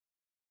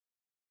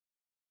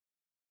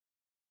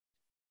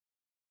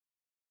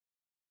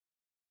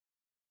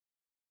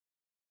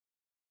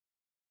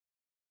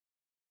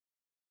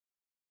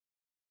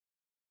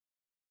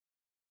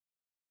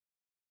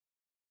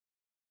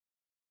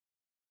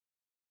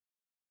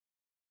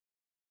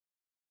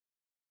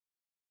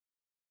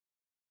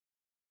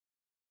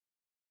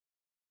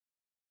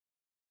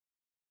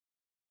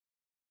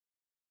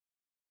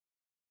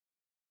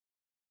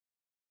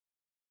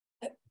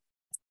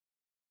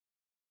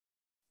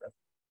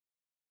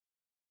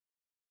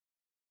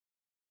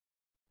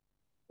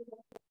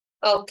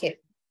 Okay.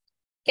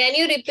 Can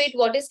you repeat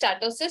what is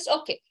statocyst?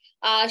 Okay.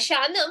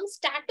 Shanam,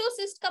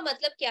 statocyst का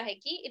मतलब क्या है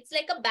कि it's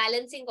like a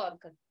balancing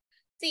organ.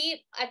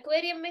 See,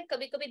 aquarium में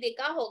कभी कभी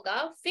देखा होगा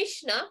fish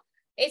ना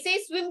ऐसे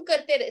स्विम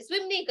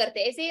नहीं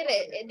करते,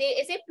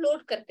 ऐसे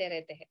फ्लोट करते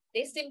रहते हैं,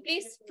 they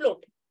simply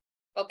float.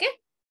 Okay,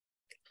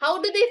 how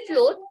do they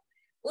float?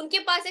 उनके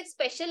पास एक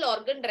स्पेशल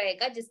ऑर्गन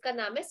रहेगा जिसका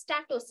नाम है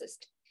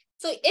स्टैटोसिस्ट।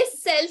 सो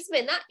इस सेल्स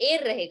में ना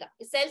एयर रहेगा,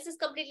 sales is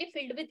completely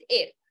filled with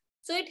air,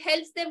 so it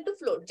helps them to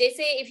float.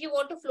 जैसे if you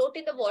want to float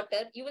in the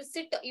water, you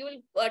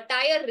will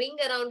tie a ring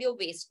around your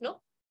waist, no?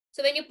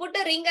 So when you put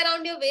a ring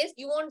around your waist,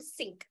 you won't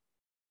sink.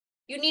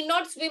 You need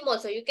not swim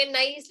also. You can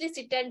nicely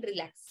sit and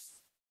relax.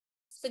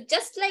 So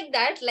just like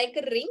that, like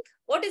a ring,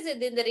 what is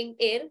it in the ring?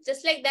 Air.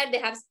 Just like that,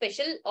 they have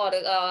special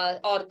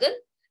organ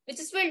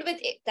which is filled with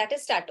air. That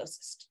is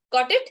statocyst.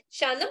 Got it,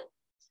 Shanam?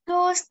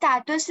 So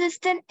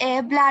statocyst and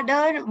air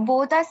bladder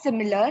both are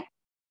similar.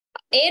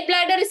 Air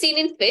bladder is seen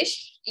in fish.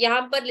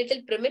 यहाँ पर little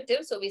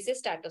primitive, so we say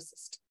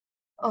statocyst.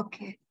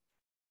 Okay.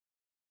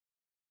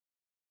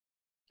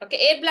 Okay,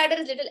 air bladder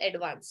is little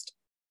advanced.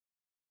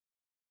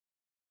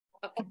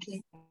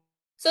 Okay.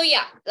 So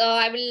yeah,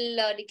 I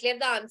will declare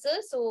the answer.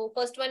 So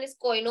first one is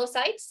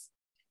coinocytes.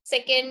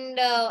 Second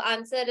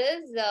answer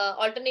is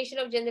alternation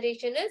of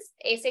generation is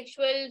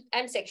asexual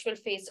and sexual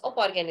phase of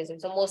organism.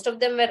 So most of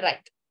them were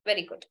right.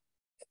 Very good.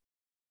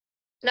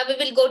 Now we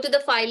will go to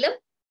the phylum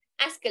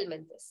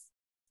Ascalmenthus.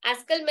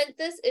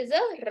 Ascalmenthus is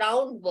a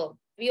roundworm.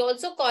 We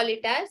also call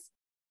it as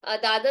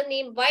the other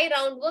name. Why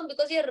roundworm?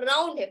 Because ये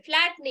round है,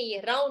 flat नहीं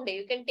है, round है.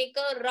 You can take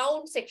a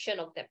round section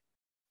of them.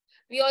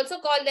 We also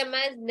call them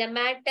as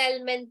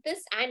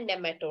Nematelmenthus and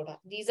Nematoda.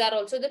 These are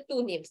also the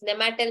two names,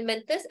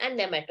 Nematelmenthus and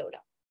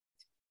Nematoda.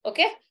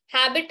 Okay.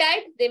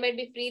 Habitat, they might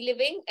be free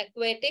living,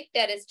 aquatic,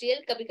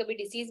 terrestrial. कभी-कभी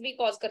disease भी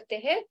cause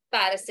करते हैं,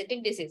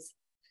 parasitic disease.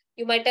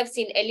 You might have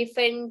seen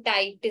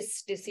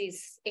elephantitis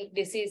disease. एक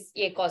disease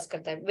ये cause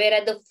करता है. Where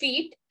at the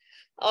feet,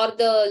 और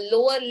the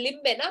lower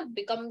limb है ना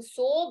become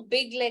so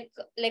big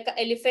like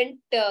elephant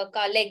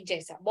का लेग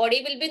जैसा. बॉडी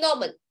विल बी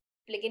नॉर्मल,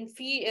 लेकिन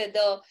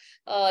द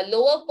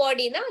लोअर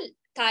बॉडी ना,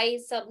 थाई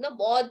सब ना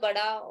बहुत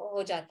बड़ा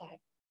हो जाता है,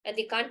 and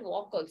they can't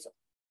walk also.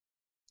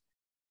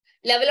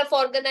 Level of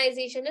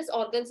organization is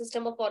organ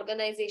system of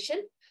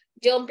organization.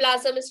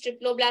 Germplasm is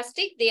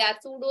triploblastic. They are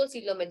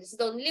pseudocoelomate. This is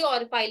the only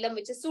phylum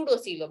which is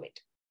pseudocoelomate.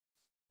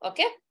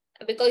 Okay,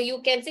 because you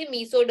can see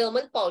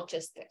mesodermal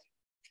pouches there.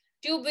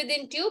 Tube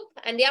within tube,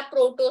 and they are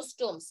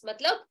protostomes.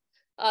 Matlab,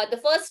 the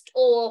first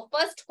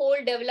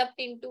hole developed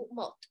into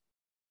mouth.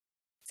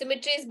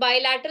 Symmetry is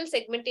bilateral.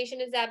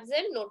 Segmentation is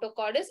absent.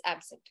 Notochord is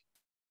absent.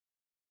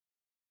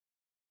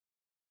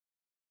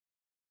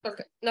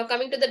 Okay. Now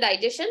coming to the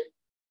digestion.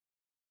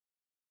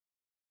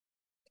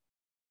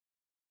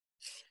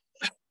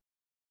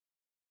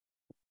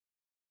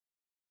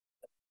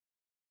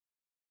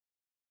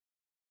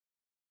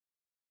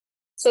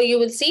 So you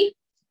will see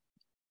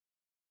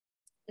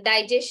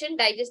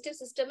digestive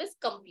system is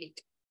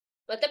complete.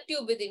 Matlab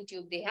tube within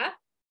tube they have.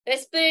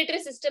 Respiratory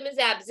system is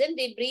absent.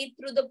 They breathe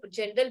through the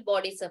general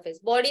body surface.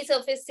 Body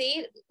surface से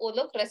वो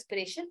लोग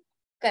respiration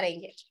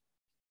करेंगे.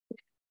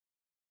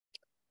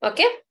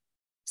 Okay.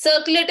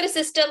 Circulatory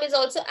system is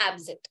also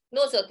absent.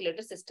 No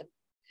circulatory system.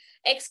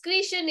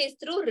 Excretion is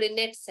through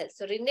Rennet cells.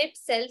 So Rennet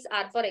cells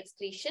are for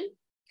excretion.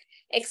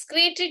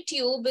 Excretory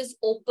tube is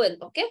open.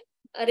 Okay.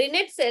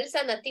 Rennet cells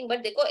are nothing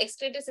but देखो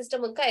excretory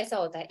system उनका ऐसा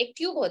होता है. एक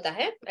tube होता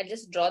है. I'll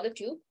just draw the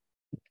tube.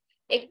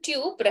 एक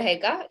tube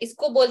रहेगा,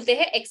 इसको बोलते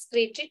हैं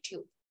excretory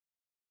tube.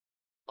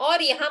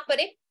 और यहाँ पर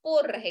एक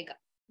pore रहेगा.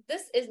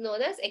 This is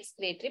known as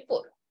excretory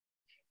pore.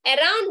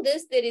 Around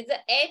this there is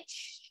a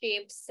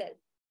H-shaped cell.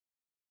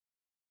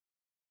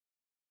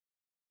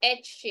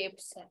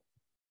 H-shaped cell.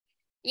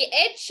 ये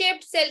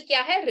H-shaped cell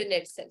क्या है?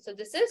 Rennet cell. So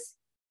this is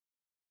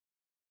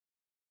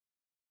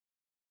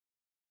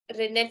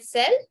Rennet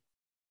cell.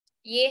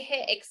 ये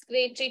है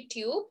excretory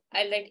tube.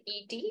 I'll write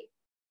ET.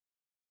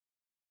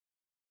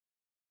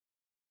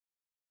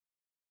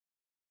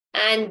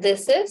 And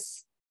this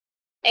is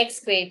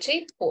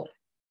excretory pore.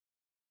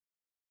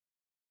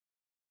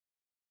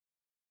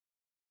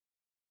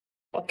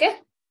 Okay.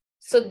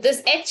 So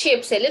this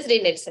H-shaped cell is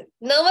Rennet cell.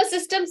 Nervous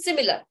system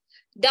similar.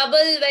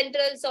 Double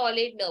ventral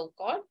solid nerve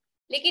cord.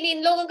 लेकिन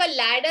इन लोगों का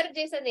ladder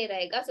जैसा नहीं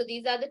रहेगा. So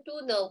these are the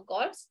two nerve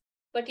cords.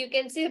 But you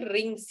can see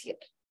rings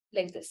here.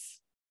 Like this.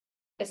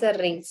 ऐसा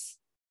rings.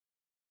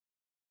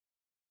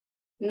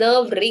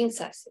 Nerve rings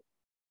are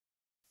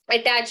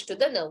attached to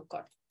the nerve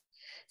cord.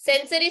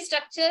 Sensory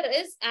structure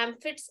is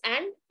amphids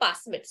and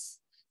plasmids.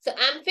 So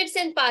amphids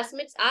and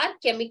plasmids are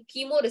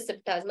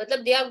chemoreceptors.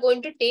 Matlab they are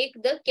going to take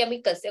the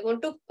chemicals. They are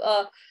going to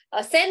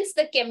sense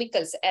the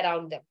chemicals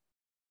around them.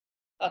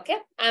 Okay,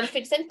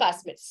 amphids and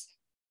plasmids.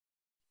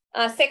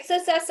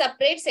 Sexes are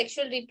separate.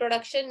 Sexual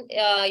reproduction,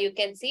 you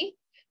can see.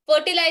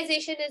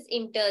 Fertilization is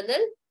internal.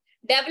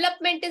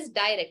 Development is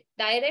direct.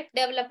 Direct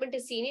development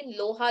is seen in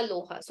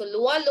loha. So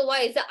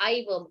loha is the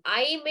eye worm.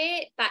 Eye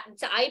में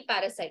it's a eye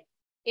parasite.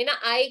 ये ना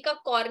eye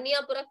का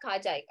cornea पूरा खा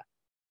जाएगा.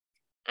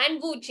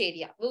 And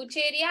Wucheria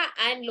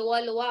and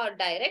loa are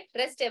direct.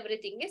 Rest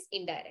everything is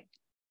indirect.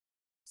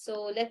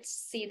 So let's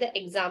see the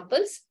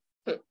examples.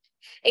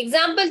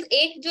 Examples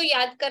एक जो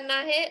याद करना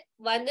है,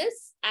 one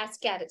is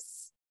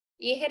Ascaris.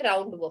 ये है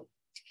round worm.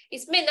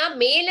 इसमें ना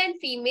male and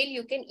female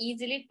you can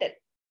easily tell.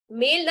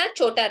 Male ना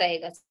छोटा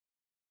रहेगा.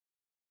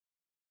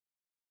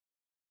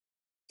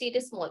 It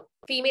is small.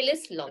 Female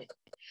is long.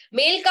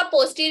 Male का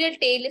posterior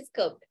tail is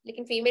curved,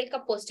 लेकिन female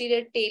का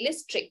posterior tail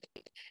is straight.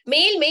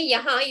 Male में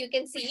यहाँ you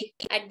can see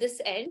at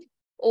this end,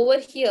 over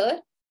here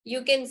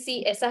you can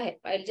see ऐसा है.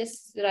 I'll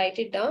just write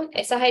it down.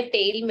 ऐसा है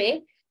tail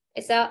में,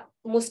 ऐसा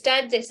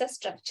mustache जैसा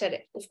structure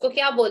है. उसको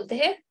क्या बोलते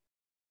हैं?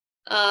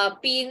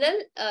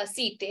 Penal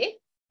setae.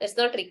 That's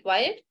not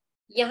required.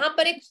 यहाँ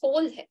पर एक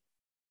hole है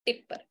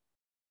tip पर.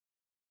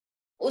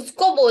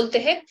 उसको बोलते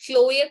हैं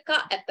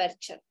cloaca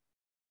aperture.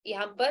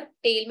 यहाँ पर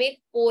टेल में एक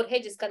पोर है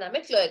जिसका नाम है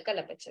cloaca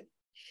aperture.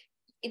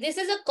 This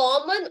is a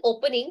common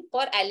opening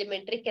for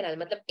alimentary canal.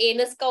 मतलब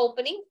anus का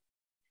opening,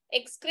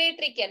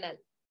 excretory canal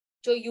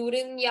जो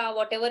यूरिन या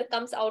whatever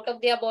comes out of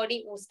their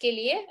body उसके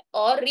लिए,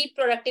 और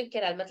reproductive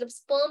canal मतलब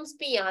sperms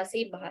भी यहाँ से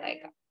ही बाहर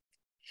आएगा.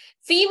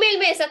 फीमेल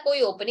में ऐसा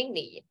कोई opening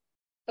नहीं है.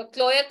 तो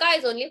cloaca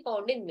is only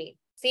found in male.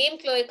 Same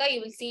cloaca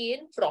you will see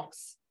in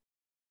frogs.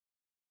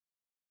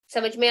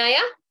 समझ में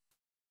आया?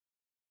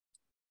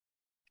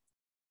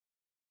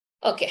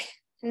 Okay.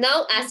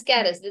 Now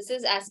Ascaris. This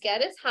is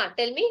Ascaris.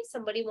 Tell me.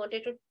 Somebody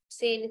wanted to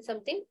say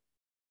something.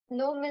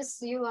 No,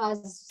 miss, you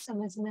asked.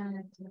 समझ में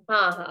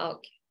आया.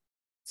 Okay.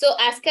 So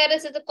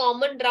Ascaris is a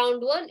common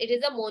round one. It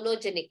is a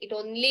monogenic. It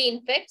only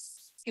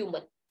infects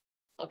human.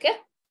 Okay.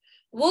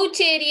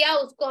 Wucheria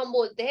उसको हम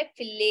बोलते हैं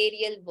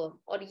filarial worm,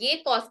 और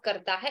ये cause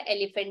करता है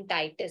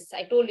elephantitis.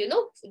 I told you,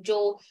 no,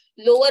 जो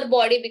lower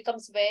body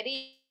becomes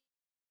very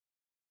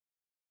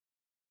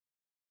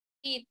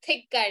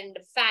thick and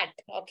fat.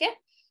 Okay.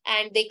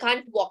 And they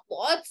can't walk.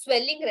 बहुत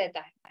swelling रहता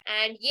है.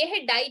 एंड ये है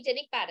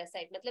डाइजेनिक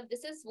पैरासाइट, मतलब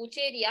दिस इज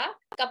वुचेरिया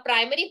का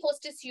primary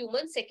host is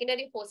human,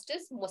 secondary host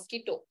is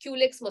mosquito,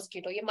 Culex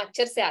mosquito, ये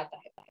मच्छर से आता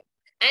है।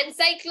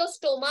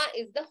 Ancylostoma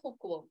is the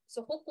hookworm,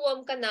 so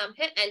hookworm का नाम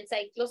है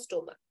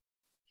ancylostoma.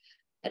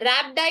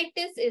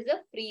 रैबिडाइटिस is a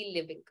free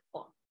living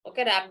form,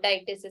 okay,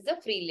 रैबिडाइटिस is a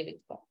free living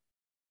form.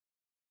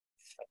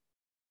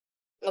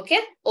 Okay,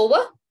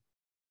 over.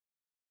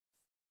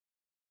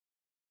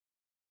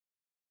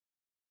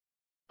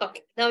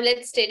 Okay, now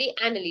let's study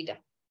Annelida.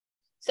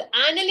 So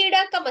Annelida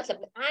का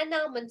मतलब,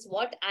 Anna means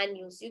what?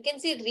 Annus. You can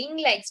see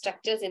ring-like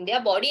structures in their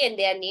body and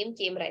their name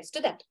came rise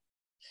to that.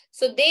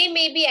 So they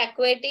may be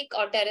aquatic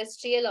or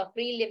terrestrial or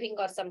free-living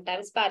or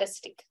sometimes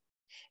parasitic.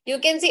 You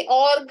can see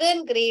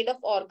organ grade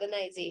of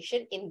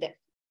organization in them.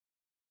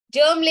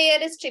 Germ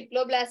layer is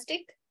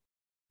triploblastic.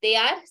 They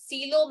are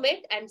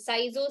coelomate and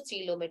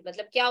schizocoelomate.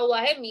 मतलब क्या हुआ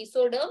है?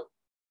 Mesoderm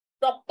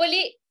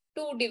properly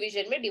two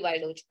division में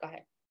divide हो चुका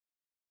है.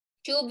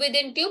 Tube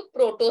within tube,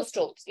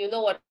 protostomes. You know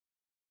what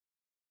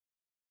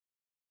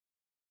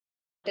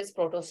is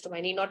protostome?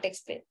 I need not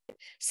explain.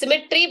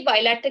 Symmetry,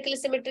 bilaterally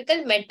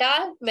symmetrical,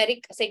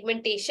 metameric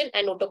segmentation,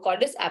 and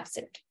notochord is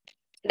absent.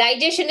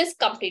 Digestion is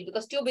complete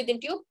because tube within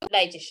tube,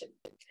 digestion.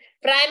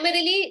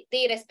 Primarily,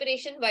 the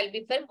respiration will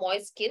be from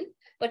moist skin,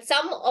 but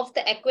some of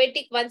the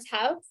aquatic ones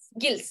have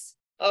gills.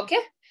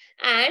 Okay,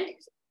 and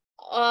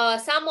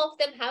some of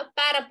them have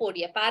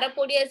parapodia.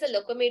 Parapodia is a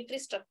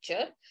locomotory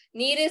structure.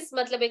 नीरिस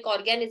मतलब एक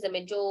organism है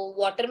जो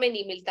water में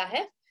नहीं मिलता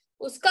है,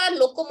 उसका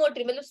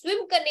locomotory मतलब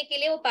स्विम करने के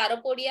लिए वो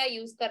पैरापोडिया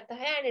यूज करता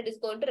है, and it is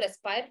going to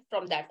respire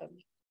from that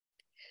only.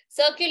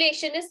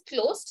 Circulation is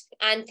closed,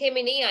 ANTHE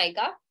में नहीं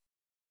आएगा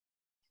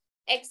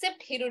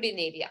accept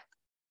Hirudinaria.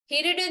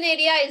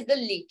 Hirudinaria is the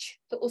Leach,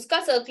 तो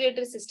उसका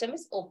circulatory system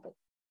is open.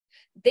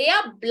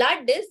 Their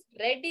blood is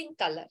red in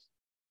colour,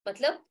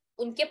 मतलब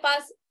उनके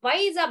पास,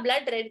 why is a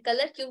blood red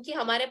colour? क्योंकि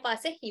हमारे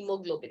पास है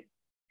haemoglobin.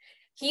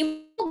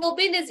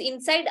 Haemoglobin is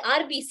inside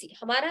RBC,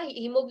 हमारा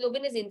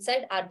हीमोग्लोबिन इज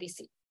इनसाइड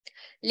आरबीसी,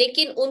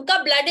 लेकिन उनका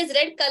blood is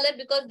red colour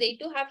because they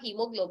to have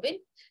haemoglobin,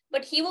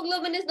 but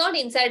haemoglobin is not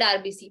inside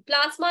RBC,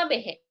 plasma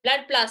में है,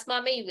 blood plasma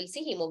में you will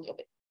see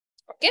haemoglobin.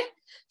 Okay,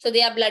 so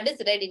their blood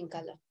is red in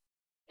colour.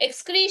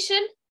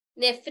 Excretion,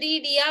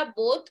 nephridia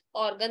both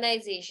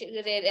organization,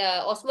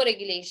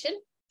 osmoregulation.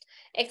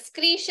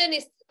 Excretion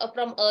is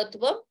from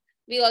earthworm.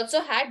 We also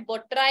had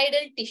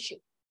botryidal tissue,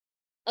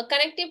 a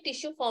connective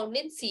tissue found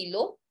in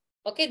coelom.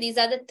 Okay, these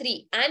are the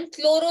three. And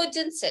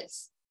chlorogen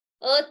cells.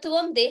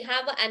 Earthworm, they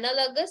have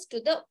analogous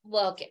to the,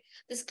 okay,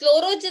 these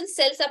chlorogen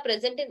cells are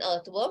present in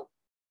earthworm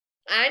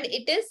and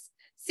it is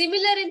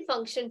similar in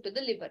function to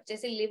the liver.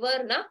 जैसे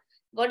liver ना,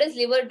 what does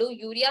liver do?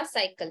 Urea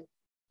cycle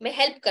में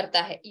help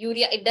करता है.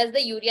 Urea, it does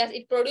the urea,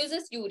 it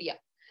produces urea.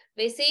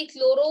 वैसे ही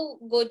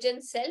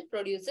chlorogen cell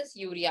produces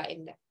urea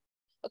in them.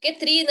 Okay,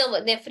 three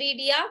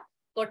nephridia,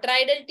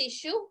 botryidal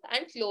tissue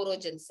and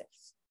chlorogen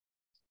cells.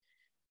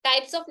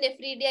 Types of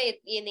nephridia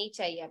ये नहीं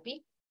चाहिए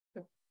अभी.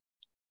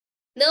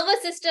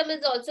 Nervous system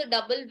is also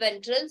double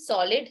ventral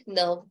solid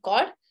nerve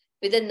cord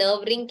with a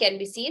nerve ring can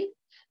be seen.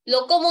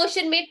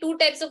 Locomotion में two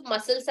types of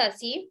muscles are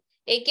seen.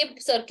 एक है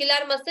circular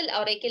muscle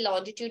और एक है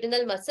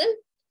longitudinal muscle.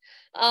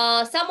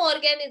 Some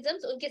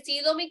organisms उनके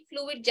coelomic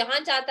fluid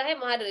जहां जाता है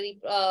वहां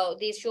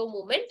they show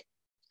movement.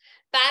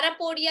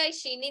 Parapodia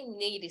is seen in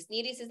Nereis.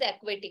 Nereis is the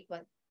aquatic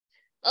one.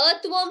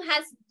 Earthworm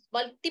has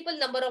multiple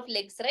number of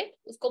legs, right?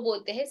 उसको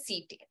बोलते हैं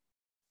CT.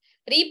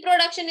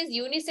 Reproduction is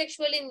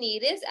unisexual in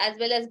Nereis as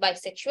well as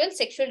bisexual.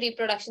 Sexual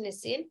reproduction is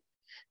seen.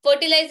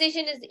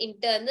 Fertilization is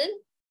internal.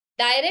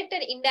 Direct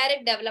and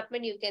indirect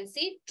development you can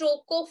see.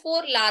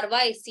 Trochophore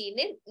larva is seen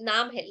in,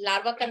 नाम है,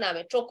 larva का नाम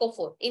है,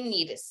 trochophore in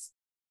Nereis.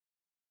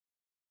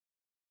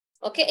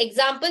 Okay,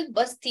 example,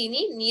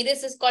 Basthini.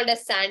 Nereis is called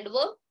as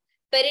sandworm.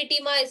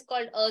 Peritima is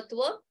called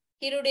earthworm.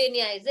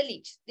 Hirudenia is a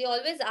leech. They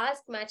always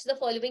ask, match the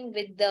following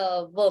with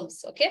the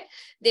worms. Okay,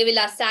 they will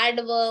ask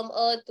sandworm,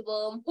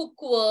 earthworm,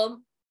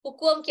 hookworm.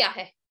 Hookworm क्या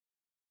है?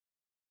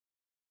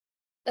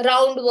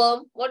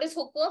 Roundworm. What is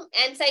hookworm?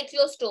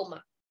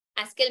 Ancyclostoma.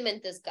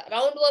 Ascalmenthus का.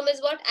 Roundworm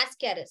is what?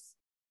 Ascaris.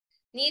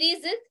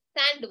 Nereis is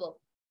sandworm.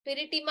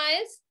 Peritima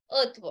is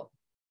earthworm.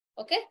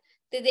 Okay.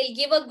 So they'll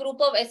give a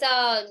group of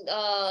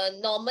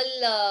ऐसा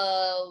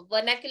normal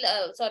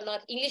vernacular, sorry,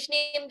 not English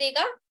name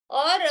देगा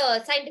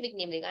और scientific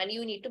name देगा, and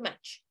you need to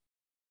match.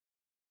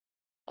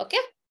 Okay.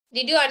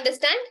 Did you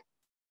understand?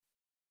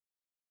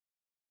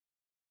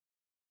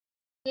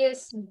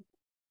 Yes.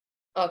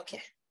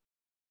 Okay.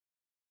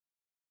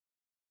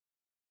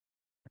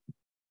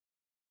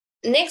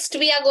 Next,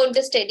 we are going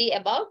to study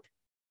about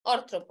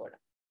Arthropoda.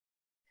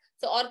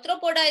 So,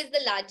 Arthropoda is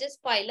the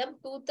largest phylum,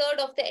 2/3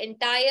 of the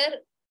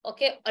entire,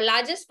 okay,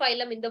 largest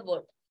phylum in the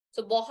world.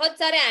 So, बहुत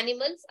सारे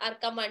animals are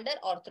come under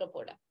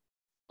Arthropoda.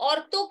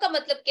 Ortho का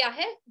मतलब क्या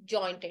है?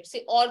 Jointed.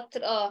 See,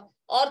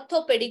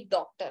 orthopedic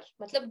doctor.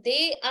 मतलब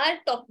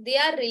they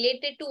are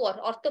related to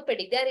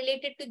orthopedic. They are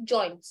related to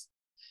joints.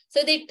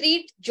 So they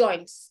treat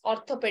joints.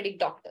 Orthopedic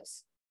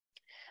doctors.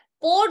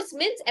 Pods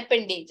means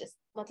appendages.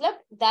 मतलब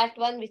that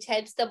one which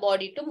helps the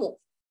body to move.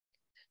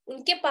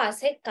 उनके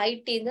पास है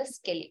chitinous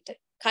skeleton.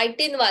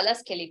 chitin वाला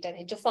skeleton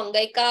है, जो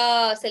fungi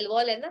का cell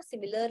wall है ना,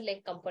 similar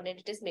like component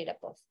it is made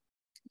up of.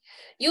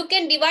 You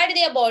can divide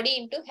their body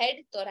into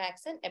head,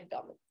 thorax and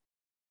abdomen.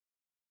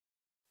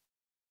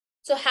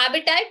 So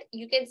habitat,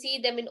 you can see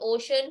them in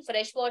ocean,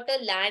 freshwater,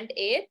 land,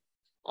 air.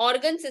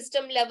 Organ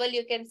system level,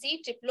 you can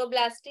see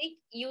triploblastic,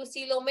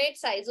 eucoelomate,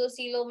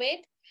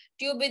 schizocoelomate,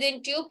 tube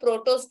within tube,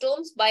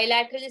 protostomes,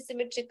 bilaterally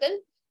symmetrical.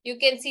 You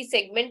can see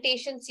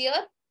segmentations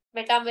here,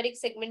 metameric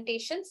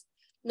segmentations.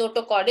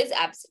 Notochord is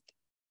absent.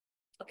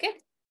 Okay.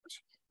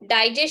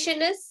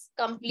 Digestion is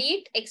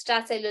complete,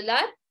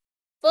 extracellular.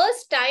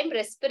 First time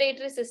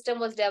respiratory system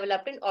was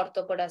developed in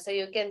orthopoda. So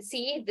you can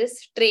see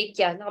this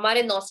trachea.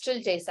 हमारे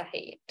nostril जैसा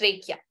है ये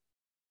trachea.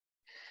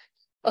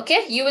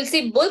 Okay, you will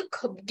see book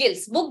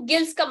gills. Book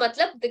gills का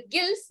मतलब the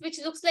gills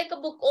which looks like a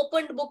book,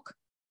 opened book.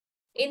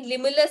 In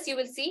limulus you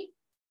will see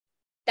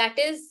that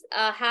is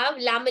have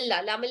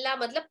lamella. Lamella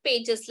मतलब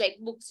pages like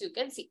books you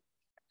can see.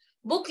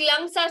 Book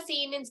lungs are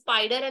seen in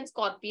spider and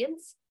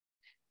scorpions.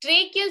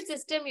 Tracheal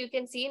system you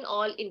can see in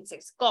all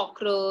insects.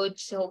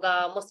 Cockroach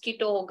होगा,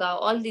 mosquito होगा,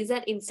 all these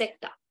are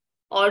insecta.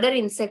 Order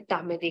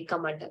insecta में they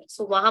come under.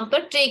 So वहां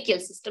पर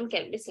tracheal system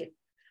can be seen.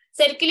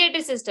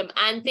 Circulatory system,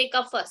 anthe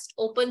का first,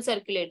 open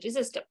circulatory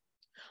system.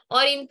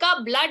 और इनका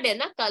blood है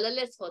ना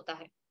colorless होता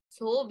है.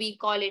 So we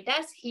call it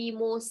as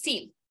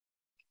hemocoel.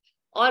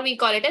 Or we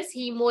call it as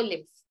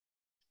hemolymph.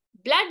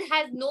 Blood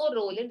has no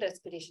role in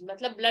respiration.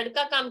 मतलब blood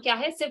का काम क्या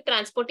है? सिर्फ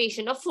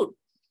transportation of food.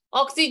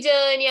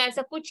 ऑक्सीजन या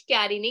ऐसा कुछ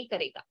कैरी नहीं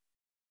करेगा.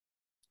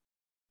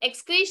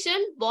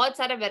 एक्सक्रीशन बहुत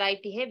सारा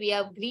वैरायटी है. वी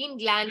हैव ग्रीन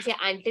ग्लैंड्स या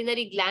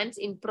antennary glands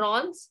in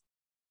prawns.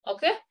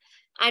 Okay,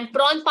 and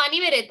prawn पानी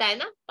में रहता है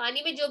ना,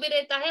 पानी में जो भी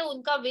रहता है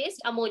उनका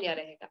वेस्ट अमोनिया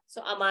रहेगा.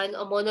 सो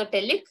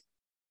ammonotelic.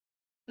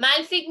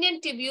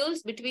 Malfigniant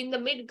tubules between the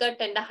mid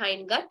gut and the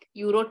hind gut,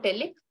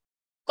 urotelic.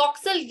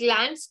 Coxal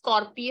glands,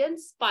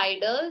 scorpions,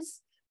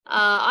 spiders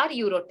are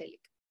urotelic.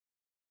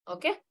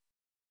 Okay.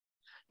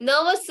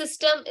 Nervous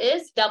system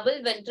is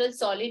double ventral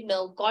solid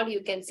nerve cord,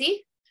 you can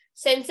see.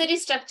 Sensory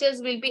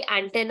structures will be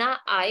antenna,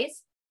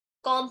 eyes,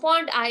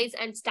 compound eyes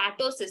and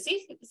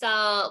statocystis.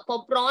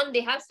 For prawn,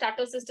 they have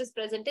statocystis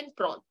present in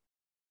prawn.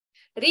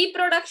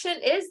 Reproduction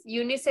is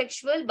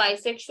unisexual,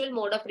 bisexual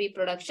mode of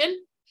reproduction.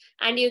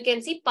 And you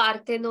can see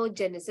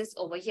parthenogenesis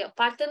over here.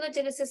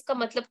 Parthenogenesis का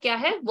मतलब क्या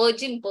है?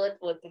 Virgin birth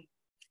बोलते हैं.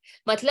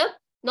 मतलब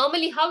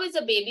normally how is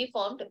a baby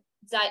formed?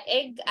 The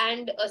egg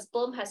and a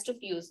sperm has to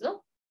fuse,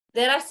 no?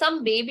 There are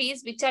some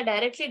babies which are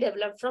directly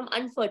developed from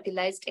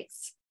unfertilized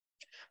eggs.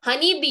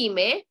 Honeybee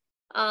में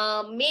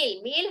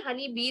male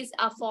honeybees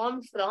are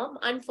formed from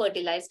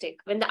unfertilized egg.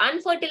 When the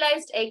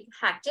unfertilized egg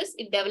hatches,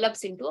 it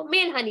develops into a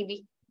male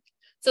honeybee.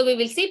 So we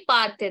will see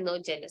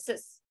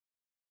parthenogenesis.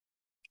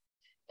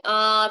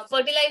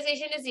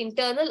 Fertilization is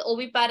internal.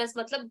 Oviparous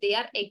मतलब they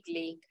are egg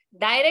laying.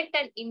 Direct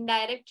and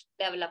indirect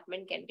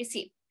development can be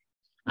seen.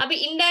 अभी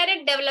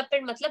indirect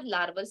development मतलब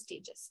larval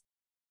stages.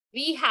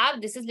 We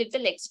have, this is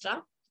little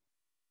extra.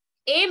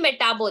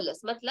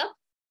 Ametabolous मतलब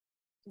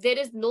there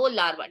is no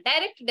larva.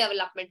 Direct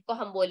development को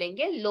हम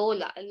बोलेंगे low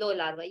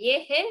larva.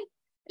 ये है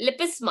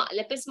lepisma.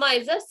 Lepisma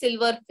is a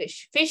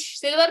silverfish.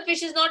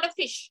 Silverfish is not a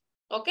fish.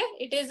 Okay,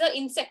 it is an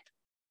insect.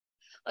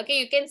 Okay,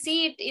 you can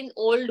see it in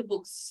old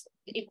books.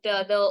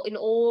 In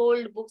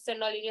old books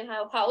and all in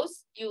your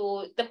house,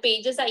 the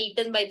pages are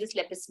eaten by this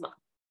lepisma.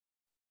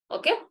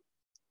 Okay.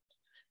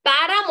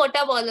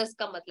 Paramotabolous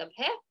का मतलब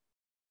है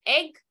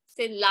egg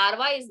से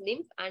larva is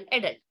nymph and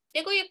adult.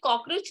 देखो ये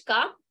cockroach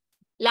का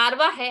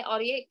larva है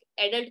और ये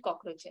adult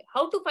cockroach है.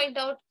 How to find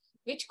out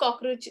which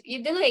cockroach? ये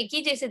देखो एक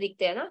ही जैसे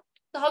दिखते हैं ना.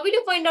 So how will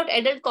you find out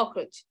adult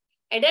cockroach?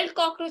 Adult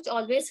cockroach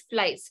always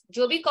flies.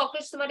 जो भी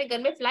cockroach तुम्हारे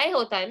घर में fly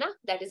होता है ना,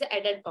 that is an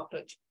adult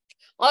cockroach.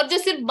 और जो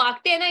सिर्फ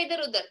भागते हैं ना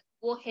इधर उधर,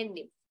 वो है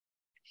nymph.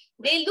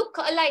 They look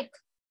alike.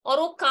 और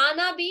वो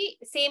खाना भी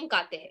same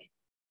खाते हैं.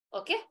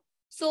 Okay?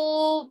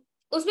 So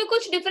उसमें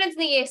कुछ डिफरेंस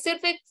नहीं है,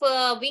 सिर्फ एक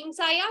विंग्स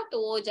आया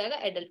तो वो हो जाएगा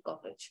adult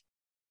cockroach.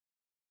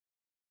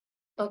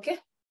 Okay,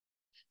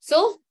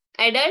 so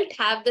adult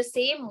have the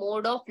same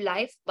mode of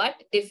life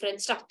but different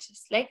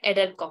structures like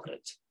adult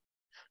cockroach.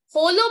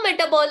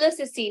 होलोमेटाबोलस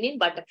is seen in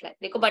butterfly.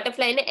 देखो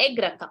बटरफ्लाई ने एग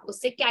रखा,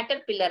 उससे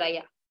कैटरपिलर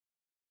आया.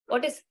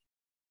 What is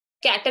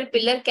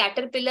caterpillar?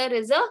 Caterpillar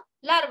is a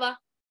larva.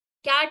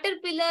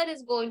 Caterpillar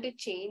is going to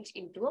change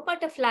into a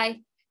butterfly.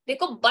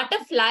 देखो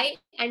butterfly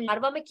and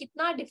larva में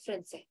कितना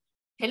difference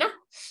है ना?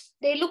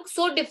 They look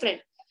so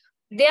different.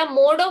 Their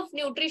mode of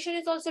nutrition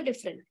is also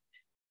different.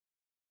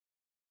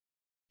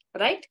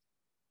 Right?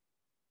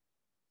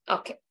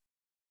 Okay.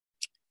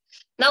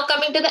 Now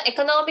coming to the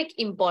economic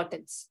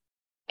importance.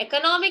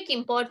 Economic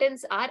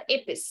importance are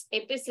apis.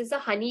 Apis is a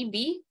honey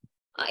bee.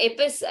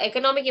 Apis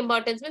economic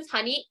importance means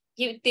honey.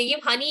 They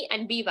give honey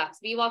and bee wax.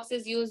 Bee wax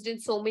is used in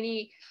so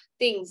many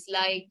things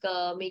like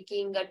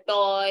making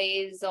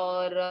toys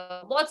or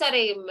बहुत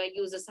सारे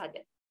uses are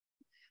there.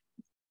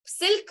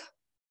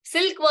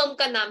 Silk worm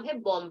का नाम है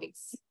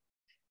Bombyx.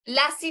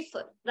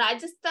 Lassifer.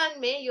 Rajasthan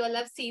में you all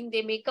have seen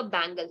they make a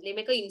bangle. They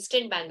make a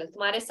instant bangle.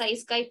 तुम्हारे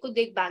size का एक खुद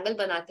एक बैंगल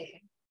बनाते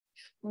हैं.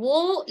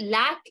 वो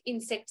लैक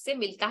इंसेक्ट से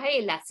मिलता है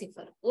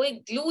इलासिफर, वो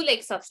एक ग्लू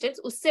लाइक सब्सटेंस,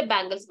 उससे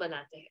बैंगल्स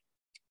बनाते हैं।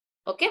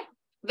 ओके,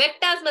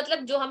 वेक्टर्स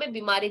मतलब जो हमें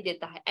बीमारी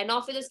देता है।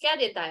 एनोफिलिस क्या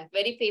देता है?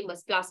 Very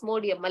famous,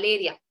 Plasmodium,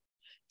 malaria.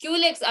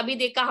 Culex अभी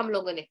देखा हम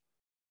लोगों ने,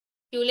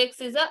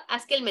 क्यूलेक्स इज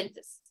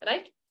एस्केलमेंथिस,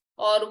 राइट,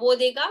 और वो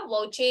देगा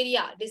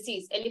वाउचेरिया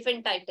डिसीज,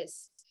 एलिफेंटाइटिस,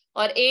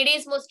 और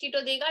एडिस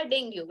मॉस्किटो देगा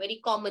dengue, very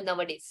common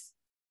nowadays.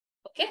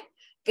 Okay,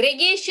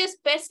 ग्रेगेशियस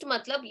paste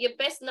मतलब ये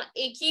पेस्ट ना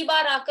एक ही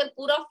बार आकर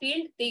पूरा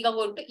field they are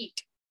going to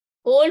eat,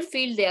 whole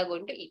field they are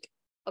going to eat.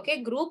 Okay,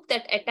 group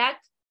that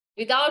attack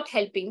without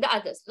helping the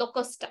others,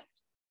 locusta.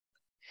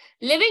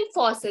 Living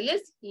fossil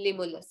is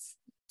limulus.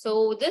 So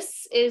this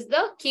is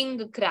the king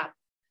crab.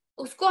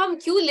 उसको हम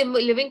क्यों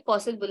living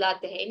fossil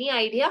बुलाते हैं? Any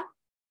idea?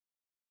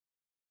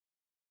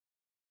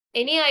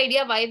 Any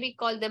idea why we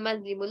call them as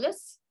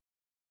limulus?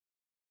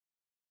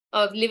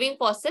 Of living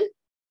fossil?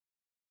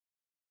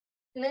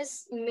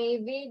 Miss,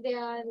 maybe they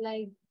are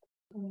like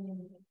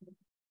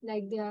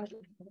they are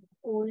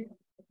old.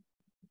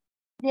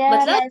 They are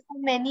मतलब? alive for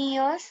many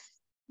years.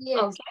 Yes.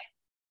 Okay.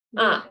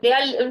 They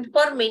are lived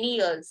for many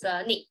years.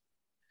 नहीं.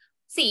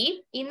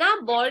 See, in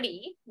our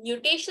body,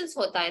 mutations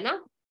होता है ना,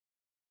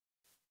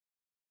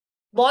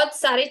 बहुत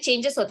सारे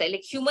changes होते हैं.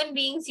 Like human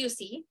beings, you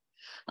see,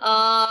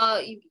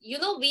 you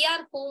know, we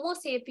are Homo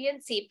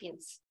sapiens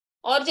sapiens.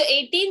 और जो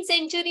 18th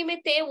century में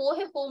थे वो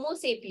है Homo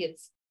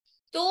sapiens.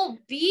 तो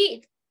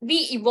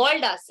we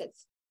evolved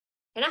ourselves,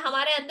 है ना,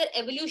 हमारे अंदर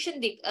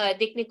evolution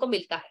देखने को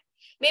मिलता है.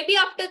 Maybe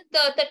after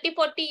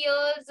 30-40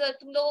 years,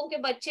 तुम लोगों के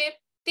बच्चे,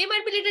 they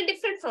might be little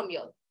different from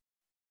yours.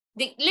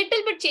 The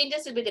little bit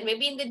changes will be there,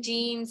 maybe in the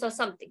genes or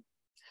something.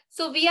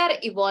 So we are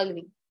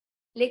evolving.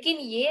 लेकिन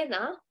ये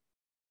ना,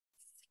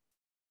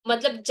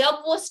 मतलब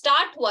जब वो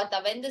स्टार्ट हुआ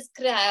था, when this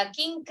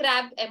king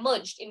crab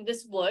emerged in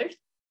this world,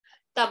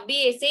 तब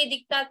भी ऐसे ही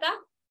दिखता था,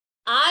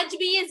 आज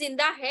भी ये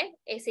जिंदा है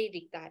ऐसे ही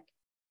दिखता है,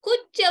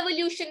 कुछ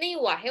एवोल्यूशन नहीं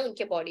हुआ है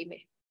उनके बॉडी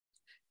में.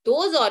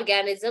 Those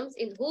organisms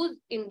in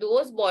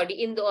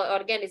the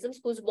organisms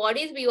whose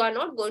bodies we are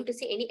not going to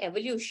see any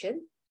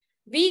evolution,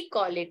 we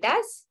call it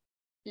as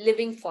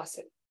living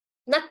fossil.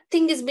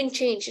 Nothing has been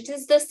changed. It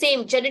is the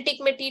same. Genetic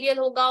material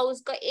होगा,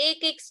 उसका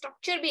एक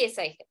structure भी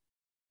ऐसा ही है.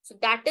 So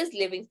that is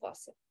living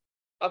fossil.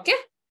 Okay?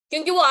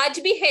 क्योंकि वो आज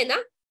भी है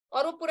ना,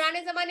 और वो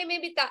पुराने जमाने में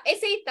भी था,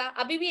 ऐसे ही था,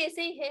 अभी भी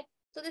ऐसे ही है.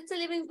 So that's a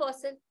living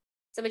fossil.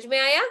 समझ में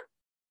आया?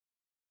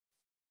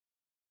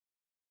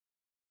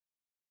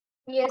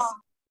 Yes.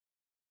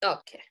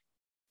 Okay.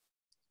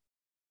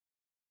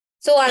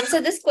 So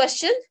answer this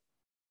question.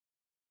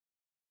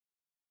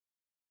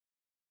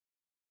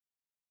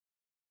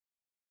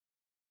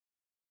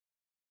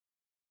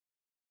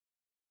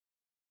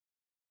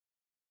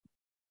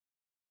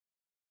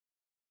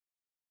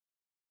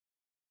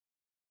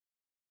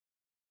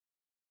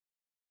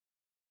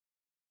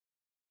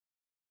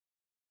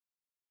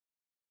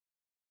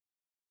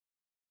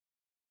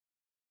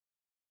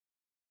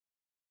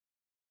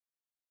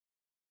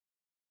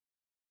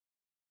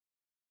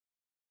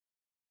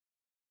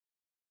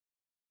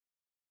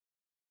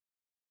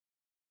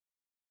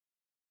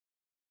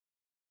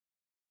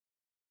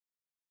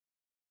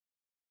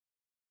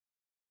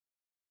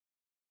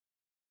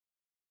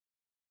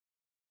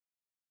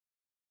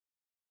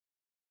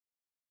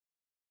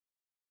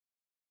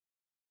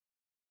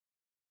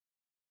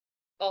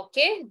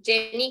 Okay,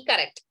 Jenny,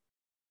 correct.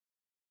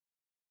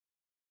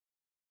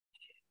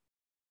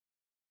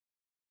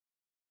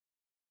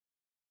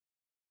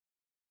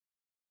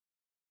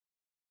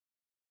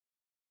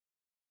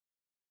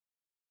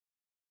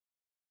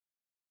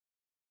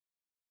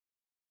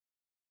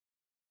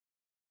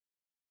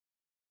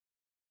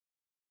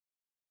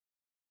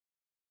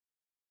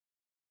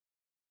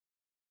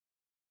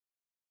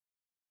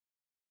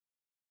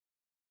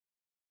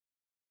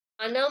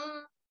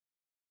 Anam,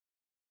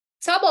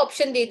 सब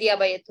ऑप्शन दे दिया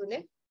भाई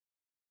तूने,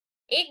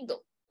 एक दो,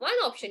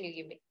 one option you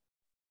give me.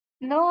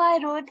 No, I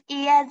wrote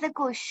A as a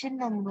question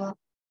number.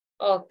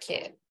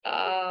 Okay.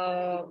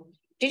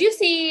 Did you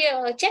see,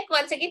 check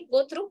once again,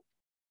 go through.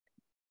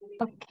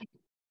 Okay.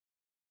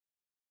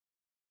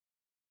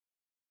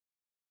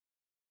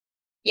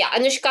 Yeah,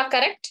 Anushka,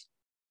 correct.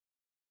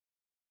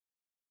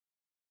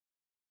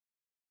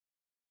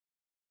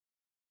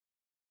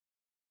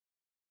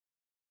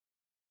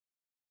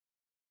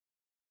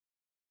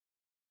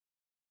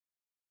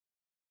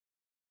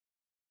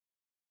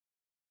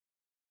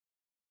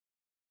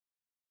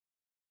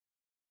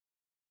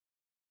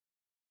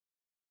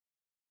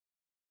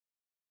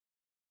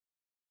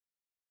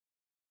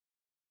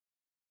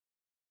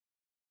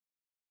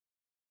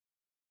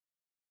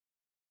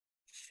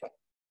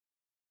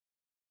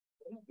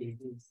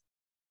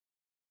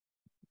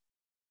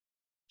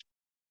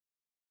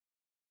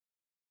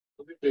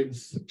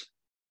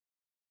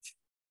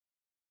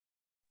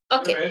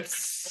 Okay.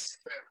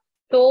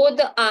 So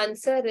the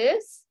answer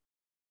is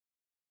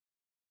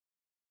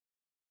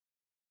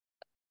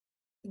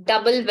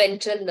double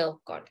ventral nerve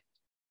cord.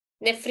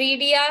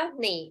 Nephridia,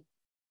 nahi.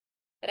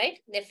 Right?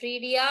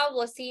 Nephridia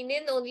was seen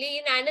in only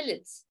in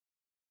annelids.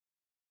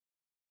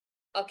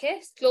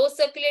 Okay, closed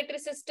circulatory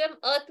system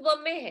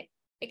earthworm में है,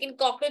 लेकिन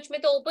cockroach में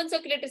तो open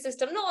circulatory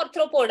system ना,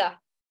 arthropoda.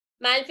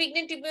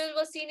 Malpigment tubule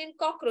was seen in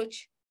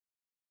cockroach.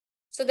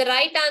 So the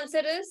right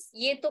answer is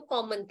ये तो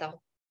common था.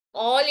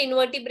 All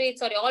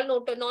invertebrates, sorry, all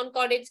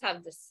non-chordates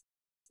have this.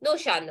 No,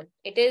 Shanam,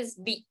 it is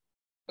B.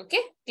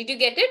 Okay, did you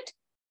get it?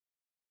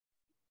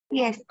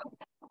 Yes.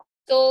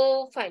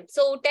 So fine.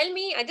 So tell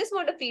me, I just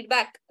want a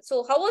feedback.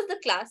 So how was the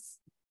class?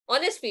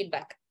 Honest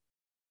feedback.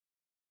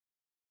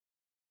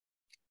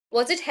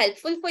 Was it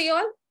helpful for you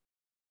all?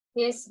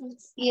 Yes.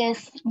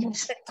 Yes.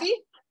 Actually,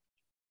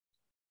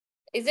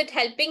 is it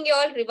helping you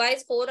all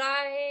revise हो रहा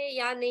है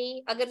या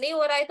नहीं? अगर नहीं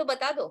हो रहा है तो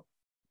बता दो.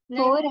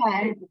 हो रहा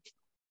है.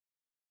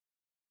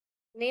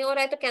 नहीं हो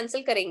रहा है तो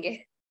कैंसिल करेंगे.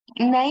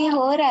 नहीं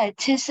हो रहा है,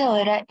 अच्छे से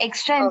हो रहा है.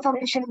 Extra Okay.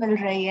 इन्फॉर्मेशन मिल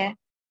रही है.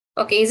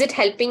 Okay, is it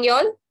helping you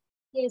all?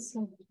 Yes.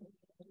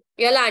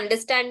 You all are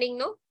understanding,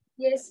 no?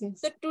 Yes. Yes.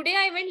 So today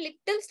I went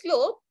little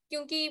slow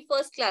क्योंकि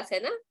first class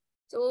है ना.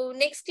 So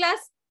next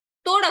class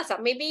थोड़ा सा,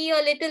 maybe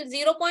a little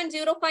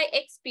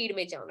 0.05x speed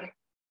में जाऊंगा.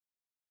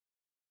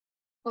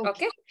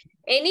 Okay.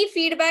 Any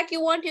feedback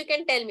you want, you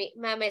can tell me.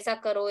 Ma'am,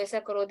 ऐसा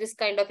करो, this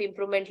kind of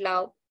improvement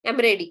लाओ. I'm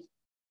ready.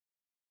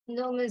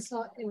 No, miss.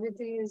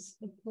 Everything is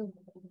good.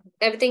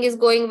 Everything is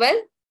going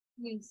well.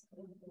 Yes.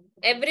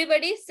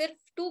 Everybody, सिर्फ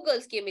 2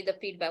 girls gave me the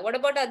feedback. What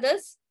about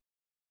others?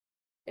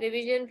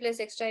 Revision plus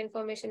extra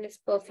information is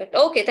perfect.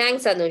 Okay,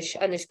 thanks,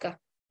 Anushka.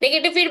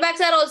 Negative feedbacks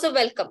are also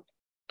welcome.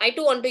 I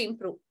too want to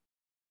improve.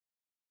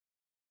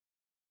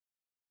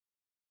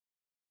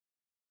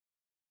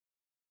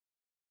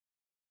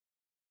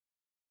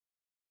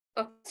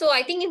 Okay. So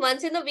I think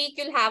once in a week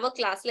you'll have a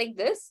class like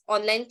this,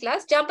 online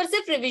class, जहाँ पर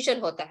सिर्फ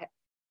revision होता है.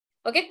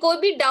 Okay, कोई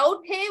भी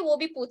doubt है वो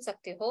भी पूछ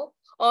सकते हो.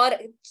 और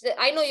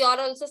I know you are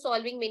also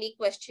solving many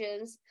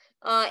questions.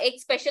 एक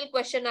special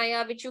question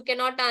आया which you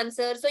cannot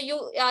answer. So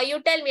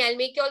you tell me, I'll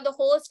make you all the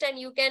host and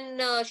you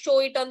can show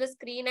it on the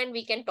screen and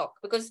we can talk,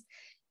 because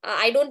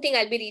I don't think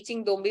I'll be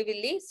reaching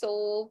Dombivli.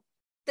 So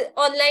the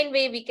online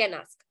way we can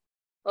ask.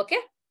 Okay?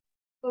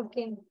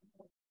 Okay.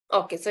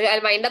 Okay, so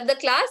I'll wind up the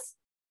class.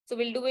 So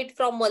we'll do it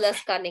from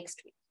Mollusca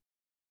next week.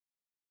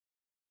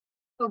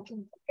 Okay.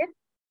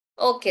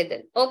 Okay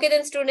then. Okay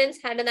then, students.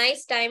 Had a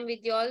nice time with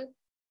you all.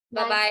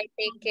 Bye. Bye-bye.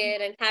 Take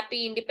care and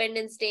happy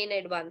Independence Day in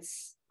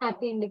advance.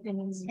 Happy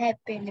Independence Day.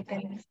 Happy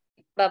Independence.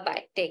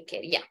 Bye-bye. Take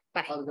care. Yeah.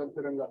 Bye.